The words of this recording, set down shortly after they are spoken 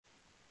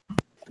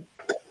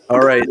All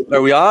right.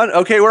 Are we on?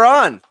 Okay, we're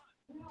on.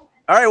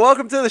 All right.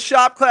 Welcome to the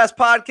Shop Class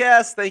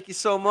Podcast. Thank you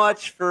so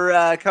much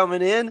for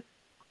coming in.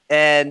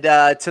 And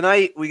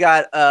tonight we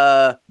got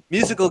a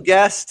musical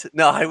guest.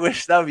 No, I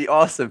wish that would be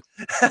awesome.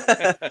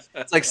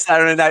 It's like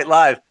Saturday Night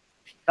Live.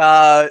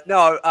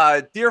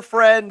 Dear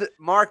friend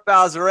Mark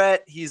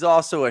Balzarette. He's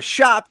also a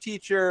shop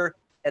teacher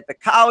at the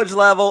college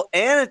level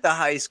and at the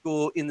high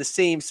school in the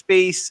same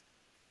space,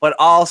 but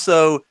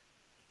also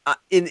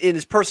in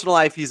his personal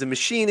life, he's a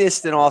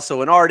machinist and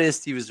also an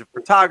artist. He was a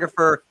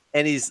photographer,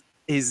 and he's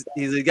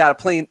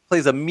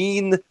plays a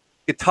mean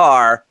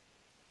guitar,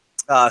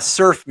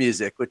 surf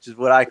music, which is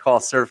what I call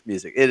surf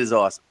music. It is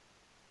awesome.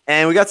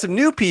 And we got some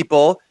new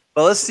people,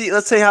 but let's say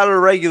hi to the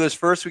regulars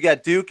first. We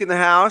got Duke in the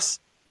house,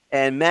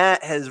 and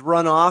Matt has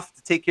run off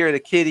to take care of the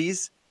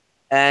kitties,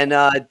 and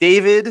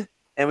David,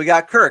 and we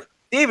got Kirk.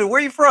 David, where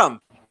are you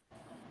from?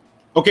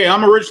 Okay,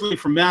 I'm originally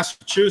from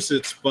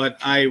Massachusetts, but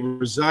I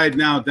reside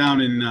now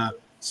down in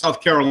South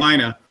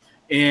Carolina.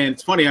 And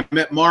it's funny, I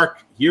met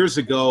Mark years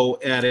ago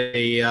at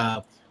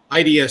a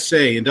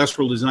IDSA,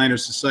 Industrial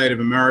Designers Society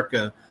of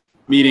America,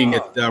 meeting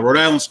at Rhode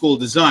Island School of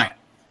Design.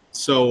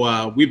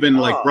 So we've been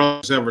like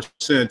brothers ever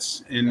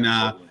since. And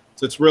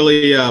so it's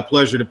really a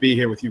pleasure to be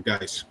here with you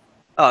guys.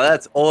 Oh,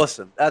 that's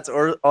awesome. That's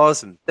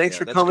awesome. Thanks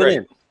for coming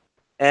in.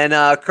 And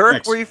Kirk,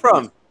 Thanks. Where are you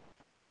from?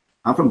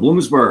 I'm from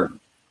Bloomsburg,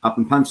 up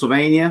in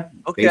Pennsylvania,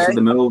 based in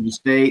the middle of the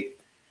state,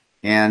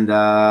 and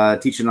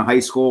teaching a high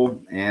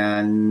school.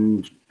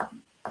 And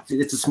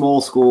it's a small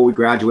school. We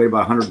graduate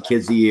about 100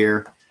 kids a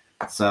year.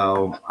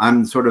 So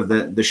I'm sort of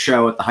the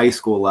show at the high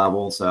school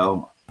level.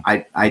 So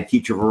I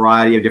teach a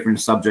variety of different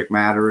subject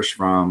matters,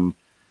 from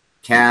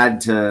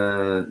CAD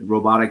to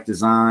robotic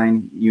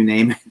design, you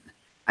name it.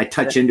 I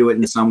touch into it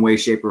in some way,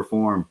 shape, or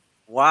form.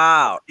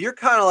 Wow, you're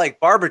kind of like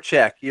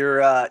Barbercheck.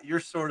 You're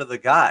sort of the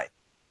guy,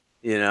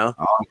 you know.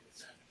 Oh.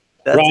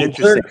 That's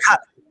interesting.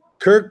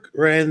 Kirk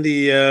ran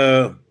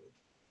the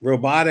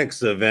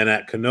robotics event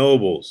at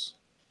Knoebels,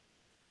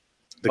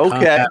 the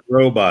combat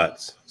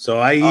robots. So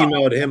I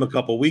emailed him a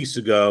couple weeks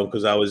ago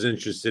because I was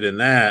interested in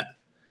that,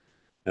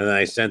 and then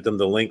I sent him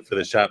the link for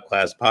the Shop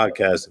Class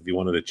Podcast if you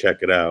wanted to check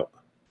it out.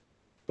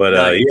 But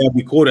yeah, it'd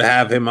be cool to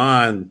have him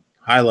on,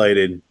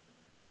 highlighted.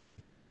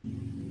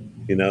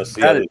 You know,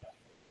 see how the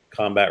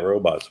combat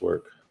robots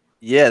work.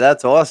 Yeah,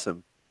 that's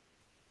awesome.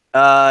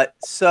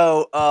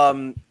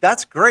 So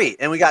that's great.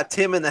 And we got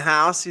Tim in the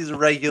house. He's a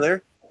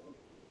regular.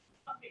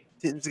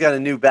 Tim's got a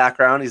new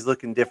background. He's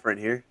looking different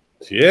here.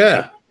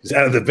 Yeah. He's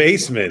out of the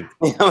basement.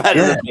 I'm out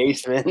of the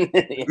basement.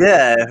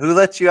 Yeah. Who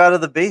let you out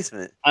of the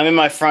basement? I'm in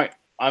my front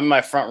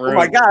room. Oh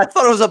my God. I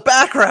thought it was a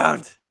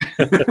background.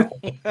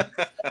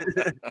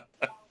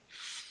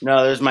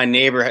 No, there's my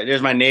neighbor.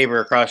 There's my neighbor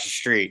across the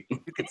street. You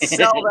could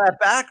sell that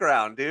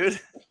background, dude.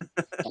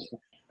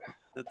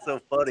 That's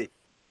so funny.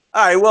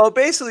 All right. Well,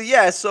 basically,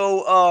 yeah.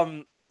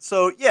 So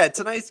yeah,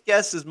 tonight's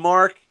guest is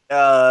Mark.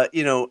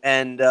 You know,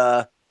 and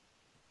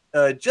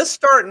just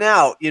starting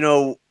out, you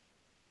know,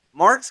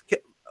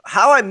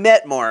 how I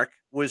met Mark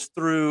was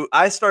through.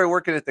 I started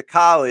working at the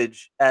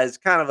college as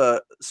kind of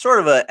a sort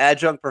of an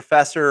adjunct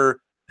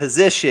professor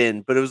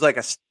position, but it was like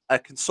a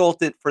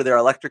consultant for their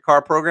electric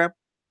car program.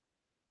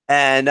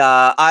 And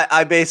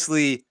I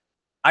basically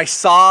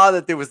saw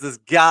that there was this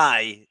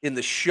guy in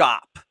the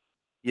shop,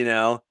 you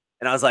know,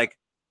 and I was like,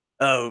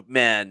 oh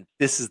man,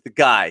 this is the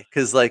guy.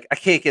 Cause like, I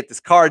can't get this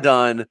car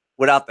done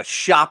without the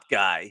shop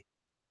guy.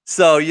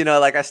 So, you know,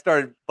 like I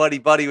started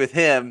buddy with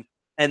him,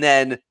 and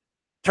then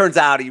turns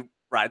out he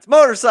rides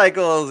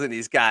motorcycles and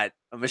he's got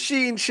a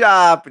machine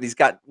shop, and he's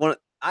got I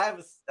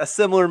have a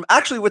similar,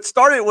 actually what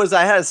started was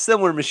I had a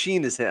similar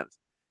machine as him,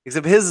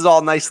 except his is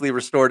all nicely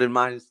restored and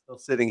mine is still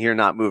sitting here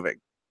not moving.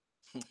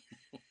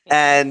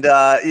 And,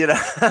 you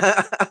know,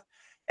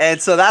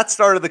 and so that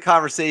started the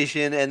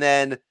conversation. And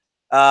then,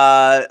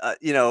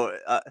 you know,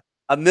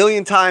 a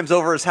million times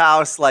over his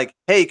house, like,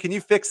 hey, can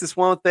you fix this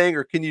one thing,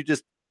 or can you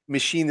just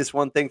machine this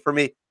one thing for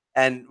me?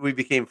 And we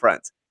became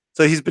friends.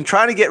 So he's been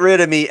trying to get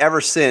rid of me ever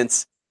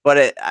since,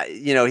 but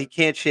you know, he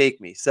can't shake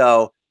me.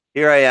 So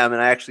here I am,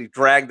 and I actually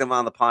dragged him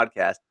on the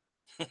podcast.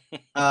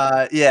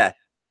 Yeah.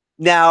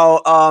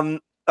 Now,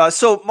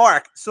 so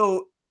Mark,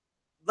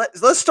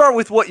 let's start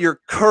with what you're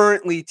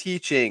currently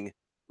teaching.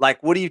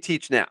 Like, what do you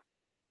teach now?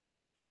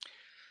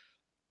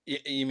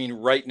 You mean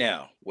right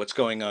now? What's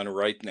going on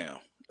right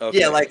now? Okay.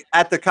 Yeah, like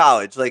at the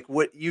college, like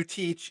what you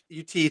teach.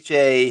 You teach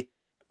a,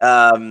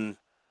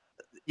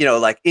 you know,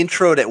 like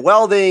intro to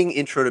welding,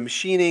 intro to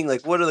machining.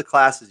 Like, what are the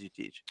classes you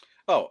teach?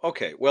 Oh,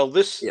 okay. Well,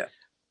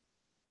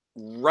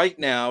 right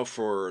now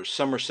for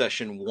summer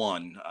session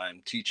 1,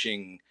 I'm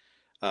teaching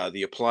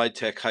the Applied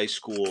Tech High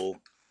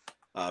School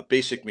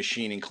basic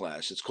machining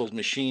class. It's called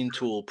Machine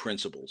Tool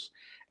Principles,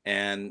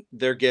 and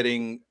they're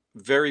getting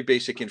very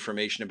basic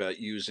information about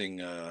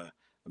using a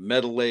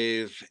metal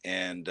lathe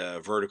and a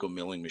vertical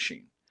milling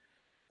machine.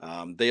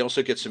 They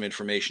also get some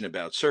information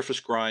about surface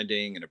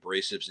grinding and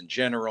abrasives in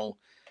general.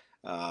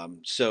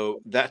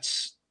 So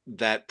that's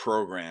that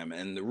program.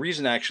 And the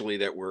reason actually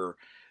that we're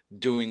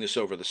doing this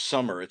over the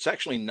summer. It's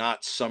actually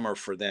not summer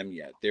for them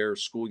yet. Their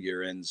school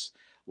year ends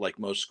like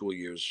most school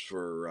years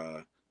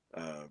for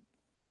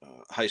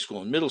high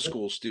school and middle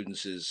school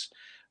students is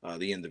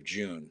the end of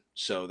June.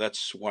 So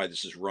that's why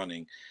this is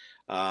running.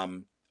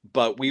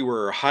 But we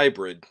were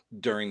hybrid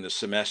during the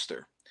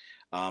semester.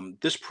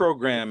 This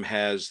program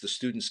has the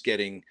students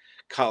getting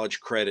college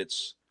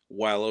credits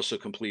while also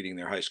completing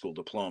their high school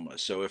diploma.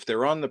 So if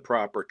they're on the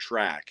proper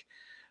track,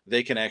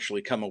 they can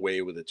actually come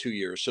away with a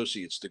 2-year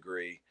associate's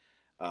degree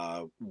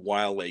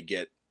while they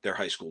get their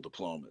high school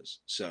diplomas.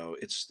 So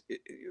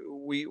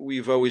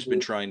we've always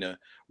been trying to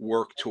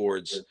work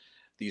towards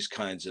these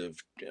kinds of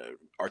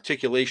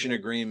articulation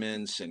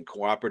agreements and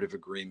cooperative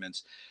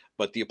agreements.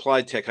 But the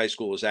Applied Tech High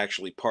School is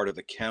actually part of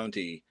the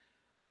county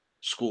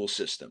school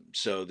system.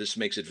 So this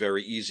makes it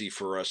very easy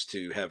for us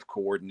to have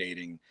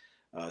coordinating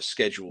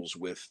schedules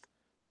with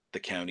the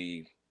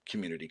county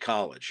community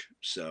college.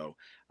 So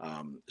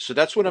so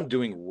that's what I'm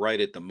doing right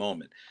at the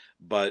moment.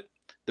 But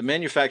the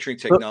manufacturing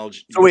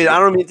technology. So wait, I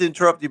don't mean to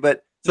interrupt you,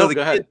 but so no,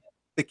 go ahead.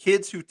 The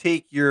kids who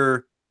take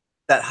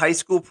that high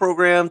school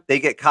program, they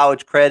get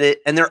college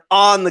credit and they're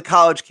on the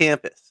college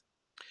campus.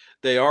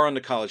 They are on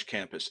the college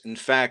campus. In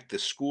fact, the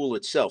school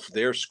itself,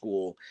 their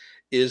school,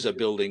 is a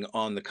building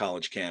on the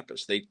college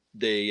campus. They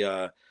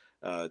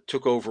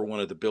took over one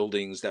of the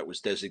buildings that was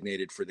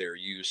designated for their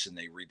use, and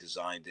they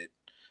redesigned it,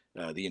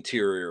 the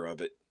interior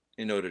of it,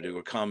 in order to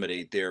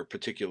accommodate their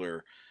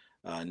particular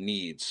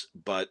needs.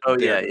 But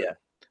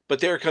but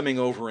they're coming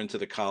over into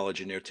the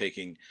college, and they're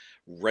taking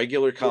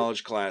regular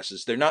college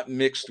classes. They're not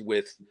mixed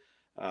with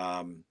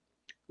the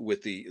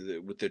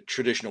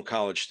traditional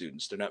college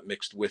students. They're not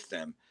mixed with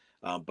them,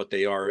 but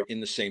they are in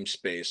the same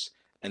space.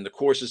 And the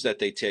courses that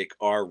they take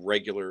are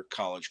regular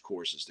college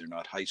courses. They're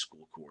not high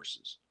school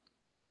courses.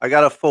 I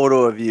got a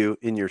photo of you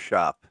in your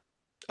shop.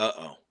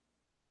 Uh-oh.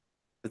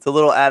 It's a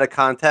little out of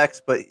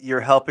context, but you're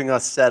helping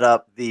us set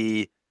up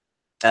the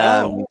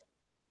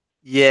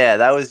yeah,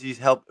 that was you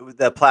help with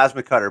the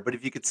plasma cutter. But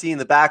if you could see in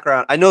the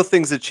background, I know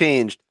things have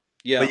changed.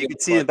 Yeah, but you can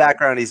see in the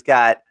background he's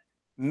got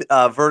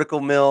vertical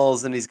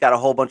mills and he's got a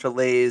whole bunch of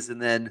lathes,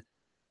 and then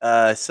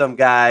some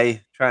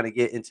guy trying to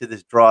get into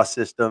this draw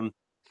system,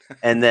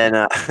 and then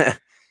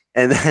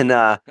and then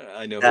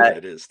I know who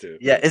that is too.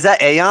 Yeah, is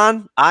that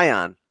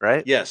Ion,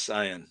 right? Yes,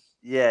 Ion.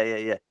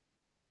 Yeah.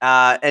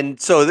 And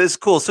so this is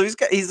cool. So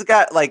he's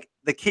got like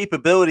the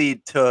capability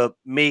to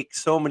make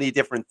so many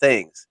different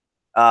things,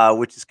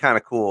 which is kind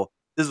of cool.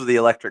 This was the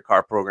electric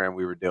car program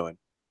we were doing.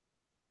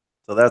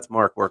 So that's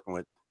Mark working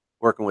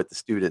with the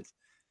students,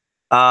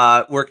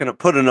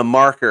 putting a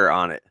marker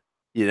on it,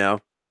 you know.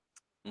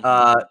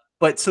 Mm-hmm.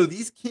 But so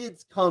these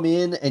kids come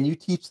in and you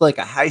teach like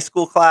a high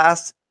school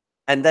class,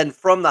 and then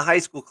from the high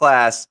school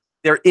class,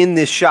 they're in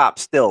this shop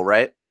still,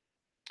 right?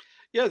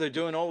 Yeah, they're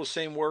doing all the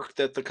same work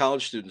that the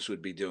college students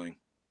would be doing.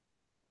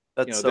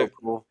 That's so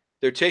cool.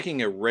 They're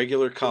taking a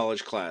regular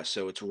college class,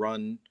 so it's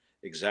run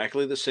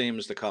exactly the same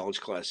as the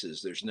college class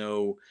is. There's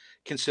no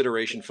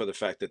consideration for the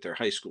fact that they're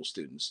high school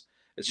students.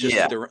 It's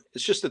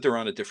just that they're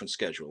on a different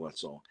schedule.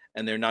 That's all,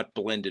 and they're not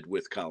blended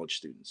with college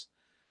students.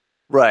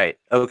 Right.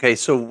 Okay.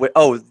 So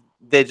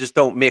they just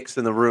don't mix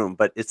in the room,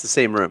 but it's the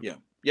same room.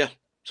 Yeah,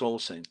 it's all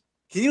the same.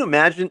 Can you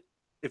imagine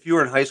if you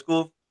were in high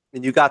school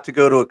and you got to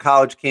go to a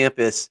college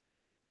campus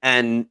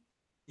and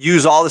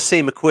use all the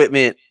same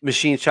equipment,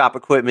 machine shop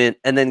equipment,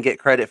 and then get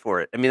credit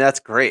for it? I mean, that's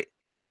great.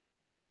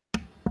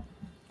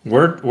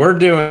 We're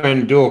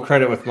doing dual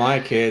credit with my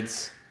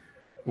kids,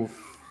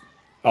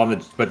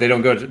 but they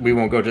don't go. We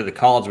won't go to the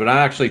college. But I'm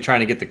actually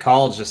trying to get the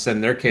college to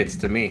send their kids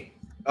to me.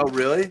 Oh,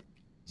 really?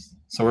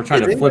 So we're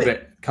trying to flip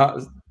it.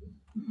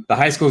 The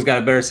high school's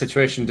got a better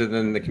situation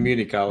than the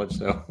community college.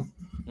 So,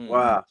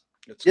 wow.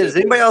 Does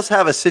anybody else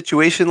have a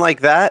situation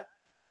like that?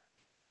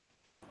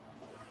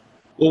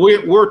 Well,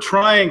 we're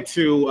trying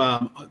to.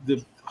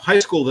 The high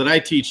school that I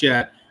teach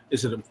at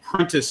is an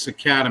apprentice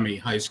academy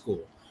high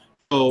school.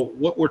 So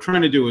what we're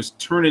trying to do is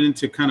turn it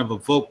into kind of a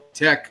voc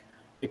tech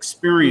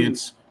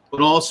experience, but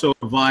also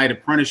provide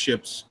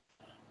apprenticeships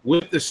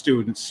with the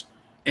students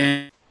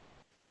and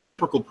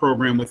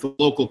program with the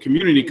local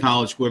community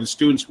college, where the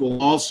students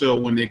will also,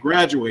 when they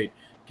graduate,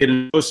 get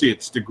an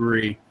associate's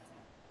degree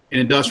in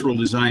industrial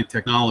design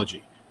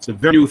technology. It's a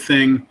very new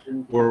thing.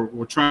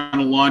 We're trying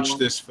to launch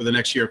this for the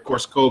next year. Of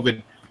course,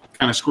 COVID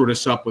kind of screwed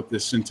us up with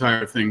this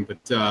entire thing,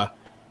 but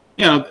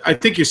I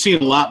think you're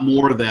seeing a lot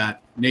more of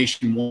that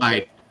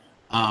nationwide,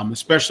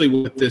 especially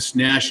with this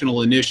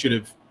national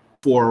initiative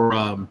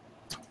for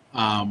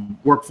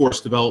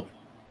workforce development.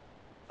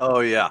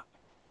 Oh yeah,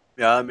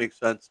 that makes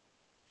sense.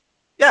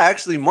 Yeah,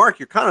 actually, Mark,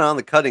 you're kind of on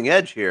the cutting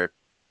edge here.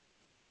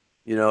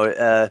 You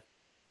know,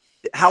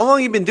 how long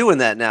have you been doing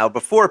that now?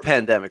 Before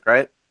pandemic,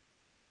 right?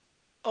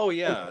 Oh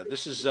yeah,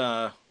 this is.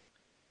 I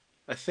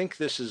think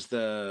this is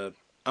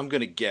I'm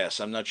going to guess.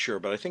 I'm not sure,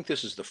 but I think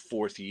this is the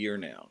 4th year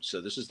now. So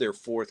this is their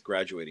 4th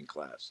graduating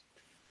class.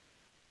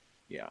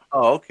 Yeah.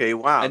 Oh, okay.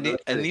 Wow. And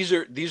these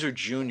are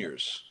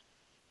juniors.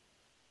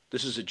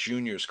 This is a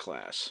juniors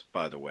class,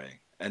 by the way.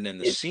 And then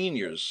the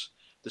seniors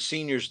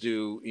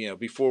do.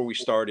 Before we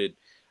started.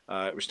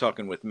 I was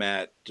talking with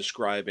Matt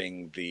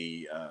describing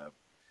the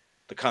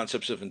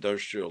concepts of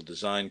industrial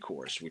design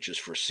course, which is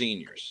for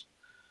seniors.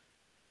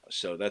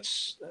 So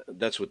that's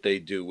what they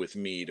do with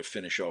me to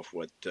finish off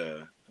what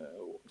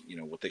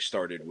what they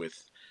started with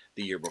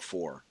the year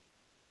before.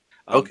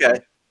 Okay.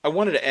 I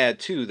wanted to add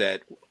too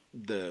that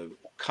the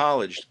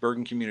college,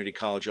 Bergen Community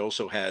College,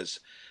 also has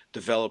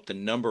developed a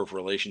number of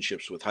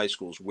relationships with high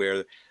schools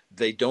where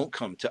they don't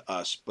come to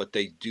us, but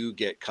they do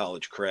get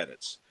college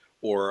credits,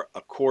 or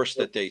a course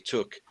that they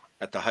took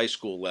at the high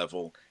school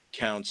level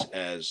counts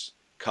as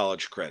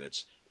college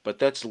credits. But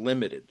that's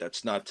limited.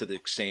 That's not to the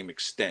same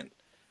extent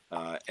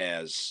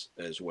as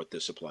what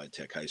this applied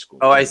tech high school.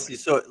 Oh, I see.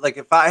 So, like,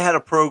 if I had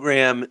a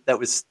program that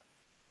was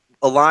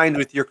aligned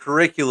with your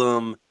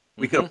curriculum,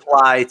 we could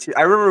apply to.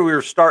 I remember we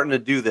were starting to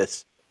do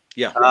this.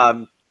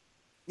 Yeah.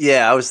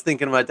 Yeah, I was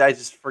thinking about that. I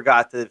just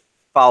forgot to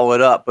follow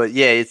it up. But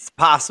yeah, it's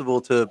possible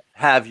to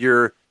have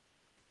your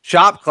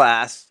shop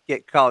class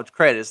get college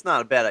credit. It's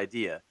not a bad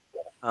idea.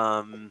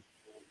 I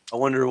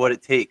wonder what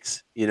it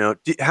takes. You know,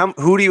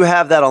 who do you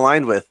have that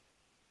aligned with?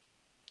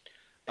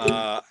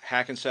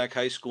 Hackensack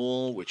High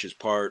School, which is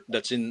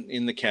that's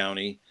in the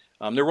county.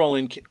 They're all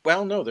in.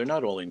 Well, no, they're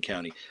not all in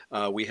county.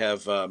 We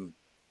have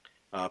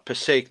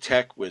Passaic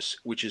Tech,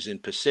 which is in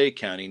Passaic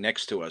County,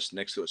 next to us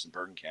in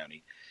Bergen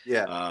County.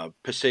 Yeah.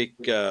 Passaic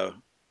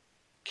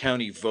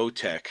County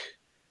Votech.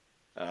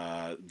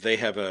 They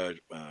have a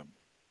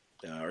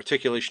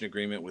articulation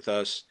agreement with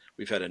us.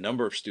 We've had a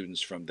number of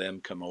students from them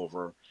come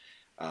over.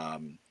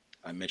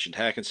 I mentioned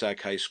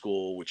Hackensack High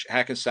School, which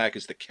Hackensack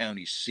is the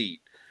county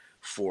seat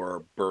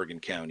for Bergen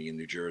County in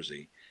New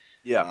Jersey.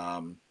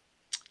 Yeah.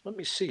 Let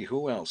me see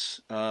who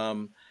else.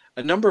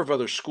 A number of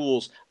other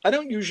schools. I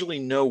don't usually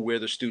know where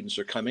the students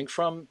are coming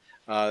from.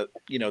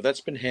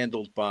 That's been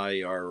handled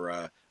by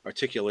our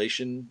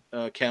articulation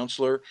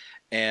counselor,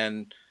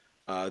 and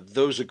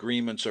those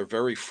agreements are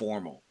very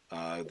formal.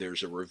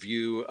 There's a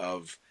review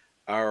of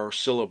our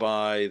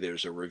syllabi.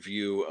 There's a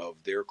review of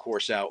their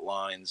course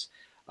outlines.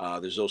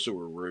 There's also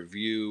a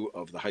review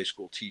of the high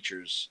school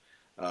teachers'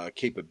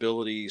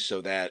 capability,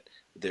 so that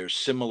there's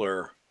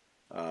similar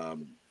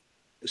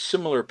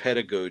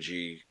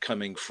pedagogy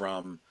coming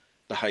from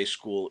the high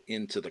school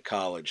into the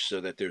college,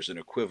 so that there's an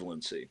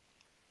equivalency.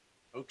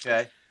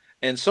 Okay.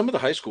 And some of the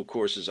high school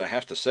courses, I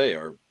have to say,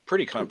 are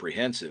pretty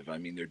comprehensive. I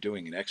mean, they're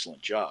doing an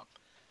excellent job.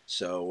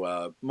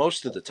 So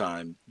most of the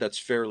time, that's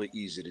fairly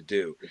easy to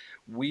do.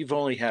 We've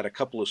only had a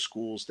couple of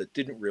schools that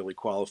didn't really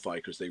qualify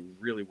because they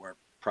really weren't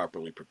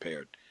properly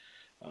prepared.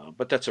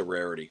 But that's a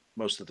rarity.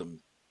 Most of them,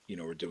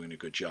 are doing a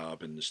good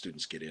job, and the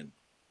students get in.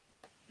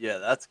 Yeah,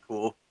 that's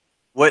cool.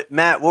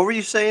 Matt, what were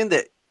you saying?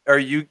 That are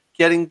you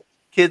getting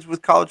kids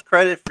with college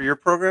credit for your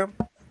program?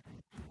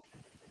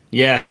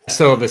 Yeah.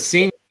 So the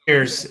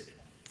seniors,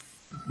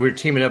 we're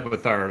teaming up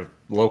with our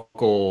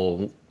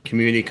local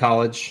community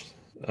college.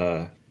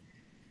 And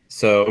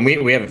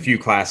we have a few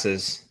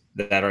classes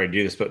that already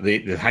do this, but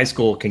the high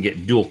school can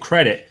get dual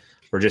credit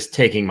for just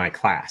taking my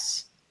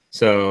class.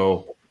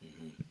 So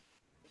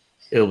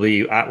it'll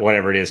be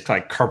whatever it is,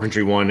 like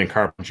Carpentry 1 and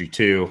Carpentry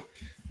 2,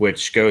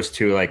 which goes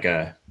to like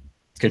a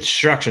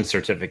construction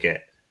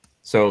certificate.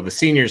 So the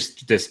seniors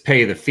just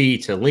pay the fee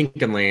to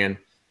Lincoln Land,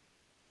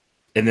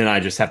 and then I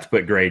just have to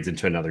put grades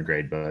into another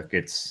grade book.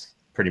 It's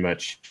pretty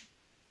much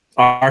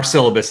our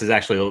syllabus is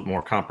actually a little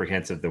more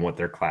comprehensive than what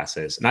their class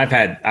is. And I've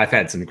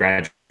had some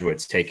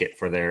graduates take it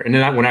for their. And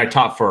then when I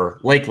taught for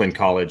Lakeland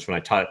College, when I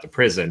taught at the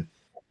prison,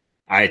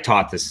 I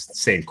taught this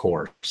same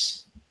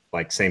course,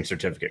 like same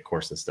certificate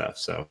course and stuff.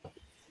 So,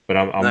 but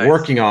I'm nice.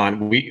 Working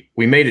on. We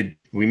made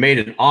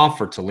an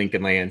offer to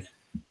Lincoln Land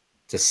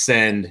to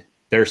send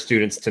their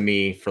students to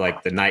me for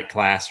like the night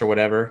class or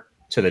whatever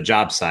to the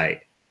job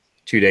site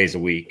 2 days a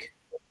week.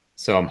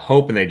 So I'm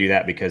hoping they do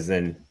that, because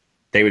then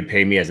they would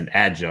pay me as an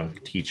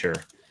adjunct teacher.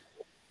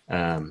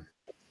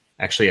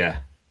 Actually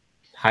a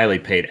highly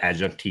paid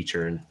adjunct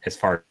teacher, and as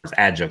far as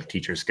adjunct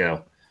teachers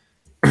go,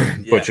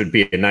 which would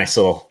be a nice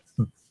little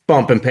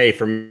bump in pay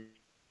for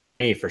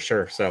me for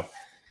sure. So,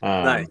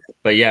 nice.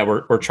 But yeah,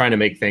 we're trying to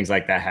make things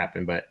like that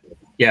happen. But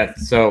yeah,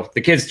 so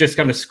the kids just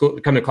come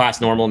to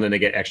class normal, and then they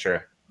get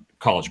extra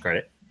college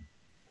credit.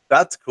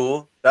 That's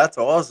cool. That's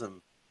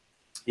awesome.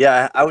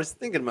 Yeah, I was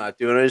thinking about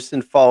doing it. I just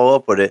didn't follow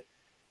up with it.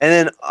 And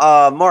then,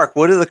 Mark,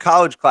 what are the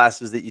college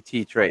classes that you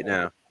teach right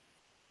now?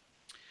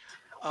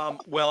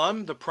 Well,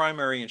 I'm the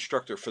primary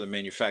instructor for the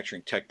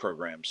manufacturing tech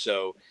program.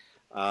 So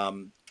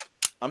I'm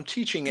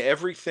teaching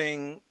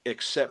everything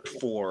except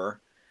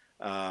for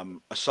a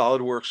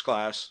SolidWorks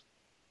class,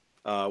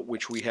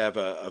 which we have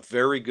a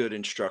very good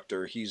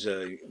instructor. He's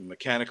a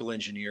mechanical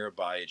engineer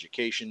by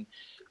education.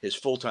 His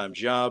full-time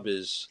job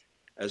is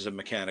as a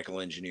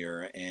mechanical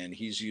engineer, and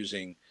he's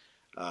using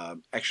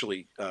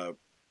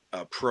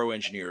Pro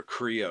Engineer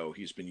Creo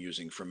he's been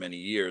using for many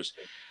years.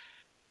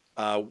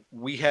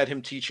 We had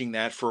him teaching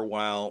that for a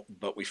while,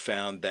 but we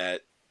found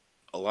that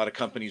a lot of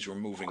companies were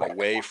moving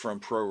away from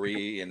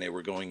ProRe and they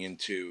were going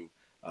into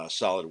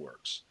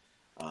SolidWorks.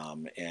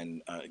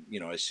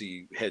 I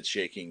see heads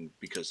shaking,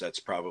 because that's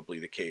probably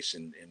the case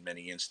in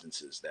many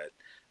instances, that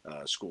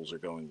schools are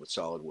going with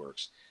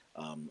SolidWorks.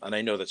 And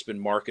I know that's been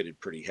marketed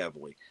pretty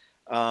heavily.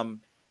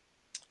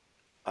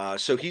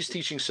 So he's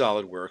teaching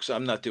SolidWorks.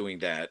 I'm not doing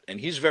that. And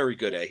he's very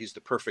good at it. He's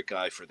the perfect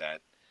guy for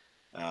that.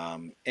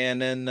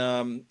 And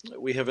then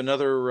we have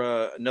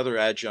another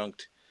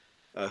adjunct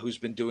who's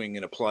been doing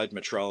an applied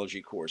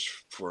metrology course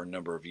for a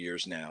number of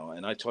years now.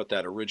 And I taught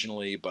that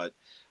originally, but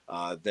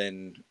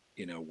then,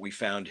 we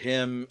found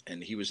him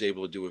and he was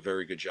able to do a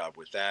very good job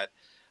with that.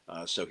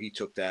 So he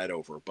took that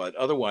over. But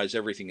otherwise,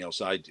 everything else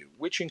I do,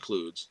 which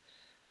includes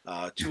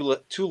a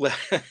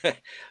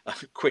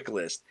quick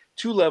list,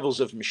 2 levels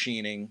of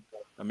machining,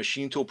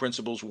 Machine Tool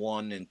Principles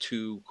 1 and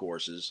 2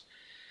 courses,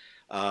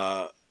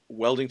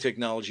 Welding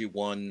Technology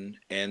 1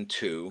 and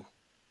 2.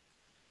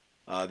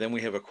 Then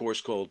we have a course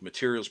called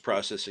Materials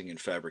Processing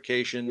and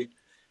Fabrication,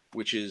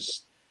 which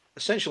is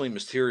essentially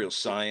materials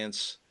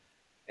science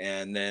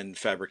and then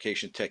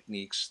fabrication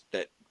techniques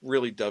that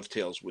really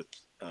dovetails with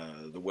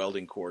the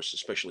welding course,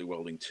 especially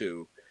Welding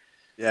 2.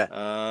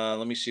 Yeah.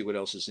 Let me see what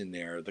else is in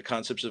there. The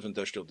Concepts of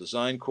Industrial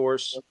Design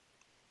course,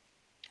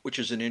 which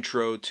is an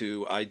intro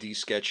to ID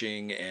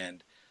sketching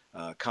and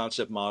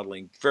concept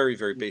modeling, very,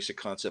 very basic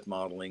concept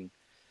modeling.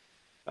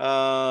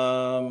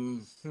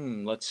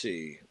 Let's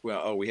see.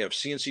 Well, we have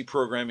CNC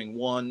Programming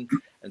 1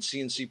 and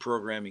CNC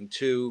Programming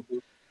 2.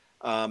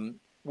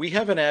 We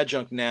have an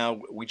adjunct now.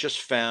 We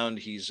just found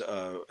he's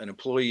an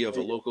employee of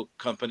a local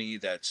company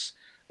that's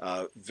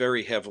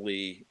very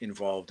heavily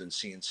involved in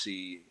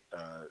CNC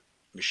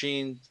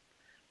machining,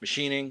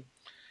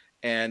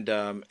 and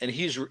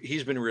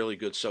he's been really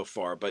good so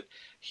far. But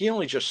he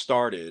only just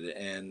started,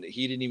 and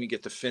he didn't even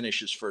get to finish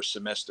his first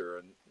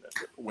semester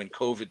when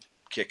COVID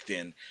kicked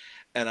in.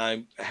 And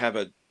I have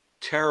a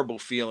terrible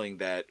feeling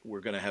that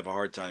we're going to have a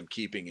hard time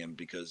keeping him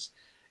because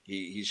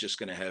he's just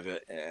going to have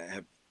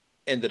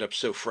ended up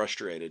so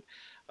frustrated.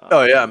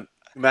 Oh yeah,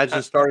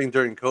 imagine starting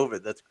during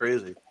COVID. That's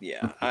crazy.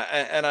 Yeah,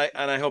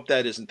 I hope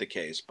that isn't the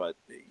case, but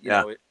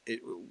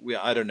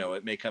I don't know.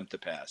 It may come to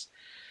pass.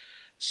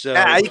 So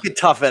yeah, you can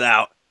tough it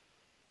out.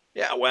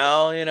 Yeah,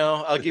 well,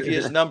 I'll give you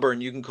his number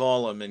and you can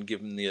call him and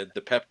give him the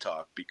pep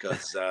talk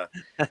because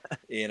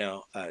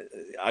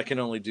I can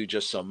only do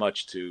just so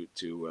much to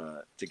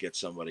get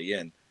somebody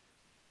in.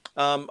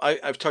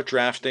 I've taught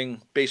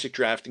drafting, basic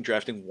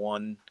drafting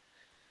 1.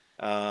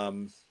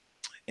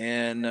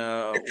 And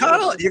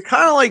you're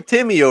kind of like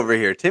Timmy over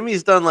here.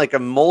 Timmy's done like a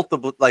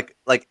multiple, like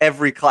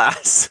every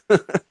class.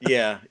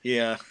 Yeah.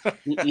 Yeah.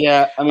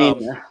 I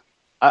mean,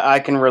 I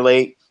can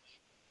relate,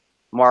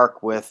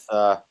 Mark, with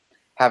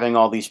having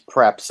all these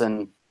preps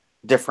and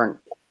different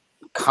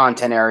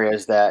content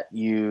areas that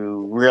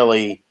you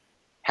really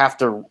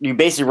you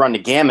basically run the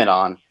gamut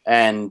on,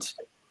 and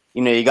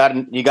you got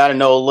to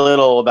know a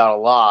little about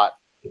a lot,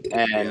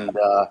 and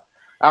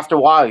after a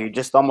while you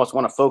just almost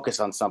want to focus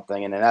on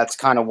something, and that's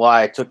kind of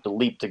why I took the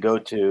leap to go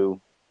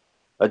to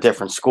a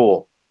different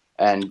school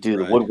and do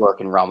the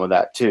woodworking realm of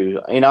that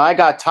too. I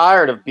got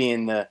tired of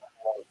being the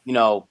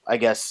I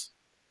guess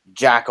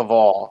jack of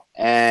all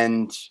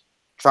and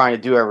trying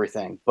to do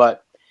everything,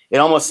 but it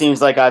almost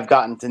seems like I've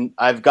gotten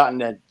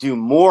to do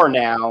more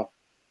now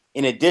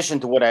in addition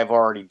to what I've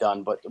already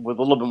done, but with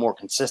a little bit more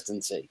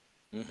consistency.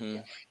 Mm-hmm.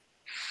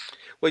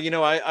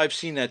 Well, I've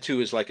seen that too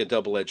as like a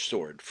double-edged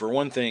sword. For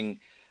one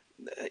thing,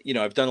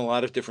 I've done a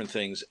lot of different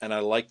things and I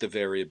like the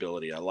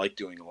variability. I like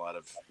doing a lot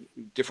of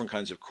different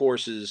kinds of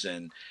courses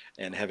and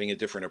having a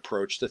different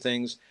approach to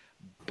things.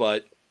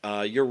 But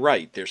you're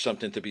right. There's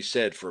something to be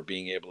said for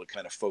being able to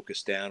kind of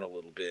focus down a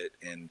little bit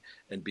and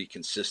be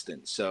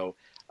consistent. So,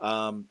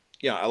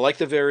 I like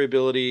the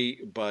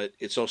variability, but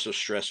it's also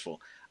stressful.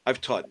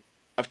 I've taught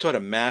a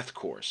math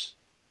course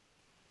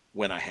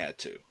when I had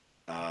to.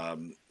 No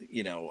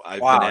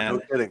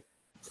kidding.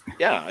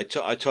 Yeah,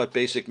 I taught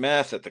basic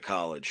math at the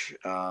college.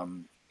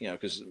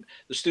 Because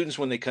the students,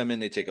 when they come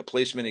in, they take a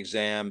placement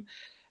exam,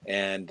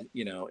 and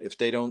if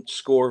they don't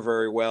score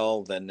very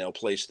well, then they'll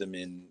place them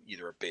in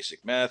either a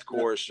basic math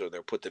course or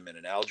they'll put them in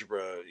an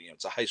algebra.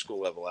 It's a high school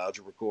level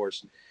algebra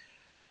course.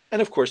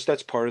 And of course,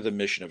 that's part of the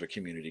mission of a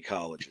community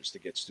college, is to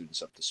get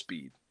students up to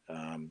speed.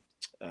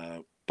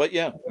 But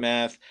yeah,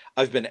 math.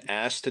 I've been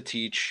asked to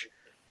teach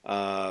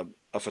a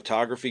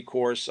photography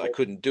course. I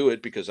couldn't do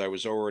it because I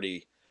was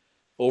already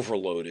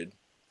overloaded.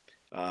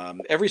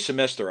 Every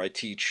semester, I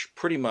teach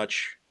pretty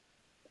much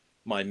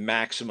my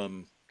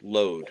maximum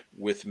load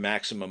with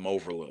maximum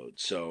overload.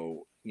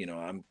 So,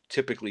 I'm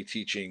typically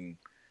teaching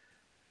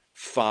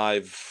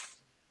five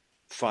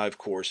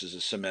courses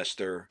a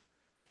semester,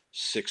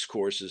 6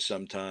 courses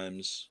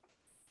sometimes.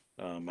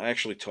 I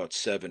actually taught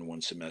 7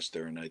 one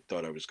semester, and I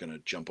thought I was going to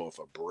jump off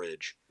a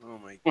bridge. Oh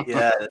my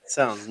god, that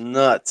sounds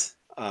nuts.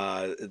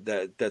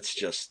 That's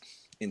just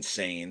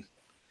insane.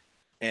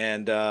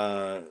 And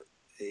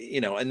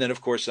and then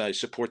of course I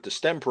support the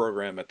STEM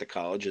program at the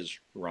college, as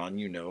Ron,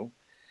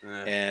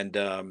 and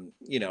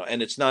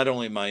and it's not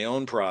only my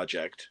own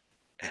project,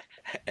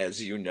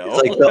 as you know.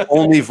 It's like the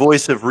only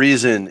voice of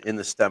reason in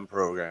the STEM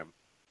program.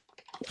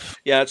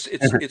 Yeah,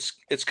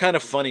 it's kind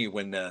of funny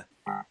when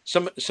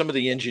some of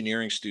the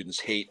engineering students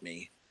hate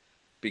me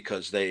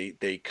because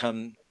they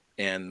come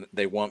and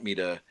they want me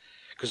to,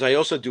 because I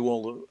also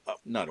do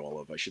not all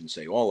of, I shouldn't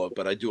say all of,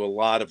 but I do a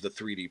lot of the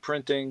 3D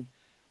printing.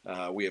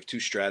 We have 2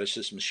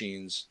 Stratasys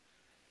machines.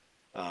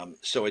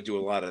 So I do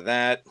a lot of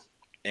that.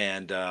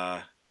 And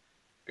got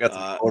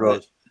some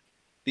photos.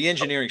 The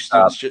engineering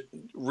students just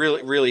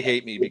really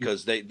hate me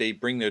because they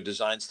bring their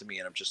designs to me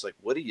and I'm just like,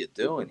 what are you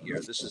doing here?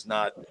 This is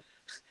not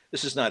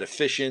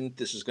efficient.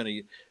 This is going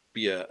to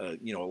be a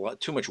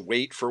lot too much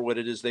weight for what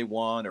it is they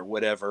want or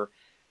whatever.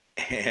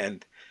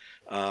 And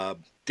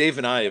Dave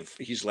and I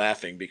he's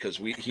laughing because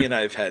he and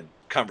I have had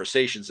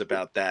conversations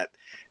about that.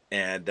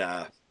 And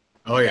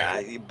oh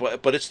yeah,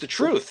 but it's the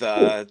truth.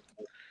 I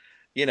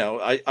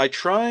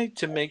try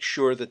to make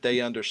sure that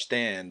they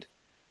understand.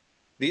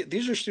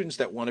 These are students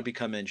that want to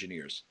become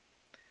engineers.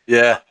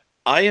 Yeah.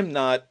 I am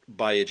not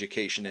by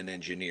education an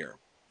engineer,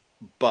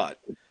 but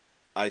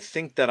I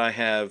think that I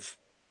have,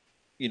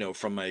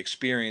 from my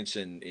experience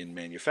in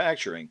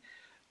manufacturing,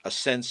 a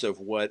sense of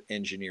what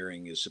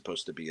engineering is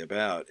supposed to be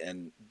about.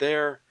 And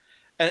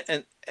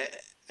and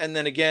and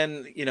then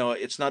again,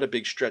 it's not a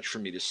big stretch for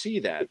me to see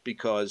that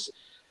because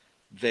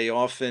they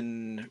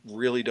often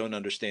really don't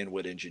understand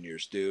what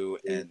engineers do.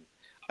 And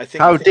I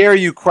think, how dare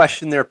you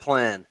question their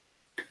plan?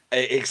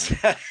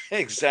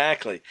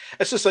 Exactly.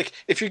 It's just like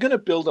if you're going to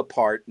build a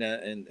part,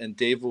 and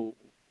Dave will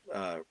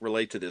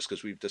relate to this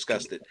because we've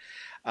discussed it.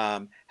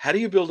 How do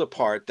you build a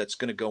part that's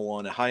going to go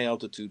on a high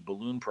altitude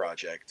balloon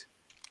project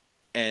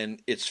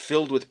and it's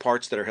filled with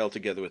parts that are held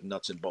together with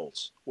nuts and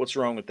bolts? What's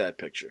wrong with that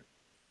picture?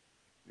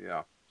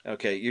 Yeah.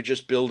 Okay, you're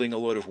just building a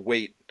load of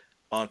weight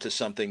onto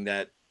something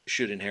that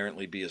should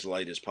inherently be as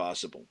light as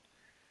possible.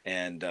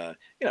 And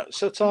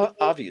so it's all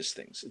obvious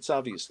things. It's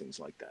obvious things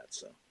like that.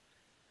 So.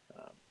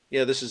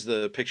 Yeah, this is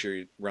the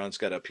picture Ron's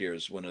got up here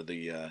is one of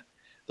the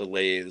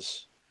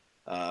lathes.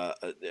 A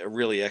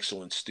really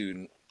excellent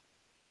student.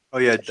 Oh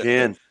yeah,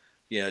 Jan.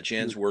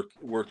 Jan's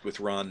worked with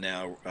Ron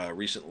now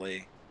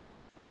recently,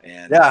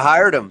 and yeah, I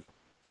hired him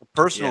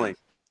personally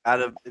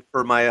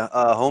for my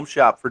home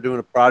shop for doing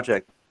a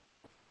project.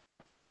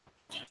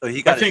 So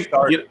he got it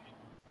started.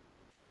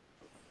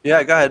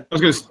 Yeah, go ahead.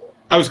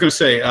 I was gonna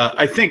say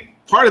I think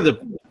part of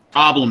the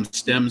problem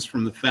stems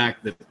from the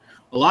fact that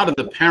a lot of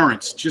the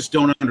parents just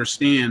don't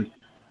understand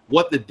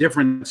what the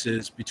difference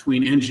is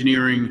between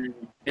engineering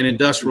and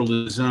industrial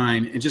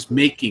design and just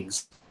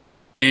makings.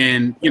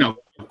 And,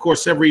 of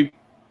course, every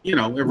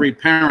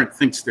parent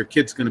thinks their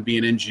kid's going to be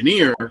an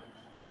engineer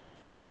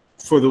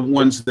for the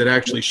ones that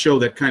actually show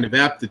that kind of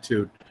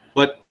aptitude.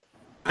 But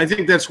I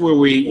think that's where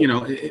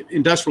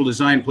industrial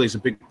design plays a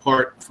big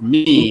part for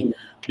me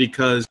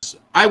because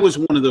I was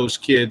one of those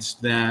kids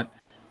that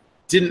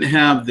didn't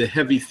have the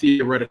heavy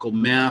theoretical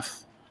math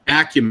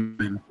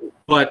acumen,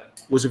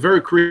 but was a very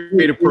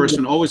creative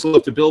person, always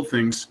loved to build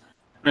things.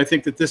 And I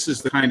think that this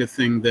is the kind of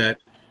thing that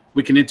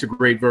we can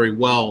integrate very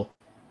well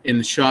in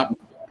the shop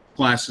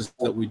classes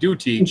that we do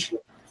teach,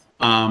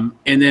 and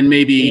then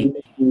maybe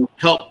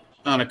help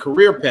on a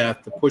career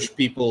path to push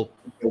people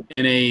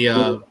in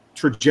a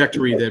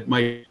trajectory that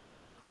might be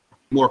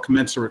more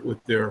commensurate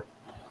with their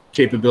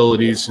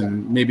capabilities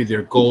and maybe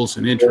their goals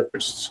and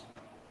interests.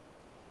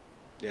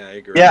 Yeah, I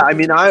agree. Yeah, I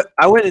mean, I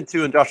went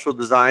into industrial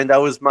design. That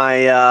was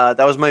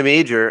my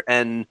major,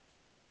 and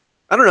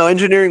I don't know.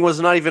 Engineering was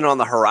not even on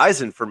the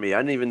horizon for me. I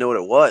didn't even know what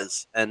it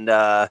was, and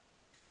the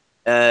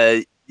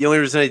only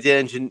reason I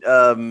did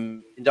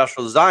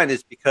industrial design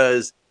is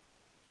because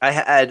I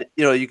had,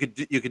 you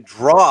could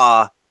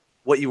draw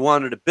what you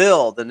wanted to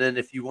build, and then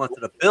if you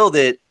wanted to build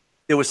it,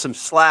 there was some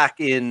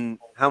slack in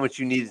how much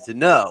you needed to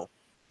know.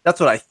 That's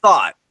what I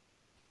thought.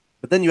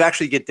 But then you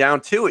actually get down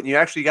to it, and you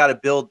actually got to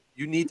build.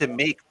 You need to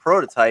make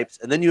prototypes,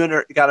 and then you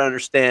got to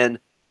understand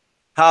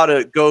how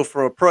to go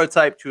from a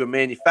prototype to a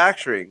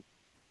manufacturing.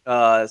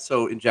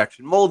 So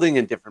injection molding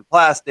and different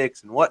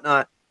plastics and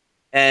whatnot.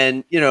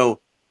 And they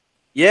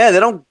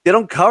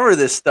don't cover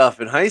this stuff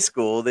in high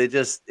school.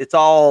 It's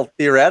all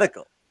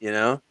theoretical,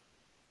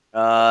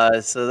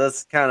 So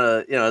that's kind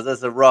of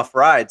that's a rough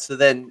ride. So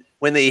then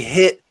when they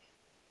hit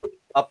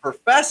a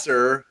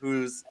professor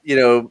who's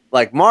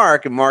like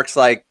Mark, and Mark's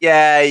like,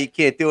 yeah, you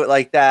can't do it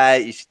like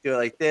that, you should do it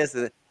like this,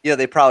 and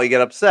they probably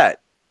get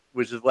upset,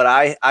 which is what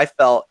I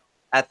felt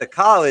at the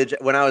college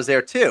when I was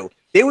there too.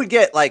 They would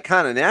get like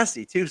kind of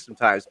nasty too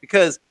sometimes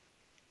because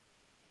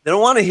they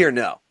don't want to hear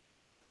no,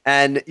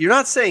 and you're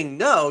not saying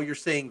no, you're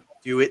saying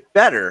do it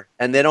better,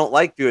 and they don't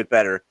like do it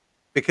better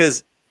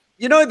because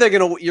they're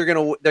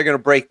gonna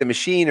break the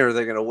machine or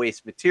they're gonna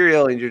waste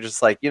material, and you're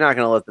just like, you're not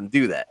gonna let them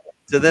do that.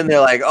 So then they're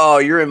like, oh,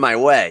 you're in my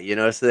way,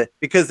 so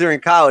because they're in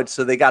college,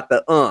 so they got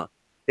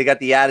they got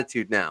the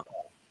attitude now.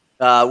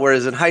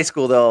 Whereas in high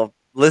school, they'll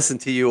listen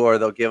to you or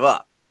they'll give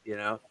up,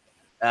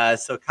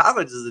 so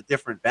college is a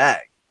different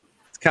bag.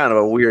 It's kind of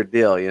a weird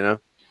deal, and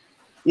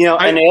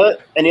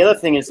the other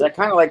thing is that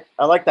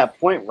I like that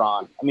point,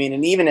 Ron. I mean,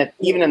 and even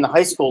in the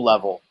high school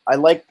level, I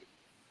like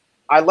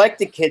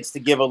the kids to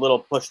give a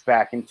little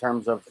pushback in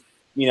terms of,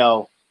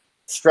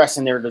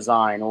 stressing their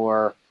design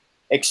or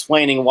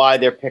explaining why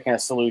they're picking a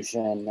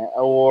solution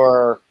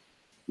or,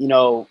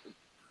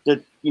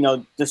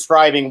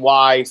 describing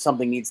why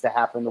something needs to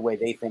happen the way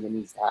they think it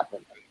needs to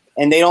happen.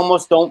 And they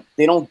almost don't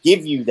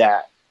give you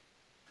that,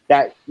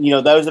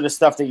 those are the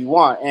stuff that you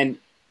want. And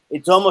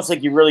it's almost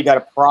like you really got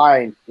to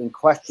pry and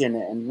question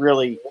it and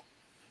really,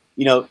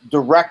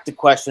 direct the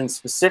question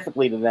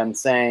specifically to them,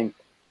 saying,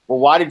 well,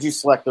 why did you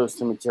select those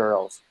two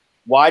materials?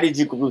 Why did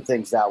you glue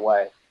things that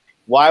way?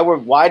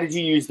 Why did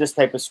you use this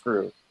type of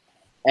screw?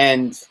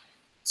 And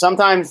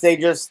sometimes they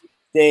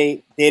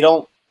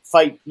don't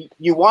fight.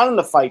 You want them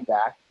to fight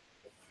back,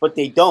 but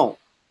they don't.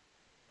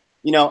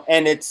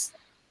 And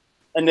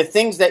the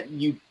things that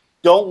you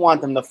don't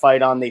want them to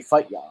fight on, they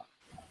fight you on.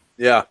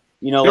 Yeah.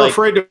 They're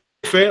afraid to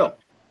fail.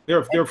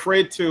 They're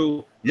afraid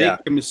to make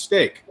a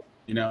mistake,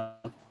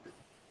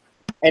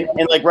 And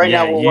like right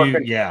now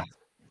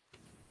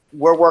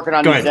we're working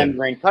on these end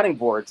grain cutting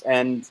boards,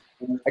 and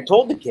I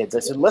told the kids, I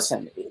said,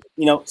 listen,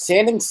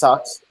 sanding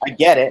sucks. I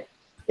get it.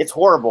 It's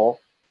horrible.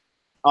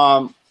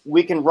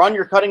 We can run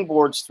your cutting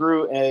boards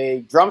through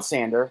a drum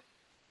sander.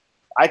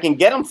 I can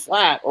get them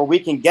flat, or we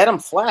can get them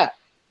flat.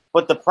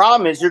 But the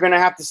problem is you're going to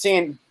have to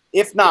sand,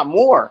 if not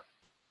more,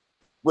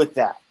 with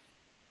that.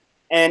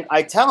 And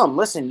I tell them,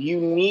 listen, you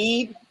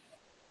need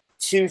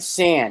to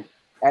sand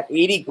at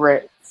 80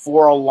 grit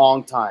for a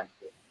long time.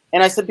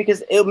 And I said,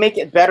 because it'll make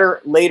it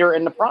better later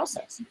in the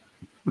process.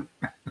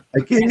 I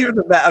can't even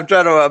imagine. I'm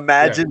trying to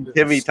imagine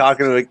Timmy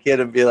talking to a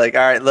kid and be like,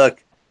 all right,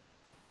 look,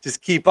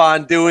 just keep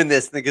on doing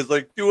this. And the kid's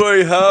like, do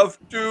I have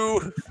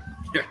to?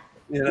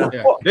 Yeah.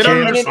 They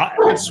don't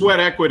understand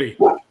sweat equity.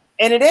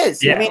 And it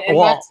is. Yeah. I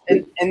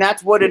mean, and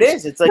that's what it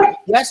is. It's like,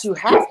 yes, you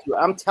have to.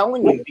 I'm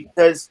telling you,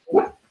 because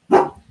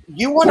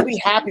you want to be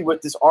happy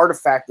with this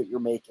artifact that you're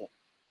making.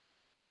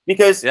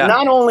 Because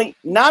not only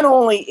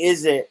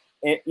is it,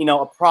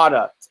 a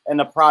product and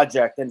a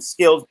project and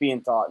skills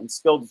being taught and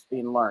skills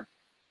being learned,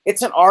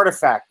 it's an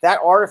artifact. That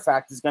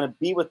artifact is going to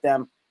be with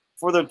them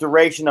for the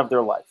duration of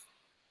their life.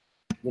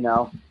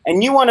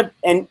 And you want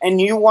to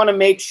you want to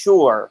make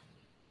sure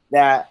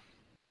that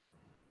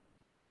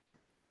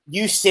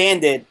you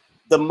sanded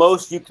the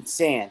most you could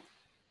sand,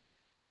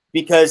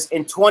 because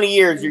in 20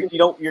 years you're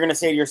going to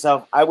say to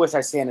yourself, I wish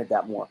I sanded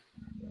that more,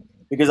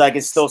 because I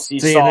can still see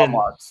saw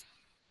marks.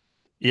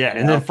 Yeah,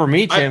 and then for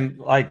me, Tim,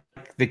 like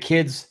the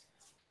kids,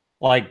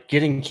 like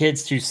getting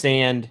kids to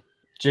sand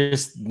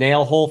just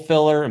nail hole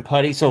filler and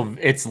putty, so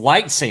it's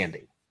light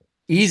sanding,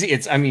 easy.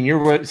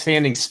 You're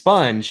sanding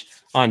sponge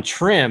on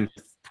trim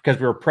because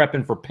we were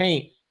prepping for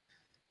paint,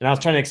 and I was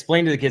trying to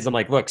explain to the kids, I'm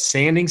like, look,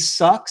 sanding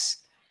sucks.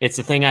 It's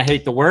the thing I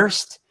hate the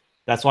worst.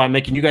 That's why I'm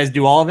making you guys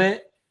do all of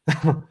it.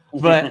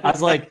 But I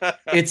was like,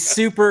 it's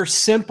super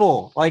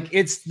simple. Like,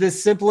 it's the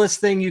simplest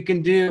thing you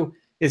can do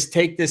is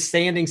take this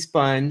sanding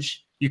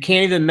sponge. You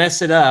can't even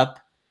mess it up.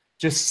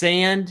 Just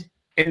sand,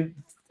 and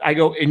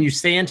you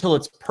sand till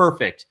it's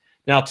perfect.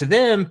 Now, to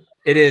them,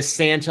 it is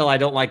sand till I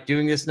don't like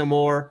doing this no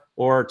more,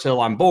 or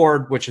till I'm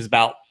bored, which is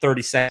about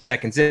 30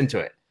 seconds into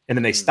it. And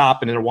then they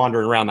stop and they're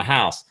wandering around the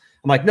house.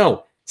 I'm like,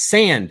 no,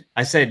 sand.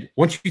 I said,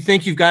 once you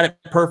think you've got it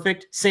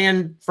perfect,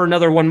 sand for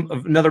another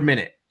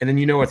minute, and then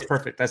it's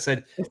perfect. I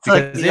said,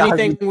 because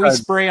anything we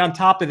spray on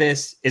top of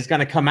this is going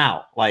to come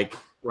out. Like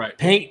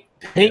paint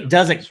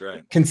doesn't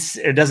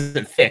it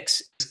doesn't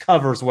fix, it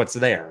covers what's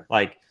there.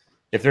 Like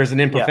if there's an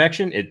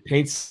imperfection, it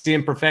paints the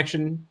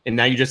imperfection, and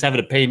now you just have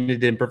a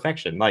painted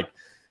imperfection. Like,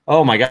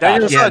 oh my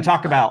gosh,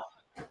 talk about.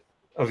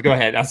 Go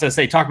ahead. I was going to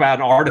say, talk about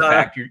an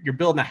artifact. You're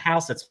building a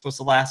house that's supposed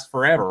to last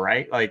forever,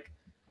 right? Like,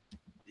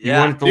 you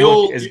want it to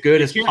look as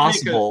good as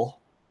possible.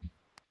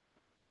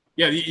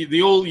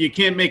 The old, you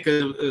can't make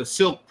a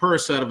silk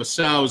purse out of a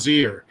sow's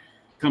ear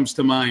comes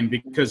to mind,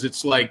 because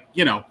it's like,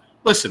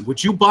 listen,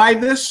 would you buy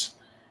this?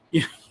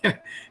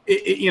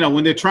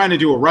 When they're trying to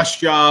do a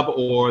rush job,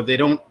 or they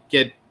don't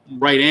get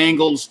right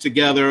angles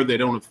together, they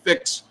don't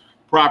affix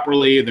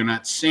properly, they're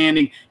not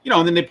sanding,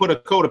 and then they put a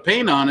coat of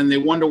paint on and they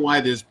wonder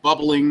why there's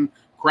bubbling,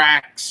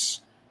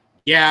 cracks,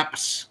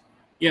 gaps,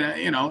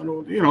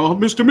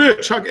 Mr.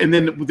 Mitch, and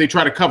then they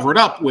try to cover it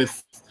up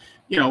with,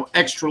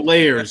 extra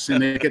layers,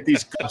 and they get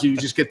these, you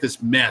just get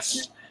this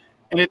mess.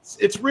 And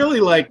it's really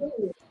like,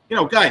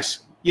 guys,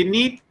 you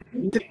need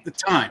to take the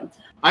time.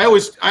 I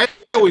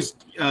always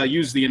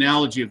use the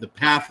analogy of the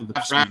path of the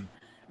craftsman.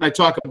 And I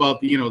talk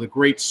about the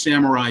great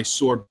samurai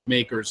sword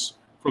makers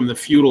from the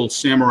feudal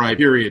samurai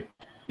period.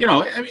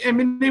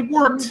 They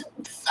worked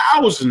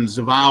thousands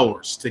of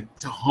hours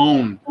to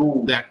hone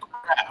that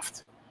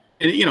craft.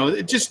 And,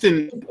 it just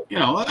didn't,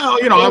 I'm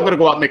going to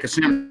go out and make a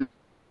samurai,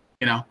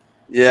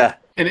 Yeah.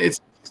 And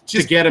it's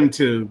just to get them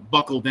to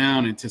buckle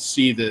down and to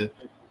see the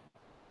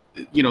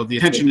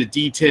attention to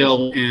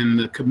detail and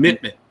the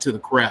commitment to the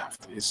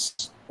craft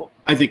is,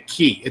 I think,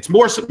 key. It's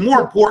more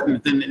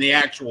important than the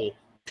actual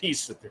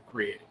piece that they're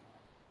creating.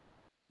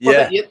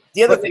 Yeah. Well,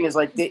 the other thing is,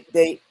 like,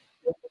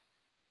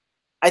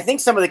 I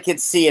think some of the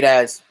kids see it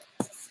as,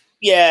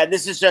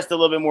 this is just a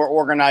little bit more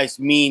organized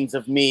means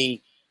of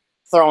me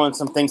throwing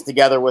some things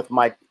together with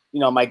my,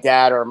 my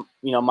dad or,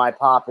 my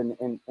pop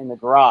in the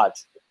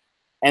garage.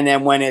 And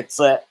then when it's,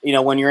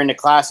 when you're in the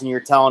class and you're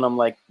telling them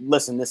like,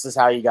 listen, this is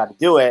how you got to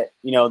do it.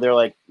 They're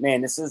like,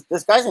 man, this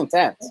guy's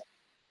intense.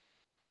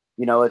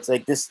 It's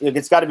like this,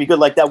 it's got to be good.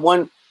 Like that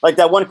one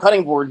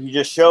cutting board you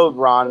just showed,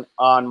 Ron,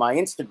 on my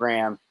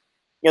Instagram,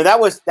 that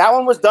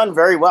one was done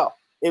very well.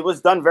 It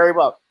was done very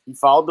well. He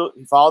followed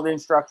the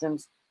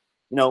instructions,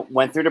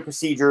 went through the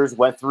procedures,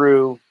 went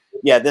through,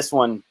 this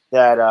one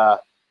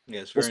that,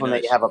 this one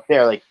that you have up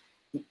there, like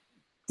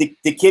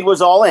the kid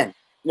was all in,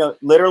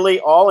 literally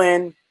all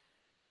in,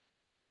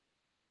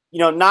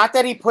 not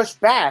that he pushed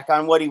back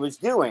on what he was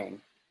doing,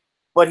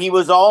 but he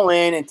was all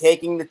in and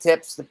taking the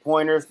tips, the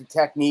pointers, the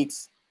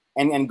techniques,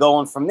 and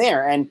going from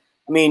there. And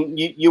I mean,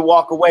 you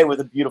walk away with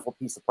a beautiful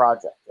piece of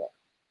project there,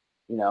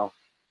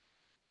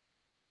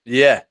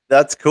 Yeah,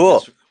 that's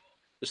cool.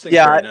 This thing's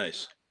very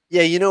nice.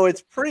 Yeah,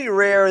 it's pretty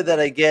rare that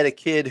I get a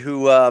kid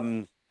who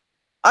I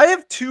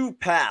have two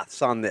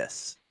paths on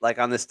this, like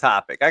on this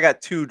topic. I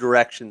got two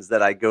directions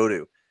that I go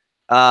to.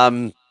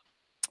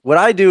 What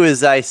I do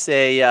is I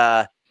say,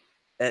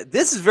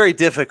 this is very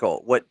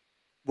difficult, what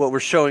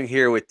we're showing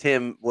here with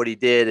Tim, what he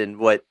did and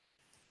what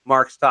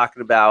Mark's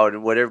talking about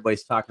and what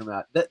everybody's talking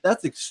about.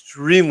 That's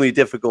extremely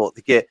difficult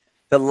to get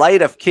the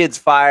light of kids'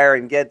 fire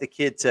and get the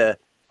kid to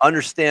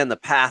understand the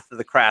path of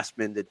the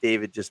craftsman that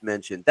David just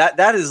mentioned.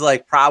 That is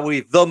like probably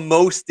the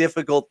most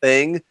difficult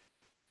thing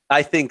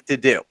I think to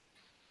do.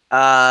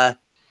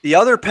 The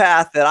other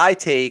path that I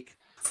take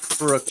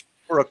for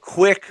a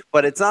quick,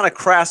 but it's not a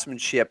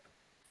craftsmanship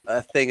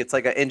thing, it's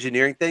like an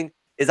engineering thing,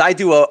 is I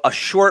do a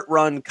short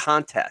run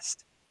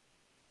contest.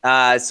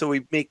 So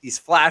we make these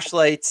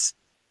flashlights.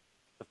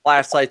 The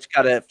flashlights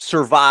got to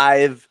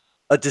survive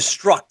a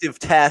destructive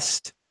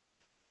test.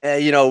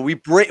 We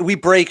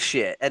break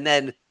shit, and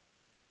then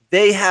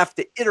they have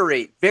to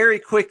iterate very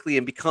quickly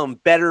and become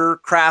better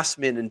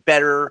craftsmen and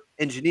better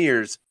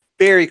engineers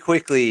very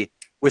quickly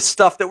with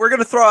stuff that we're going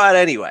to throw out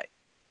anyway.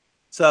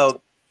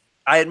 So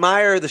I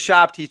admire the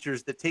shop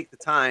teachers that take the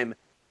time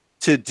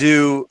to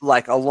do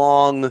like a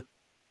long,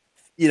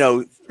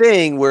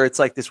 thing where it's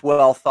like this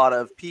well thought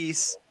of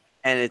piece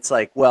and it's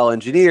like well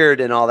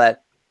engineered and all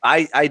that.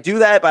 I do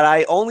that, but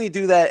I only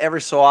do that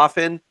every so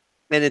often.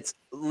 And it's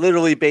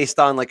literally based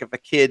on like if a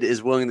kid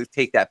is willing to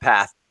take that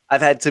path.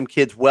 I've had some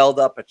kids weld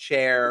up a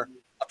chair.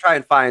 I'll try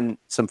and find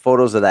some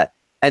photos of that.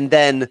 And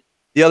then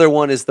the other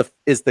one is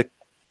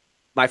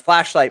my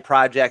flashlight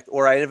project,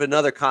 or I have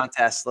another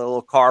contest, a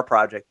little car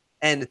project.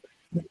 And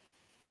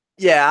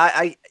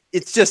yeah,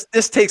 it's just,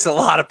 this takes a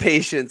lot of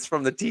patience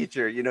from the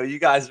teacher. You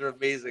guys are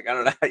amazing. I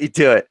don't know how you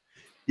do it.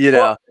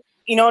 Well,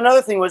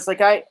 another thing was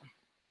like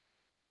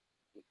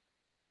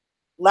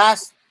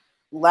last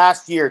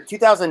year,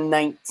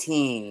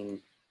 2019,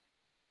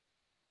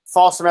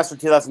 fall semester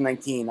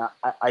 2019,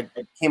 I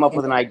came up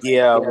with an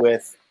idea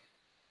with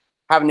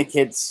having the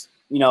kids,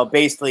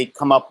 basically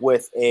come up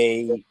with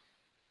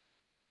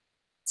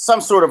some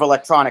sort of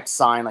electronic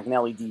sign, like an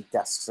LED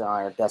desk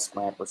sign or desk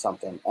lamp or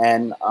something.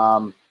 And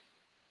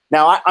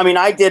now,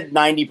 I did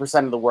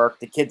 90% of the work.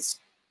 The kids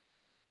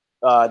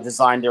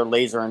designed their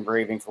laser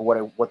engraving for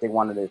what they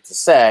wanted it to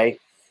say.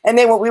 And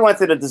then we went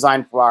through the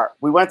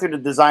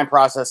design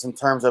process in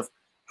terms of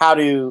how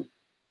to,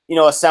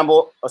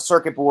 assemble a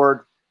circuit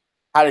board,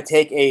 how to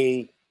take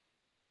a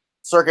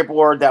circuit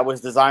board that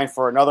was designed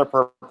for another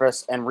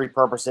purpose and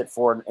repurpose it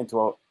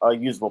into a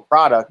usable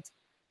product.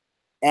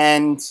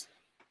 And,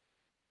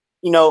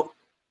 now,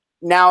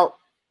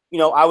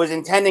 I was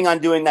intending on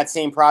doing that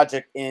same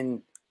project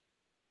in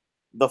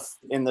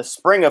the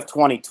spring of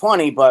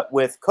 2020, but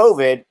with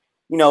COVID,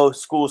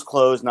 schools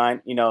closed now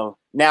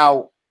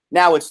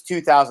it's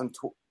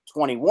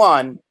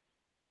 2021,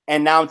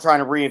 and now I'm trying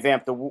to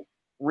revamp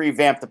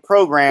the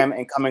program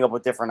and coming up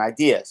with different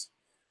ideas.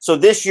 So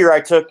this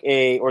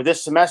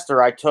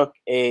semester I took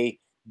a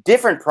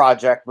different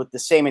project with the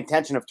same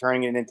intention of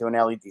turning it into an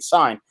LED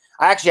sign.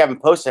 I actually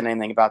haven't posted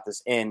anything about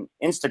this in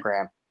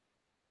Instagram,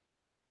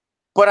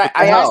 but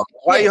I asked,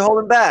 why are you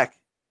holding back?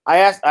 I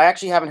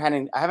actually haven't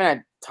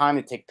had time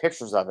to take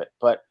pictures of it,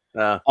 but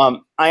I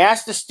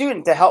asked the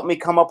student to help me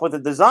come up with a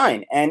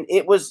design, and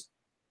it was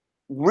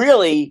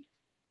really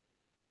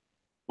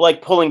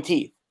like pulling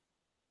teeth.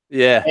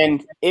 Yeah.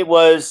 And it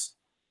was,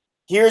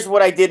 here's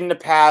what I did in the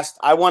past.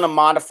 I want to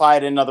modify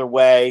it another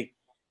way.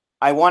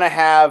 I want to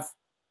have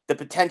the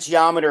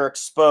potentiometer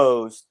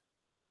exposed,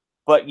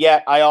 but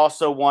yet I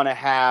also want to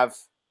have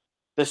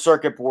the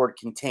circuit board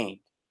contained.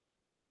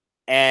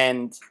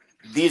 And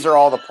these are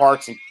all the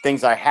parts and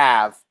things I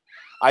have.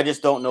 I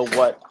just don't know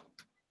what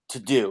to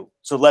do.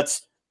 So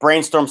let's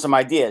brainstorm some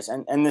ideas.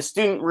 And the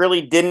student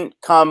really didn't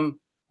come.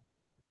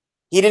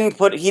 He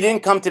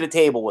didn't come to the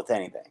table with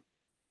anything.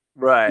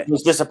 Right. It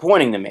was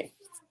disappointing to me.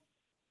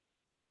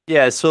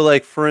 Yeah. So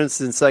like, for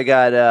instance, I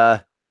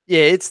got,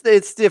 it's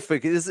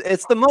difficult.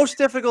 It's the most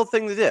difficult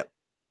thing to do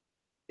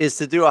is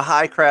to do a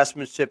high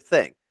craftsmanship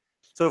thing.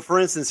 So for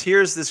instance,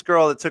 here's this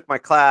girl that took my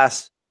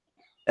class.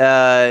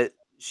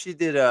 She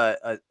did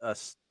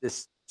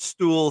this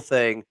stool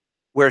thing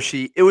where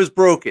it was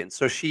broken.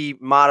 So she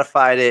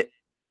modified it.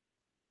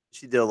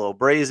 She did a little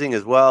brazing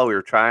as well. We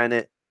were trying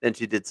it. Then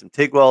she did some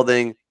TIG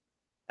welding.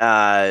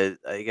 I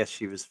guess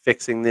she was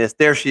fixing this.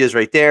 There she is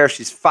right there.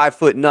 She's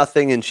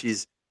 5'0", and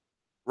she's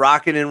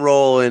rocking and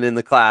rolling in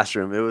the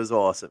classroom. It was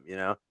awesome, you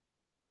know?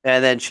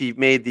 And then she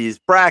made these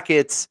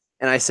brackets,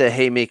 and I said,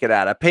 hey, make it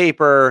out of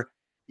paper,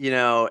 you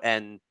know,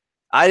 and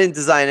I didn't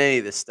design any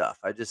of this stuff.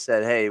 I just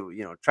said, hey,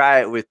 you know, try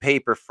it with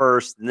paper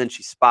first. And then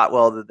she spot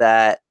welded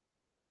that.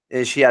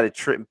 And she had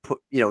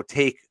to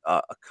take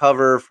a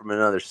cover from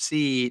another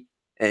seat,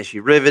 and she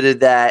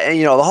riveted that. And,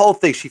 you know, the whole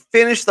thing, she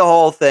finished the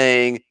whole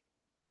thing.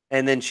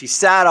 And then she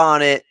sat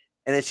on it,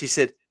 and then she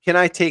said, can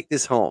I take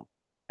this home?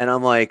 And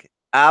I'm like,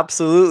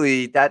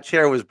 absolutely. That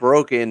chair was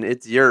broken.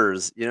 It's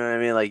yours. You know what I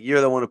mean? Like,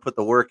 you're the one who put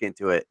the work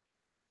into it.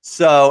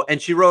 So,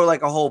 and she wrote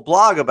like a whole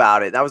blog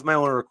about it. That was my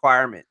only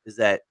requirement, is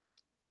that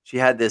she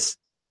had this,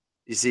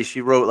 you see,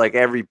 she wrote like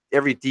every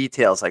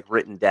detail's like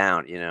written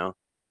down, you know?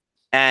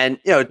 And,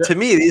 you know, to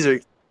me, these are,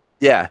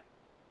 yeah.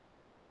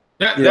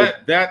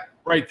 That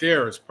right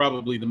there is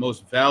probably the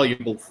most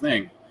valuable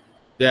thing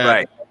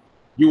that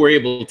you were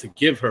able to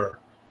give her,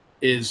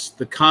 is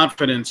the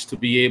confidence to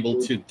be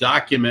able to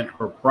document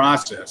her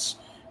process,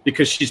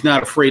 because she's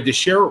not afraid to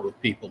share it with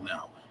people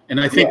now. And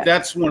I think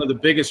that's one of the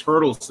biggest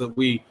hurdles that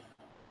we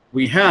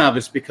have,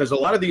 is because a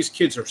lot of these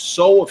kids are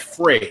so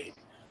afraid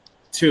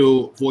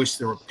to voice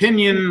their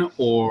opinion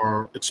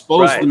or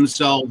expose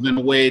themselves in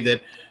a way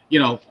that, you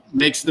know,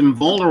 makes them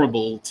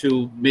vulnerable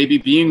to maybe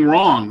being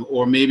wrong,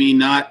 or maybe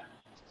not,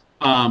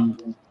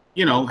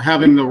 you know,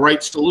 having the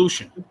right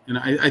solution. And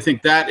I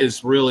think that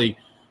is really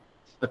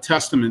a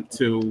testament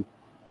to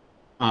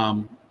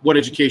what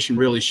education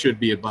really should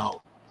be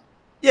about.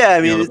 Yeah,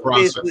 I mean, you know, the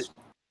process.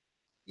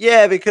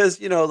 Yeah, because,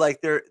 you know, like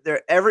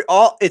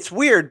it's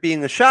weird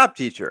being a shop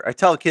teacher. I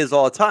tell kids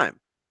all the time,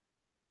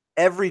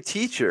 every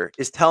teacher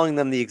is telling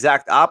them the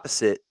exact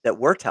opposite that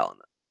we're telling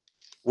them.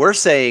 We're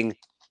saying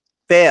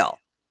fail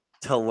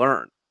to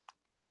learn.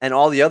 And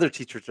all the other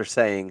teachers are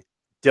saying,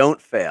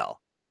 don't fail.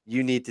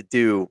 You need to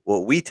do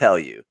what we tell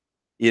you,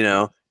 you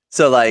know?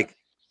 So like,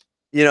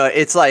 you know,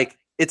 it's like,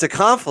 it's a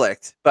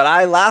conflict, but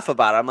I laugh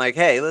about it. I'm like,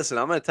 hey, listen,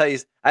 I'm going to tell you,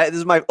 this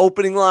is my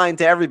opening line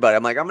to everybody.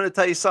 I'm like, I'm going to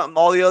tell you something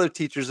all the other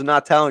teachers are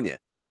not telling you.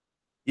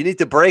 You need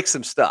to break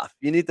some stuff.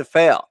 You need to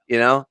fail, you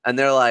know? And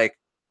they're like,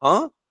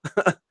 huh?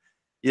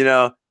 You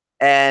know?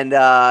 And,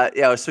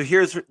 you know, so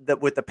here's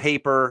with the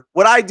paper.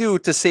 What I do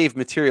to save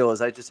material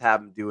is I just have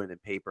them do it in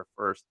paper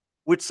first,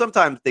 which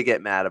sometimes they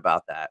get mad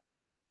about that.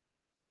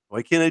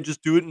 Why can't I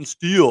just do it in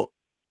steel?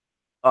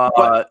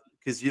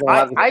 Because you don't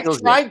have the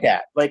skills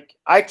yet.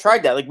 I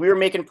tried that. Like, we were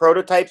making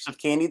prototypes of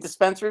candy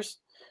dispensers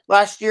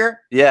last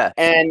year. Yeah.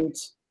 And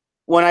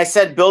when I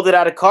said build it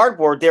out of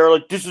cardboard, they were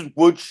like, this is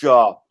wood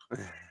shop.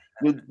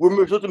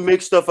 We're supposed to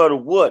make stuff out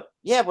of wood.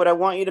 Yeah, but I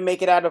want you to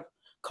make it out of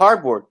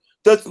cardboard.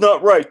 That's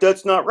not right.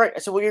 That's not right. I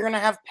said, well, you're going to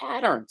have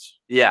patterns.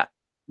 Yeah.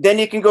 Then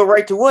you can go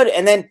right to wood.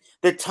 And then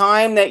the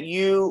time that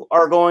you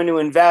are going to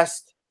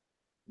invest,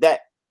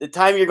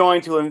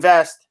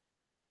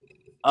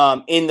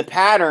 in the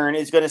pattern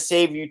is going to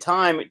save you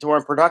time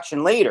during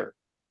production later.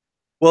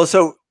 Well,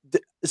 so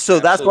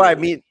that's what I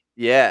mean.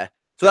 Yeah.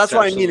 So that's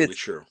what I mean. It's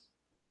true.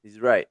 He's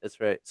right.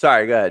 That's right.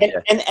 Sorry, go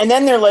ahead. And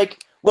then they're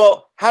like,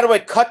 well, how do I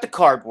cut the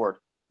cardboard?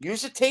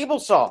 Use a table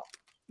saw.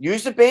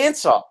 Use a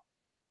bandsaw.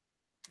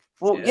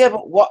 Well, yeah,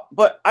 but what?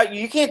 But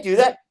you can't do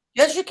that.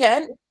 Yes, you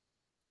can.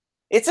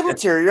 It's a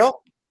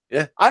material.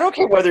 Yeah. I don't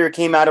care whether it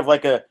came out of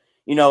like a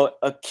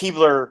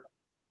Keebler,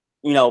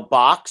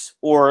 box,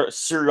 or a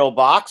cereal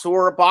box,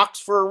 or a box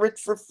for a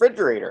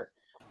refrigerator.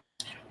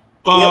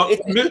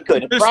 It's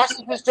good. The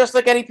process is just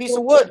like any piece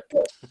of wood.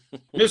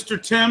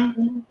 Mr.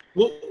 Tim,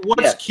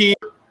 what's key?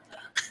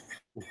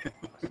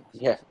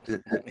 Yeah.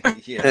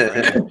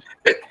 Yeah.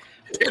 Right.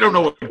 They don't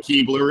know what a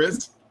Keebler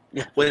is.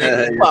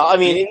 Well, I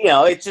mean,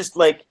 it's just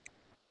like.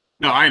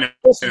 No, I know.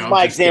 This is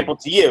my example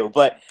to you,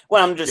 but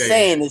what I'm just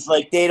saying is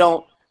like they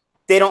don't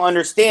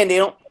understand.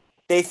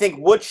 They think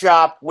wood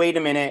shop. Wait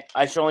a minute,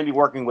 I should only be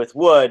working with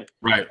wood.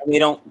 Right.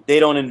 And they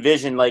don't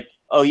envision like,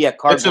 oh yeah,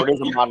 cardboard is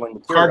a modeling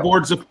material.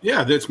 Cardboard's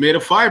that's made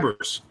of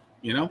fibers.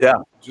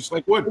 Just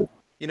like wood.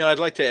 I'd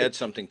like to add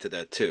something to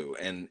that too,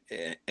 and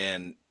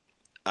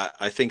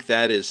I think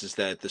that is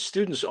that the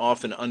students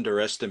often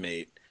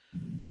underestimate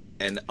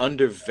and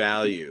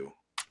undervalue.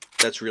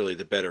 That's really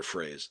the better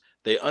phrase.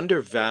 They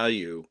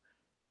undervalue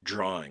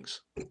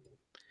drawings.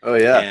 Oh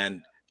yeah.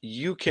 And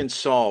you can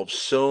solve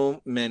so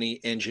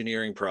many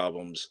engineering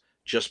problems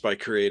just by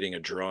creating a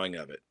drawing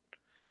of it.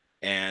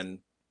 And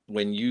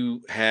when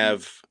you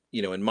have,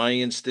 in my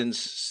instance,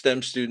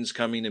 STEM students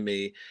coming to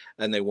me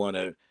and they want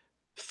to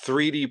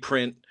 3D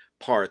print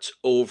parts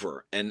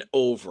over and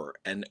over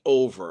and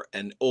over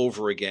and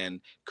over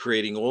again,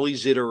 creating all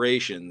these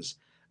iterations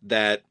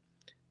that,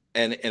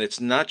 and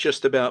it's not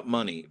just about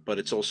money, but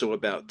it's also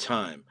about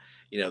time.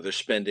 They're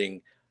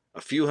spending a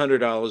few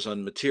 $100s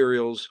on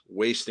materials,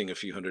 wasting a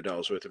few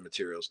 $100s worth of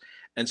materials,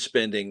 and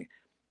spending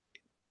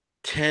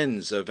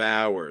tens of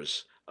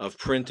hours of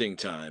printing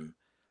time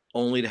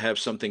only to have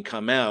something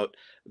come out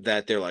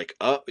that they're like,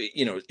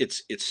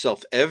 it's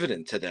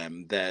self-evident to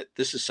them that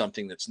this is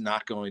something that's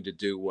not going to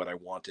do what I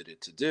wanted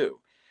it to do.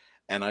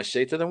 And I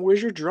say to them,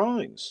 where's your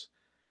drawings?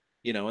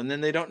 And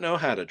then they don't know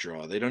how to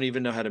draw. They don't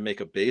even know how to make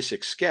a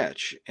basic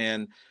sketch.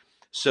 And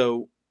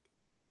so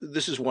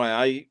this is why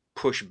I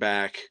push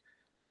back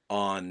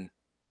on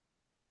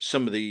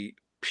some of the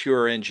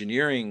pure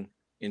engineering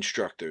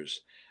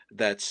instructors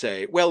that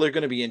say, well, they're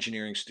going to be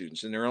engineering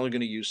students and they're only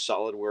going to use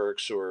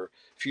SolidWorks or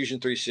Fusion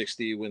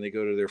 360 when they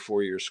go to their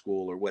 4-year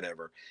school or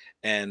whatever.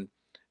 And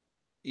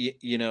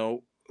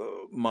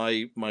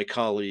my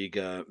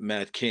colleague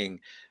Matt King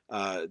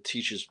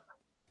teaches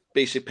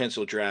basic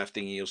pencil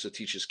drafting. He also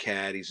teaches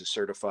CAD. He's a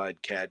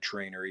certified CAD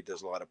trainer. He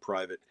does a lot of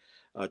private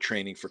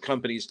training for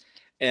companies.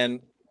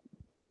 And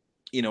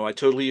I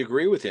totally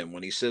agree with him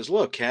when he says,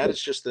 look, CAD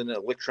is just an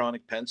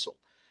electronic pencil.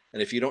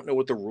 And if you don't know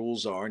what the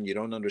rules are and you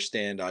don't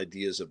understand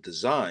ideas of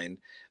design,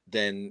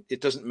 then it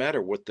doesn't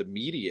matter what the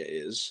media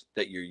is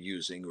that you're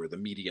using, or the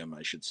medium,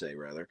 I should say,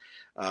 rather,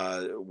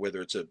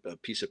 whether it's a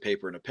piece of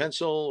paper and a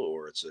pencil,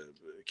 or it's a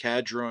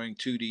CAD drawing,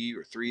 2D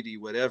or 3D,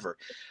 whatever.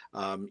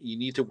 You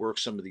need to work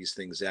some of these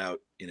things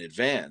out in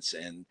advance.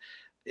 And,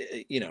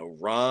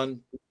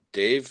 Ron,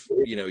 Dave,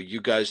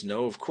 you guys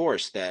know, of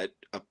course, that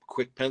a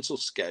quick pencil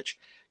sketch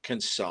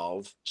can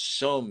solve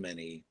so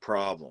many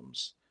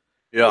problems.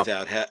 Yeah.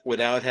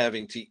 Without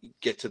having to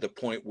get to the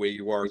point where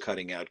you are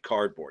cutting out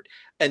cardboard.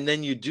 And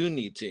then you do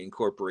need to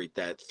incorporate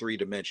that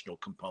 3-dimensional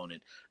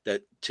component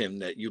that, Tim,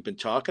 that you've been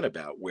talking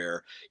about,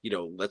 where,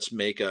 let's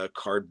make a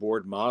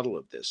cardboard model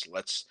of this.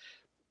 Let's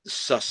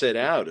suss it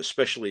out,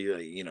 especially,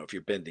 if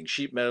you're bending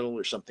sheet metal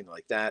or something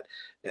like that.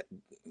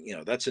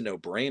 That's a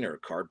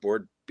no-brainer.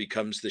 Cardboard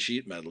becomes the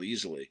sheet metal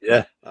easily.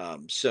 Yeah.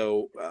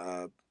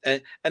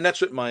 And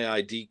that's what my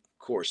ID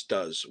course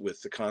does with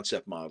the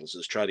concept models,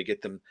 is try to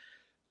get them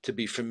to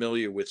be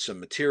familiar with some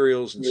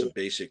materials and some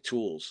basic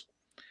tools.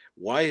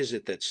 Why is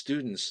it that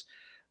students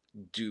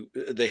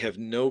they have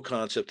no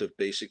concept of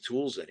basic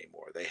tools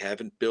anymore? They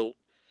haven't built,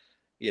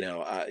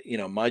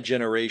 my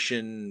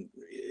generation,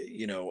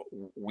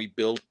 we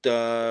built,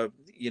 I'm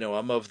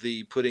of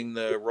the putting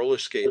the roller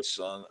skates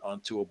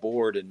onto a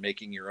board and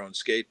making your own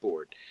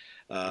skateboard.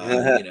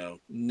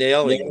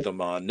 Nailing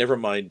them on, never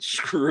mind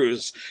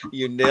screws,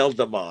 you nailed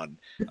them on.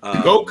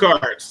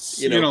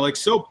 Go-karts, like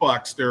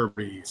soapbox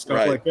derby, stuff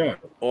right, like that.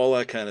 All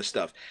that kind of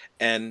stuff.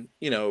 And,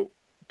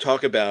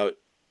 talk about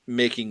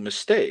making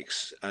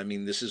mistakes. I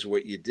mean, this is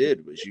what you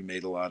did, was you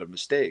made a lot of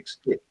mistakes.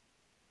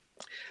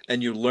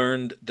 And you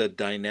learned the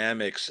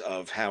dynamics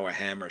of how a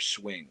hammer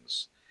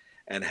swings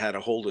and how to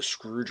hold a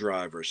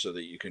screwdriver so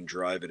that you can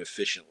drive it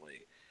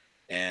efficiently.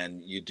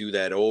 And you do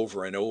that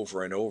over and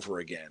over and over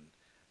again.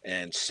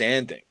 And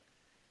sanding,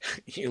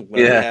 you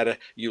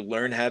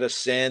learn how to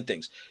sand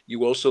things.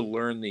 You also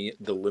learn the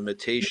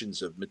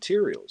limitations of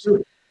materials.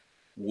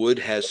 Wood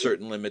has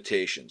certain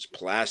limitations.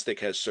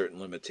 Plastic has certain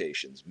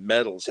limitations.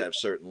 Metals have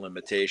certain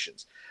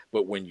limitations.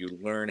 But when you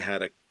learn how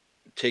to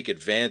take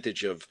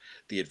advantage of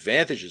the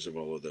advantages of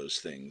all of those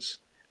things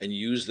and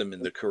use them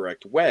in the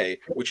correct way,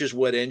 which is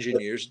what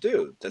engineers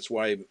do. That's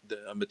why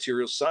a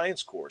material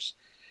science course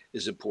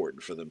is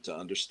important, for them to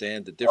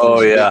understand the difference.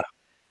 Oh yeah.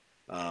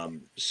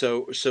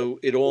 So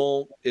it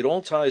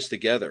all ties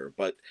together,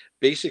 but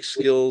basic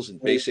skills and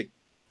basic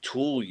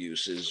tool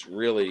use is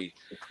really,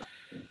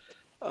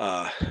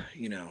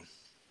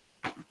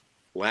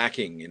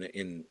 lacking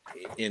in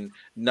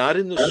not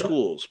in the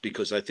schools,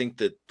 because I think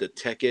that the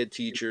tech ed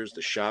teachers,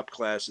 the shop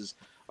classes,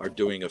 are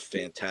doing a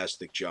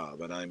fantastic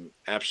job, and I'm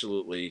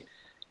absolutely,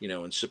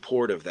 in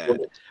support of that.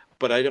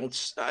 But I don't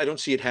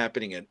see it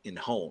happening in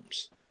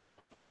homes.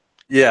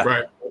 Yeah.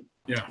 Right.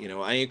 Yeah.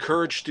 I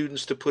encourage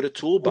students to put a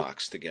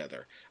toolbox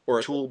together or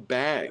a tool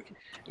bag.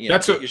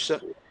 Get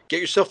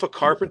yourself a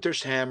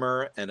carpenter's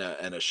hammer and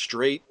a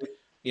straight,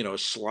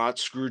 slot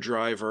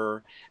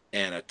screwdriver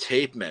and a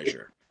tape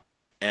measure.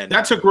 And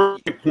that's a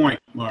great point,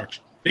 Mark.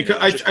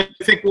 Because I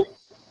think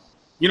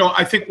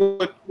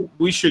what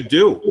we should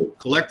do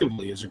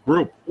collectively as a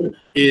group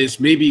is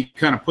maybe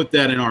kind of put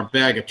that in our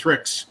bag of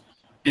tricks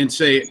and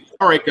say,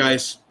 all right,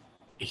 guys,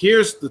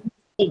 here's the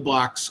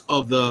toolbox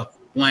of the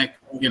blank,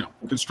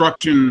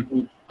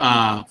 construction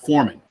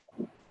foreman,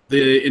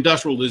 the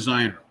industrial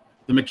designer,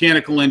 the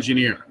mechanical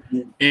engineer,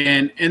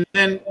 and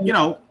then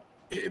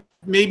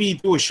maybe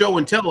do a show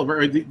and tell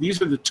of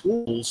these are the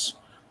tools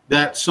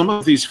that some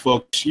of these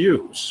folks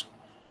use,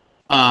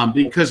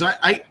 because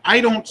I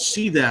don't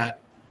see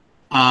that.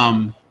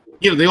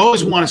 They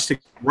always want us to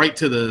get right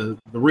to the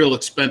real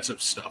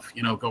expensive stuff.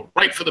 Go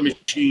right for the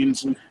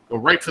machines, go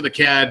right for the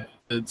CAD,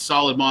 the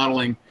solid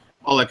modeling,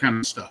 all that kind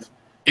of stuff,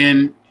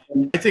 and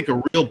I think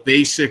a real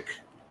basic,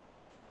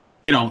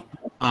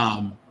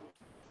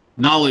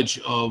 knowledge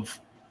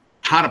of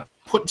how to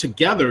put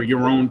together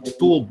your own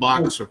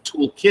toolbox or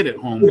toolkit at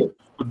home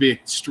would be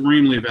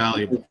extremely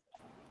valuable,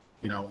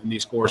 in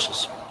these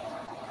courses.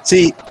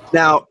 See,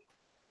 now,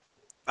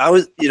 I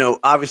was,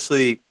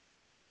 obviously,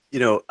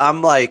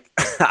 I'm like,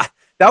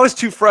 that was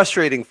too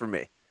frustrating for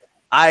me.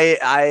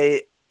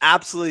 I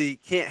absolutely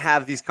can't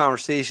have these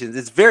conversations.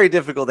 It's very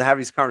difficult to have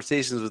these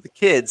conversations with the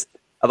kids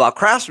about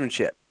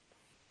craftsmanship,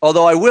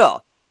 although I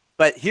will.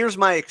 But here's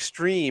my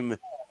extreme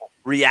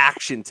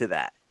reaction to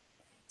that.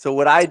 So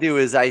what I do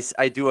is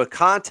I do a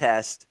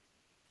contest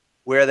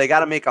where they got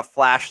to make a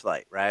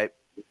flashlight, right?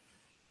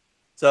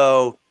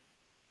 So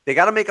they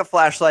got to make a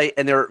flashlight,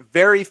 and there are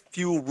very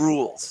few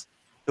rules.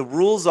 The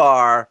rules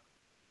are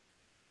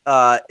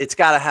it's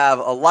got to have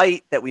a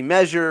light that we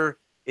measure.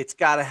 It's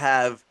got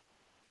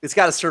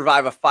to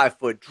survive a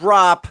 5-foot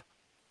drop,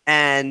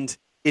 and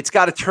it's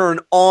got to turn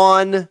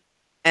on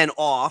and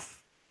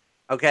off.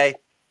 Okay.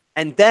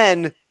 And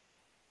then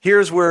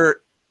here's where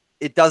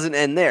it doesn't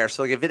end there.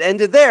 So like if it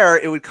ended there,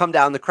 it would come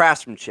down to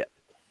craftsmanship.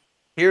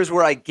 Here's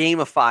where I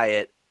gamify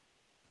it,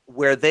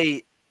 where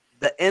the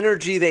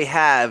energy they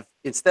have,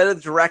 instead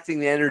of directing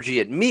the energy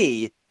at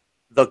me,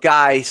 the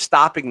guy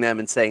stopping them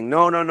and saying,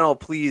 no,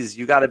 please,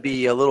 you got to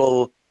be a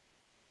little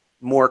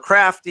more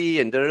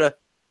crafty and da da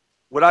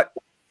da.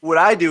 What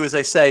I do is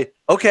I say,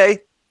 okay,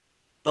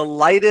 the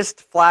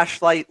lightest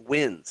flashlight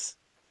wins.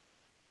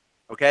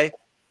 Okay,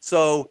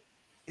 so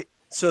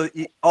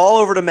all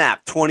over the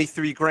map,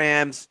 23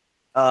 grams,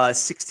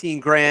 16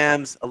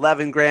 grams,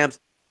 11 grams.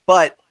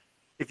 But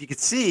if you could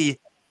see,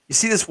 you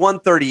see this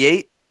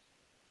 138.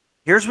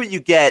 Here's what you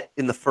get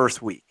in the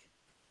first week.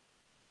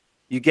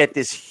 You get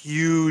this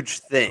huge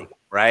thing,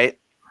 right?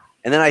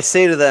 And then I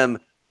say to them,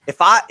 if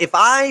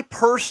I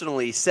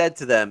personally said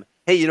to them,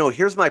 hey,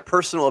 here's my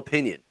personal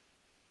opinion.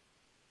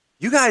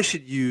 You guys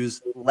should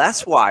use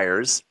less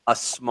wires, a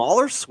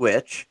smaller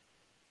switch,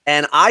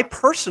 and I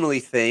personally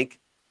think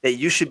that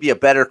you should be a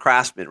better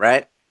craftsman,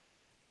 right?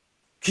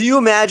 Can you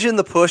imagine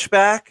the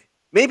pushback?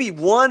 Maybe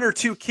 1 or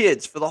 2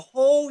 kids for the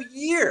whole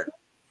year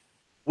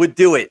would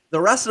do it.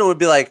 The rest of them would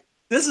be like,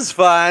 this is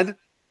fine.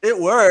 It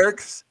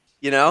works,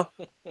 You know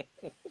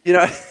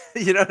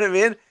what I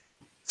mean?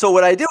 So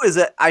what I do is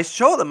that I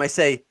show them, I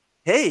say,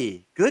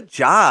 hey, good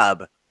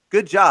job.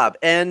 Good job.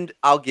 And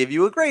I'll give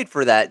you a grade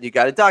for that. You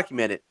got to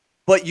document it.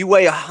 But you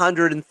weigh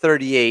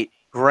 138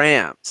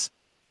 grams.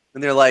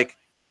 And they're like,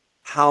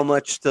 how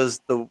much does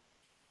the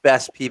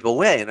best people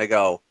weigh? And I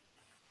go,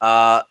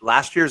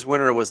 last year's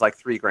winner was like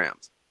 3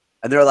 grams.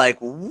 And they're like,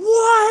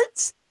 what?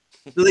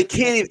 So they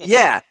can't even,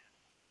 yeah.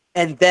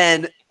 And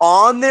then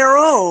on their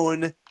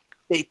own,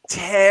 they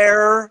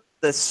tear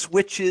the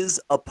switches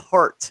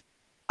apart.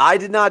 I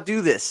did not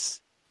do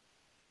this.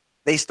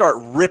 They start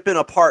ripping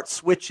apart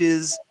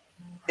switches.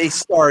 They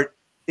start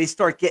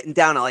getting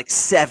down to like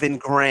 7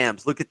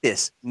 grams. Look at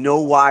this.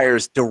 No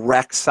wires,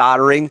 direct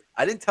soldering.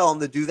 I didn't tell them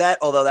to do that,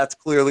 although that's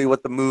clearly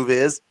what the move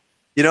is.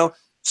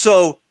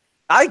 So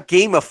I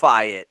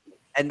gamify it,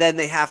 and then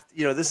they have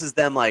to, this is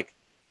them like,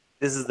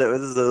 this is the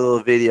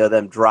little video of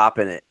them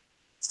dropping it.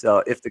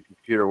 So if the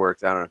computer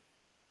works, I don't know.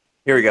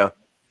 Here we go.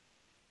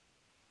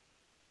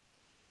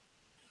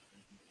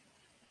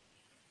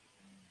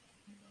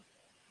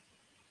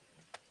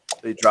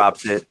 So he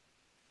drops it.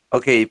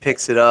 Okay, he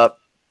picks it up.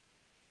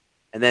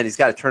 And then he's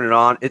got to turn it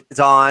on. It's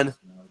on. And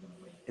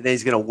then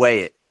he's going to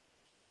weigh it.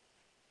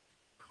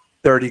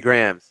 30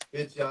 grams.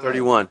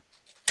 31.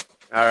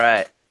 All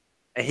right.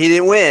 And he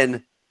didn't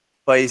win,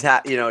 but he's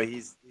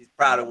he's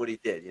proud of what he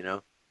did,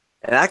 And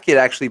that kid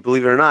actually,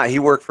 believe it or not, he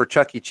worked for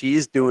Chuck E.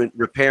 Cheese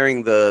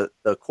repairing the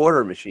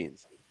quarter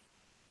machines.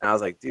 And I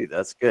was like, dude,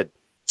 that's good.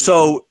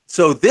 So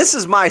this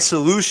is my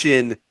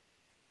solution.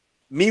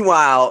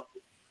 Meanwhile,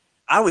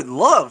 I would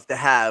love to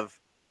have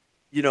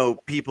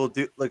people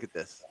do. Look at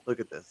this.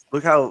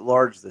 Look how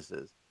large this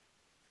is.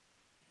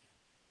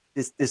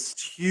 This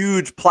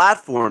huge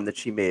platform that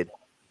she made.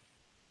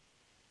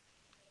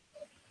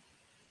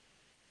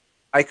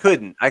 I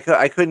couldn't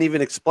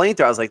even explain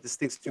to her. I was like, this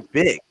thing's too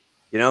big,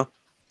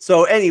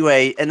 So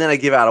anyway, and then I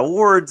give out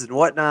awards and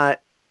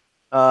whatnot.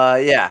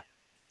 Yeah.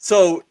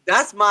 So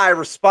that's my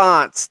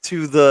response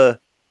to the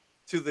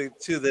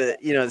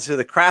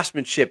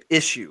craftsmanship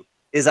issue.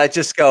 Is I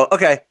just go,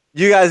 okay,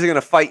 you guys are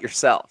gonna fight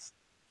yourselves.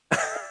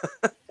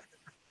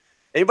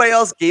 Anybody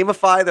else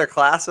gamify their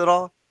class at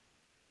all?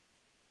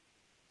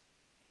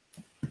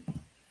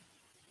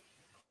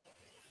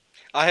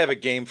 I have a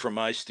game for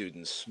my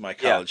students, my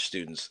college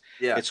students.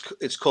 Yeah.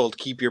 It's called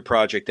Keep Your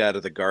Project Out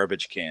of the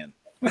Garbage Can.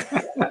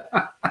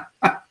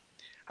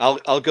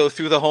 I'll go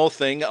through the whole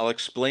thing. I'll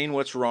explain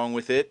what's wrong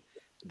with it.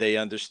 They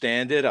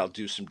understand it. I'll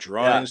do some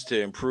drawings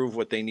to improve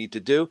what they need to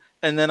do,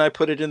 and then I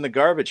put it in the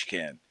garbage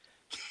can.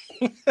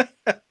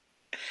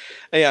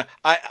 Yeah,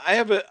 I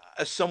have a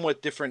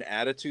somewhat different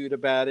attitude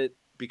about it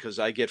because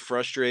I get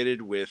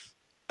frustrated with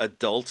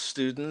adult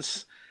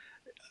students.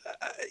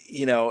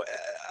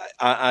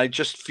 I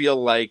just feel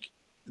like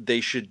they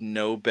should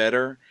know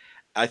better.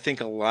 I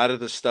think a lot of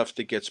the stuff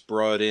that gets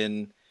brought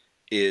in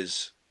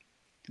is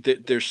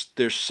that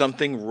there's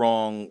something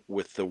wrong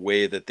with the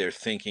way that they're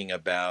thinking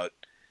about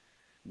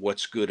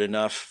what's good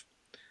enough.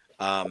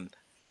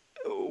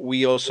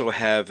 We also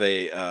have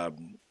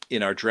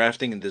in our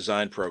drafting and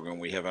design program,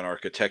 we have an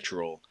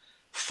architectural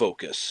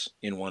focus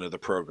in one of the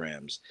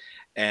programs.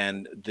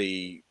 And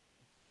the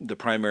the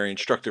primary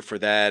instructor for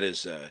that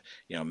is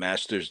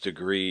master's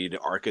degreed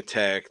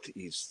architect.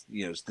 He's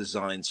has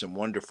designed some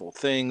wonderful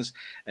things,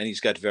 and he's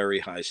got very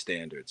high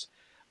standards.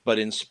 But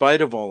in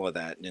spite of all of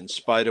that, and in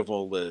spite of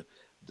all the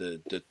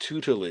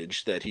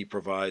tutelage that he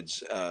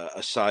provides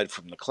aside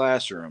from the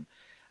classroom,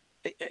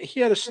 he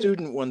had a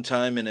student one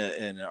time in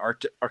an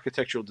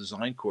architectural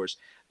design course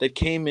that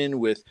came in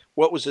with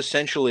what was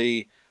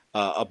essentially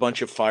a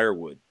bunch of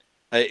firewood.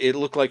 It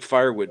looked like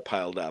firewood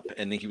piled up,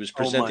 and he was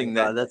presenting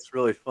oh my God, that's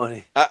really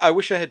funny. I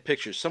wish I had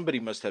pictures. Somebody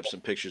must have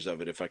some pictures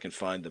of it if I can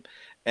find them.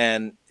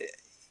 And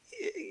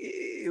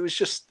it was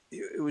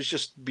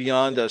just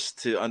beyond us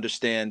to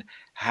understand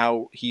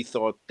how he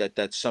thought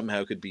that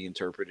somehow could be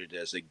interpreted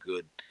as a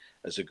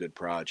good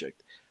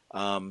project.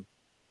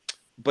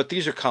 But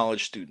these are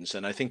college students,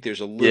 and I think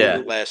there's a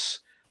little less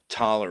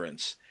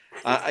tolerance.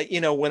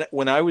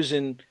 When I was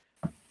in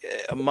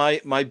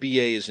my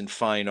BA is in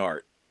fine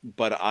art,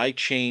 but I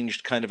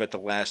changed kind of at the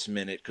last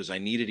minute because I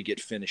needed to get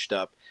finished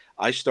up.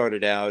 I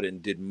started out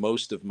and did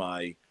most of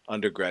my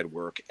undergrad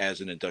work as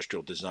an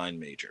industrial design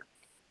major.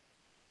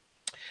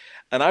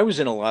 And I was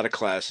in a lot of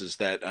classes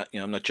that,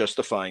 I'm not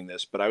justifying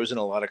this, but I was in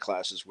a lot of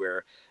classes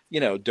where,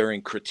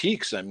 during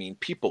critiques,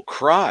 people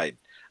cried.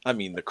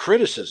 The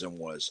criticism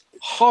was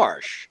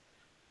harsh.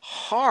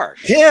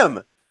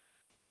 Tim,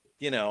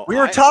 we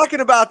were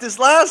talking about this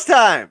last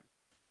time.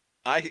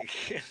 I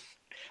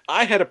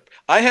had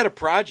a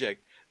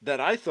project that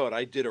I thought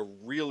I did a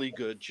really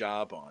good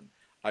job on.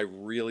 I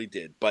really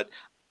did. But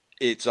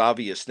it's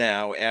obvious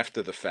now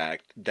after the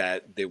fact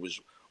that there was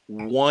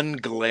one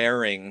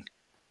glaring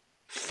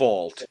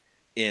fault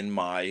in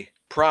my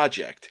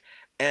project,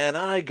 and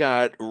I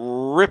got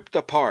ripped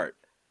apart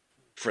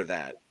for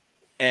that.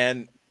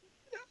 And,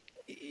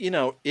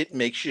 it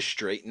makes you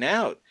straighten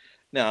out.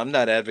 Now, I'm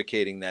not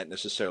advocating that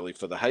necessarily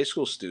for the high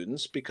school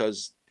students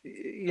because,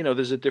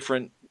 there's a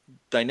different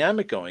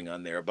dynamic going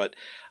on there. But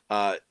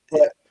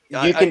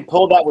you can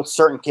pull that with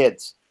certain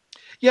kids.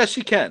 Yes,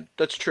 you can.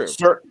 That's true.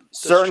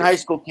 Certain high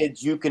school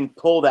kids you can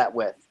pull that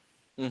with.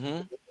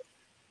 Mm-hmm.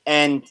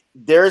 And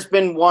there's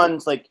been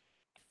ones like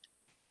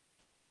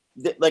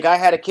I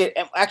had a kid.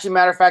 Actually,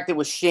 matter of fact, it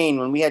was Shane.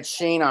 When we had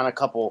Shane on a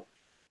couple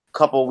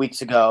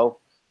weeks ago,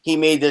 he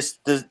made this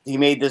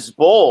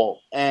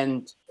bowl,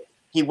 and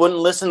he wouldn't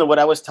listen to what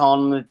I was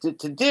telling him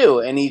to do,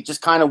 and he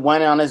just kind of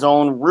went on his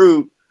own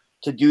route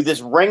to do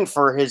this ring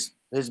for his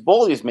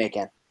bowl he was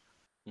making.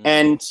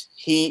 And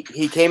he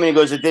came in and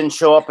goes, it didn't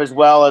show up as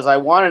well as I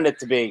wanted it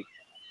to be.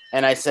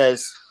 And I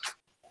says,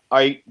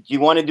 do you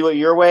want to do it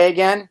your way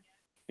again?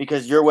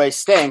 Because your way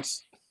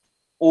stinks.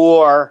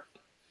 Or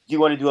do you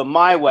want to do it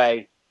my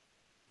way?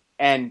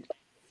 And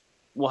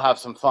we'll have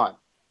some fun.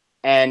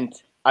 And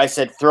I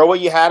said, throw what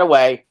you had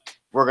away.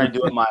 We're going to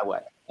do it my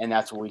way. And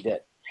that's what we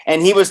did.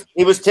 And he was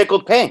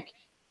tickled pink.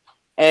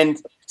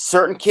 And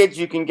certain kids,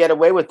 you can get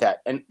away with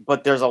that.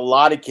 But there's a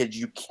lot of kids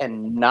you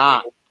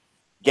cannot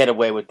get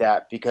away with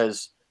that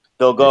because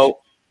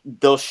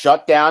they'll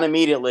shut down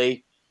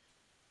immediately.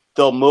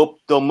 They'll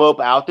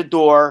mope out the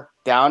door,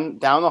 down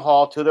the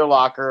hall to their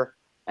locker,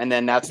 and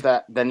then that's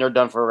that. Then they're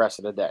done for the rest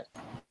of the day.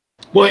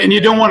 Well, and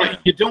you don't want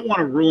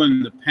to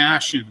ruin the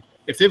passion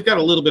if they've got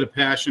a little bit of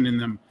passion in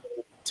them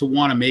to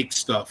want to make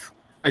stuff.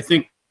 I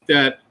think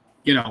that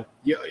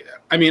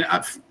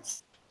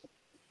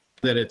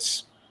that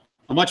it's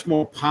a much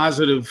more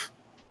positive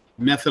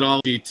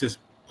methodology to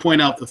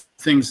point out the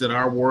things that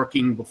are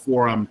working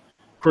before I'm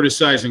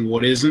criticizing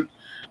what isn't.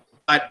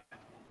 But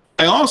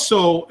I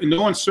also, in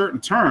no uncertain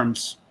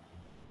terms,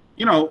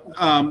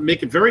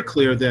 make it very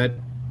clear that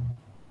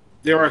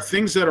there are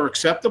things that are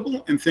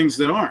acceptable and things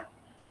that aren't.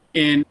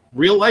 And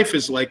real life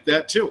is like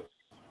that too.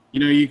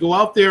 You go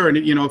out there and,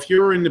 if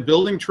you're in the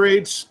building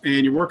trades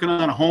and you're working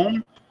on a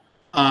home,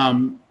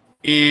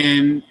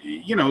 and,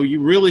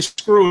 you really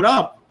screw it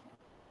up,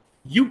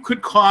 you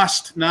could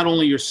cost not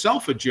only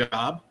yourself a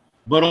job,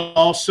 but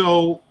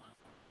also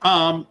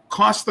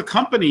cost the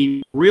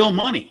company real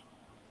money.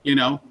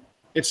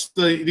 It's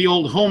the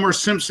old Homer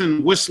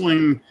Simpson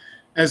whistling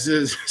as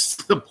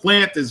the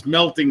plant is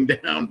melting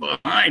down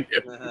behind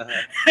him,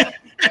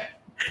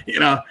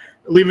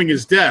 leaving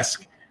his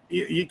desk.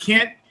 You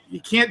can't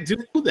do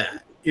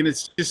that. And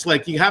it's just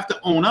like you have to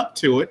own up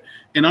to it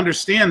and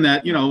understand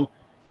that,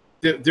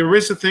 there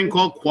is a thing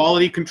called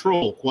quality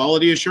control,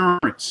 quality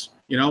assurance.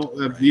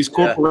 These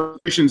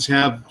corporations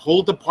have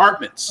whole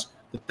departments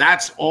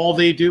that's all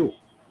they do.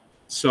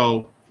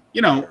 So,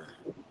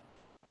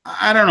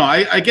 I don't know.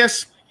 I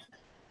guess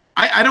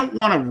I don't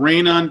want to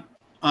rain on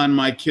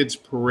my kids'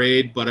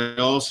 parade, but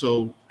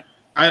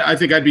I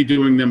think I'd be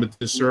doing them a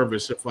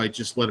disservice if I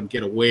just let them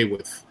get away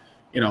with,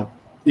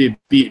 the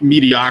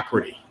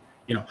mediocrity.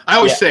 I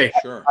always say,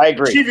 I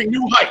agree. Achieving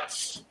new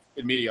heights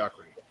in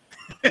mediocrity.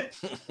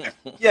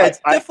 Yeah, it's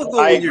difficult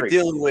when you're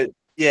dealing with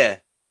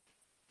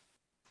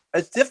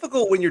it's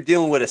difficult when you're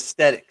dealing with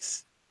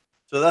aesthetics.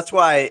 So that's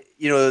why,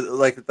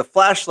 like the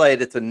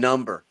flashlight, it's a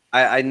number.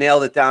 I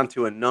nailed it down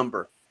to a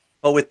number.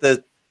 But with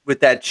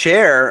that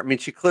chair,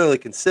 she clearly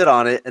can sit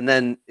on it, and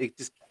then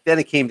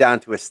it came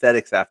down to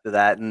aesthetics after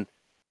that. And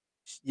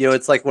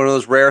it's like one of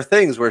those rare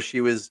things where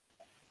she was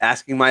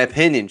asking my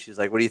opinion. She's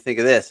like, "What do you think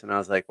of this?" And I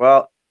was like,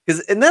 "Well,"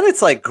 and then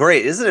it's like,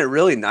 great, isn't it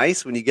really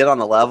nice when you get on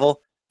the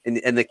level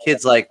and the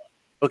kid's like,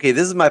 "Okay,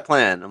 this is my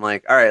plan." I'm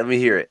like, "All right, let me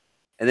hear it."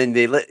 And then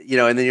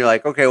and then you're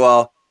like, "Okay,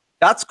 well,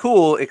 that's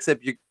cool,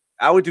 except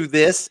I would do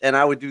this and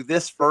I would do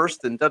this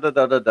first and da da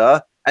da da da."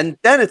 And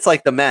then it's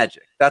like the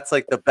magic. That's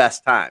like the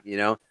best time,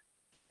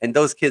 And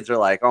those kids are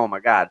like, "Oh my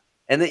God."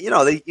 And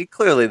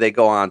clearly they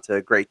go on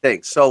to great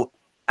things. So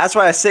that's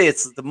why I say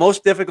it's the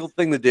most difficult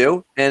thing to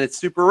do, and it's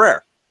super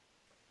rare.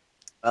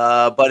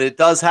 But it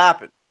does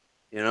happen,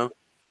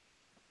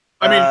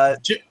 I mean,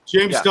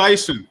 James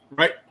Dyson,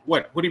 right?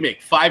 What do you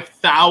make?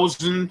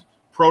 5,000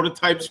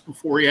 prototypes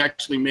before he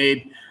actually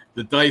made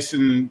the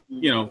Dyson,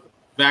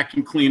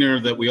 vacuum cleaner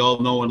that we all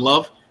know and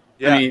love.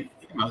 Yeah. I mean,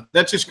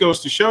 that just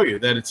goes to show you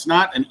that it's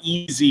not an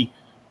easy,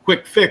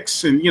 quick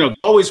fix. And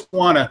always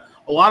a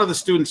lot of the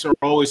students are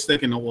always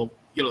thinking, well,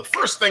 the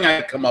first thing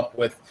I come up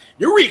with,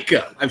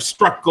 eureka, I've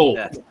struck gold.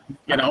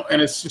 Yeah.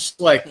 And it's just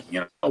like,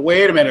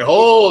 wait a minute,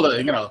 hold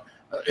it,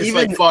 it's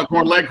like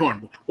Foghorn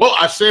Leghorn. Well,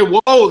 I say,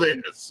 whoa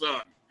there,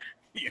 son.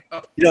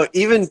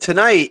 Even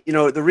tonight,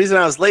 the reason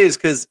I was late is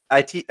because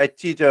I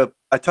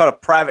taught a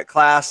private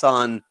class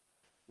on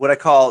what I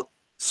call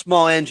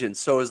small engines.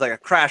 So it was like a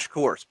crash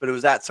course, but it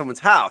was at someone's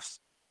house.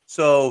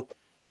 So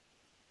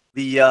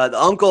the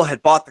uncle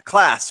had bought the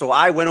class. So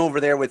I went over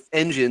there with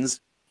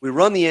engines. We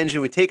run the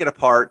engine, we take it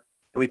apart,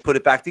 and we put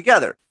it back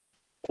together.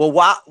 Well,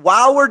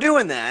 while we're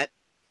doing that,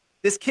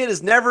 this kid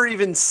has never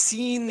even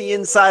seen the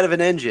inside of an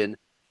engine.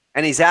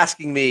 And he's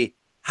asking me,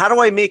 how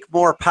do I make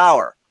more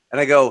power?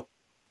 And I go,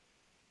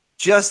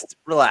 just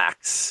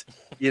relax,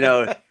 but you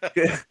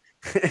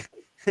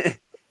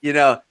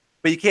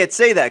can't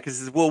say that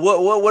because, well,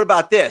 what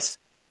about this?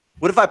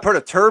 What if I put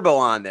a turbo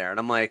on there? And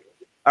I'm like,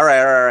 all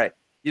right.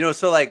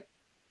 So like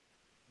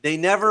they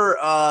never,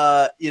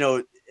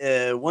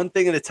 one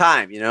thing at a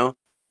time,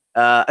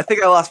 I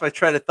think I lost my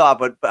train of thought,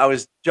 but I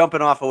was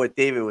jumping off of what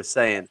David was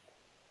saying.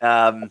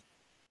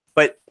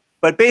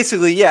 But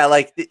basically, yeah,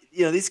 like,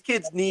 these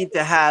kids need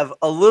to have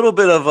a little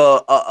bit of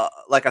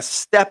a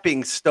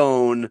stepping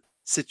stone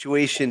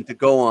situation to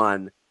go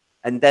on,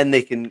 and then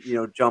they can,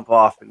 jump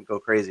off and go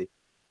crazy.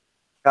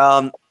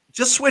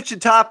 Just switching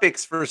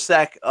topics for a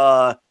sec.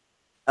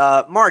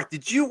 Mark,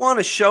 did you want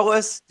to show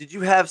us, did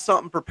you have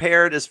something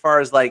prepared as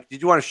far as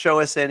did you want to show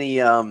us any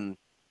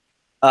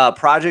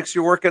projects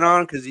you're working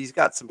on? Because he's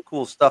got some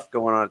cool stuff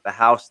going on at the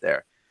house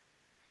there.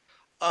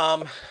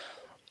 I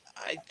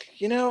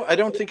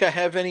don't think I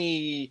have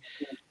any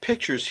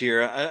pictures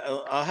here.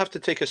 I'll have to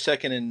take a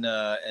second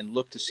and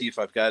look to see if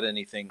I've got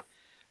anything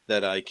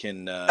that I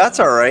can. That's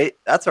all right.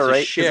 That's all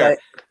right. Share.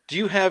 Do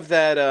you have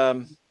that?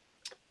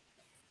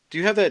 Do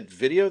you have that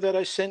video that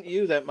I sent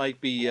you? That might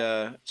be.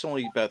 It's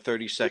only about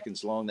 30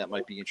 seconds long. That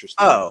might be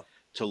interesting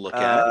to look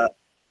at.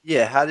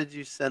 Yeah. How did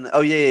you send that?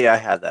 Oh yeah. I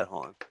have that.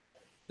 Hold on.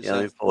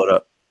 Let me pull it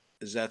up.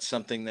 Is that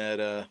something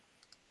that?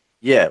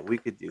 Yeah, we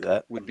could do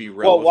that. Would be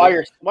relevant.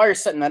 Well, while you're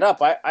setting that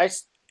up, I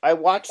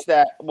watched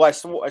that. Well,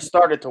 I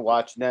started to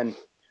watch, then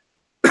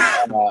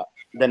the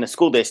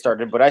school day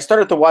started. But I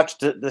started to watch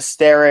the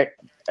Starrett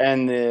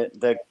and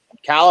the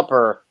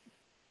caliper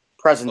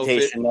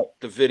presentation.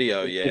 The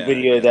video, yeah. The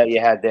video that you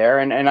had there,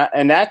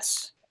 and that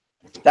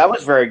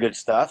was very good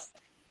stuff.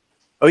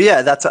 Oh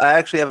yeah, I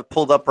actually have it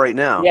pulled up right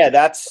now. Yeah,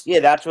 that's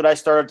what I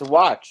started to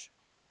watch.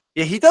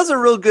 Yeah, he does a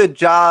real good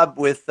job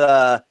with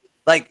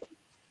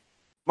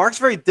Mark's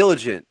very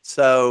diligent,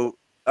 so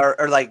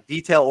or like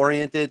detail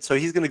oriented, so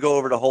he's going to go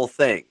over the whole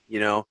thing,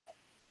 Yeah,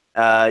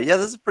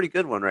 this is a pretty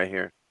good one right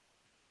here.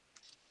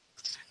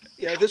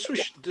 Yeah, this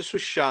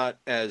was shot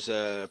as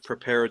a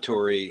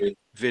preparatory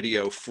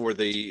video for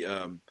the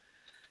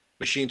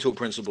Machine Tool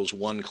Principles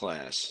 1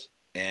 class,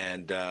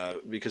 and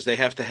because they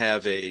have to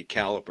have a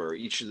caliper,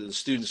 each of the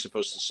students is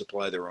supposed to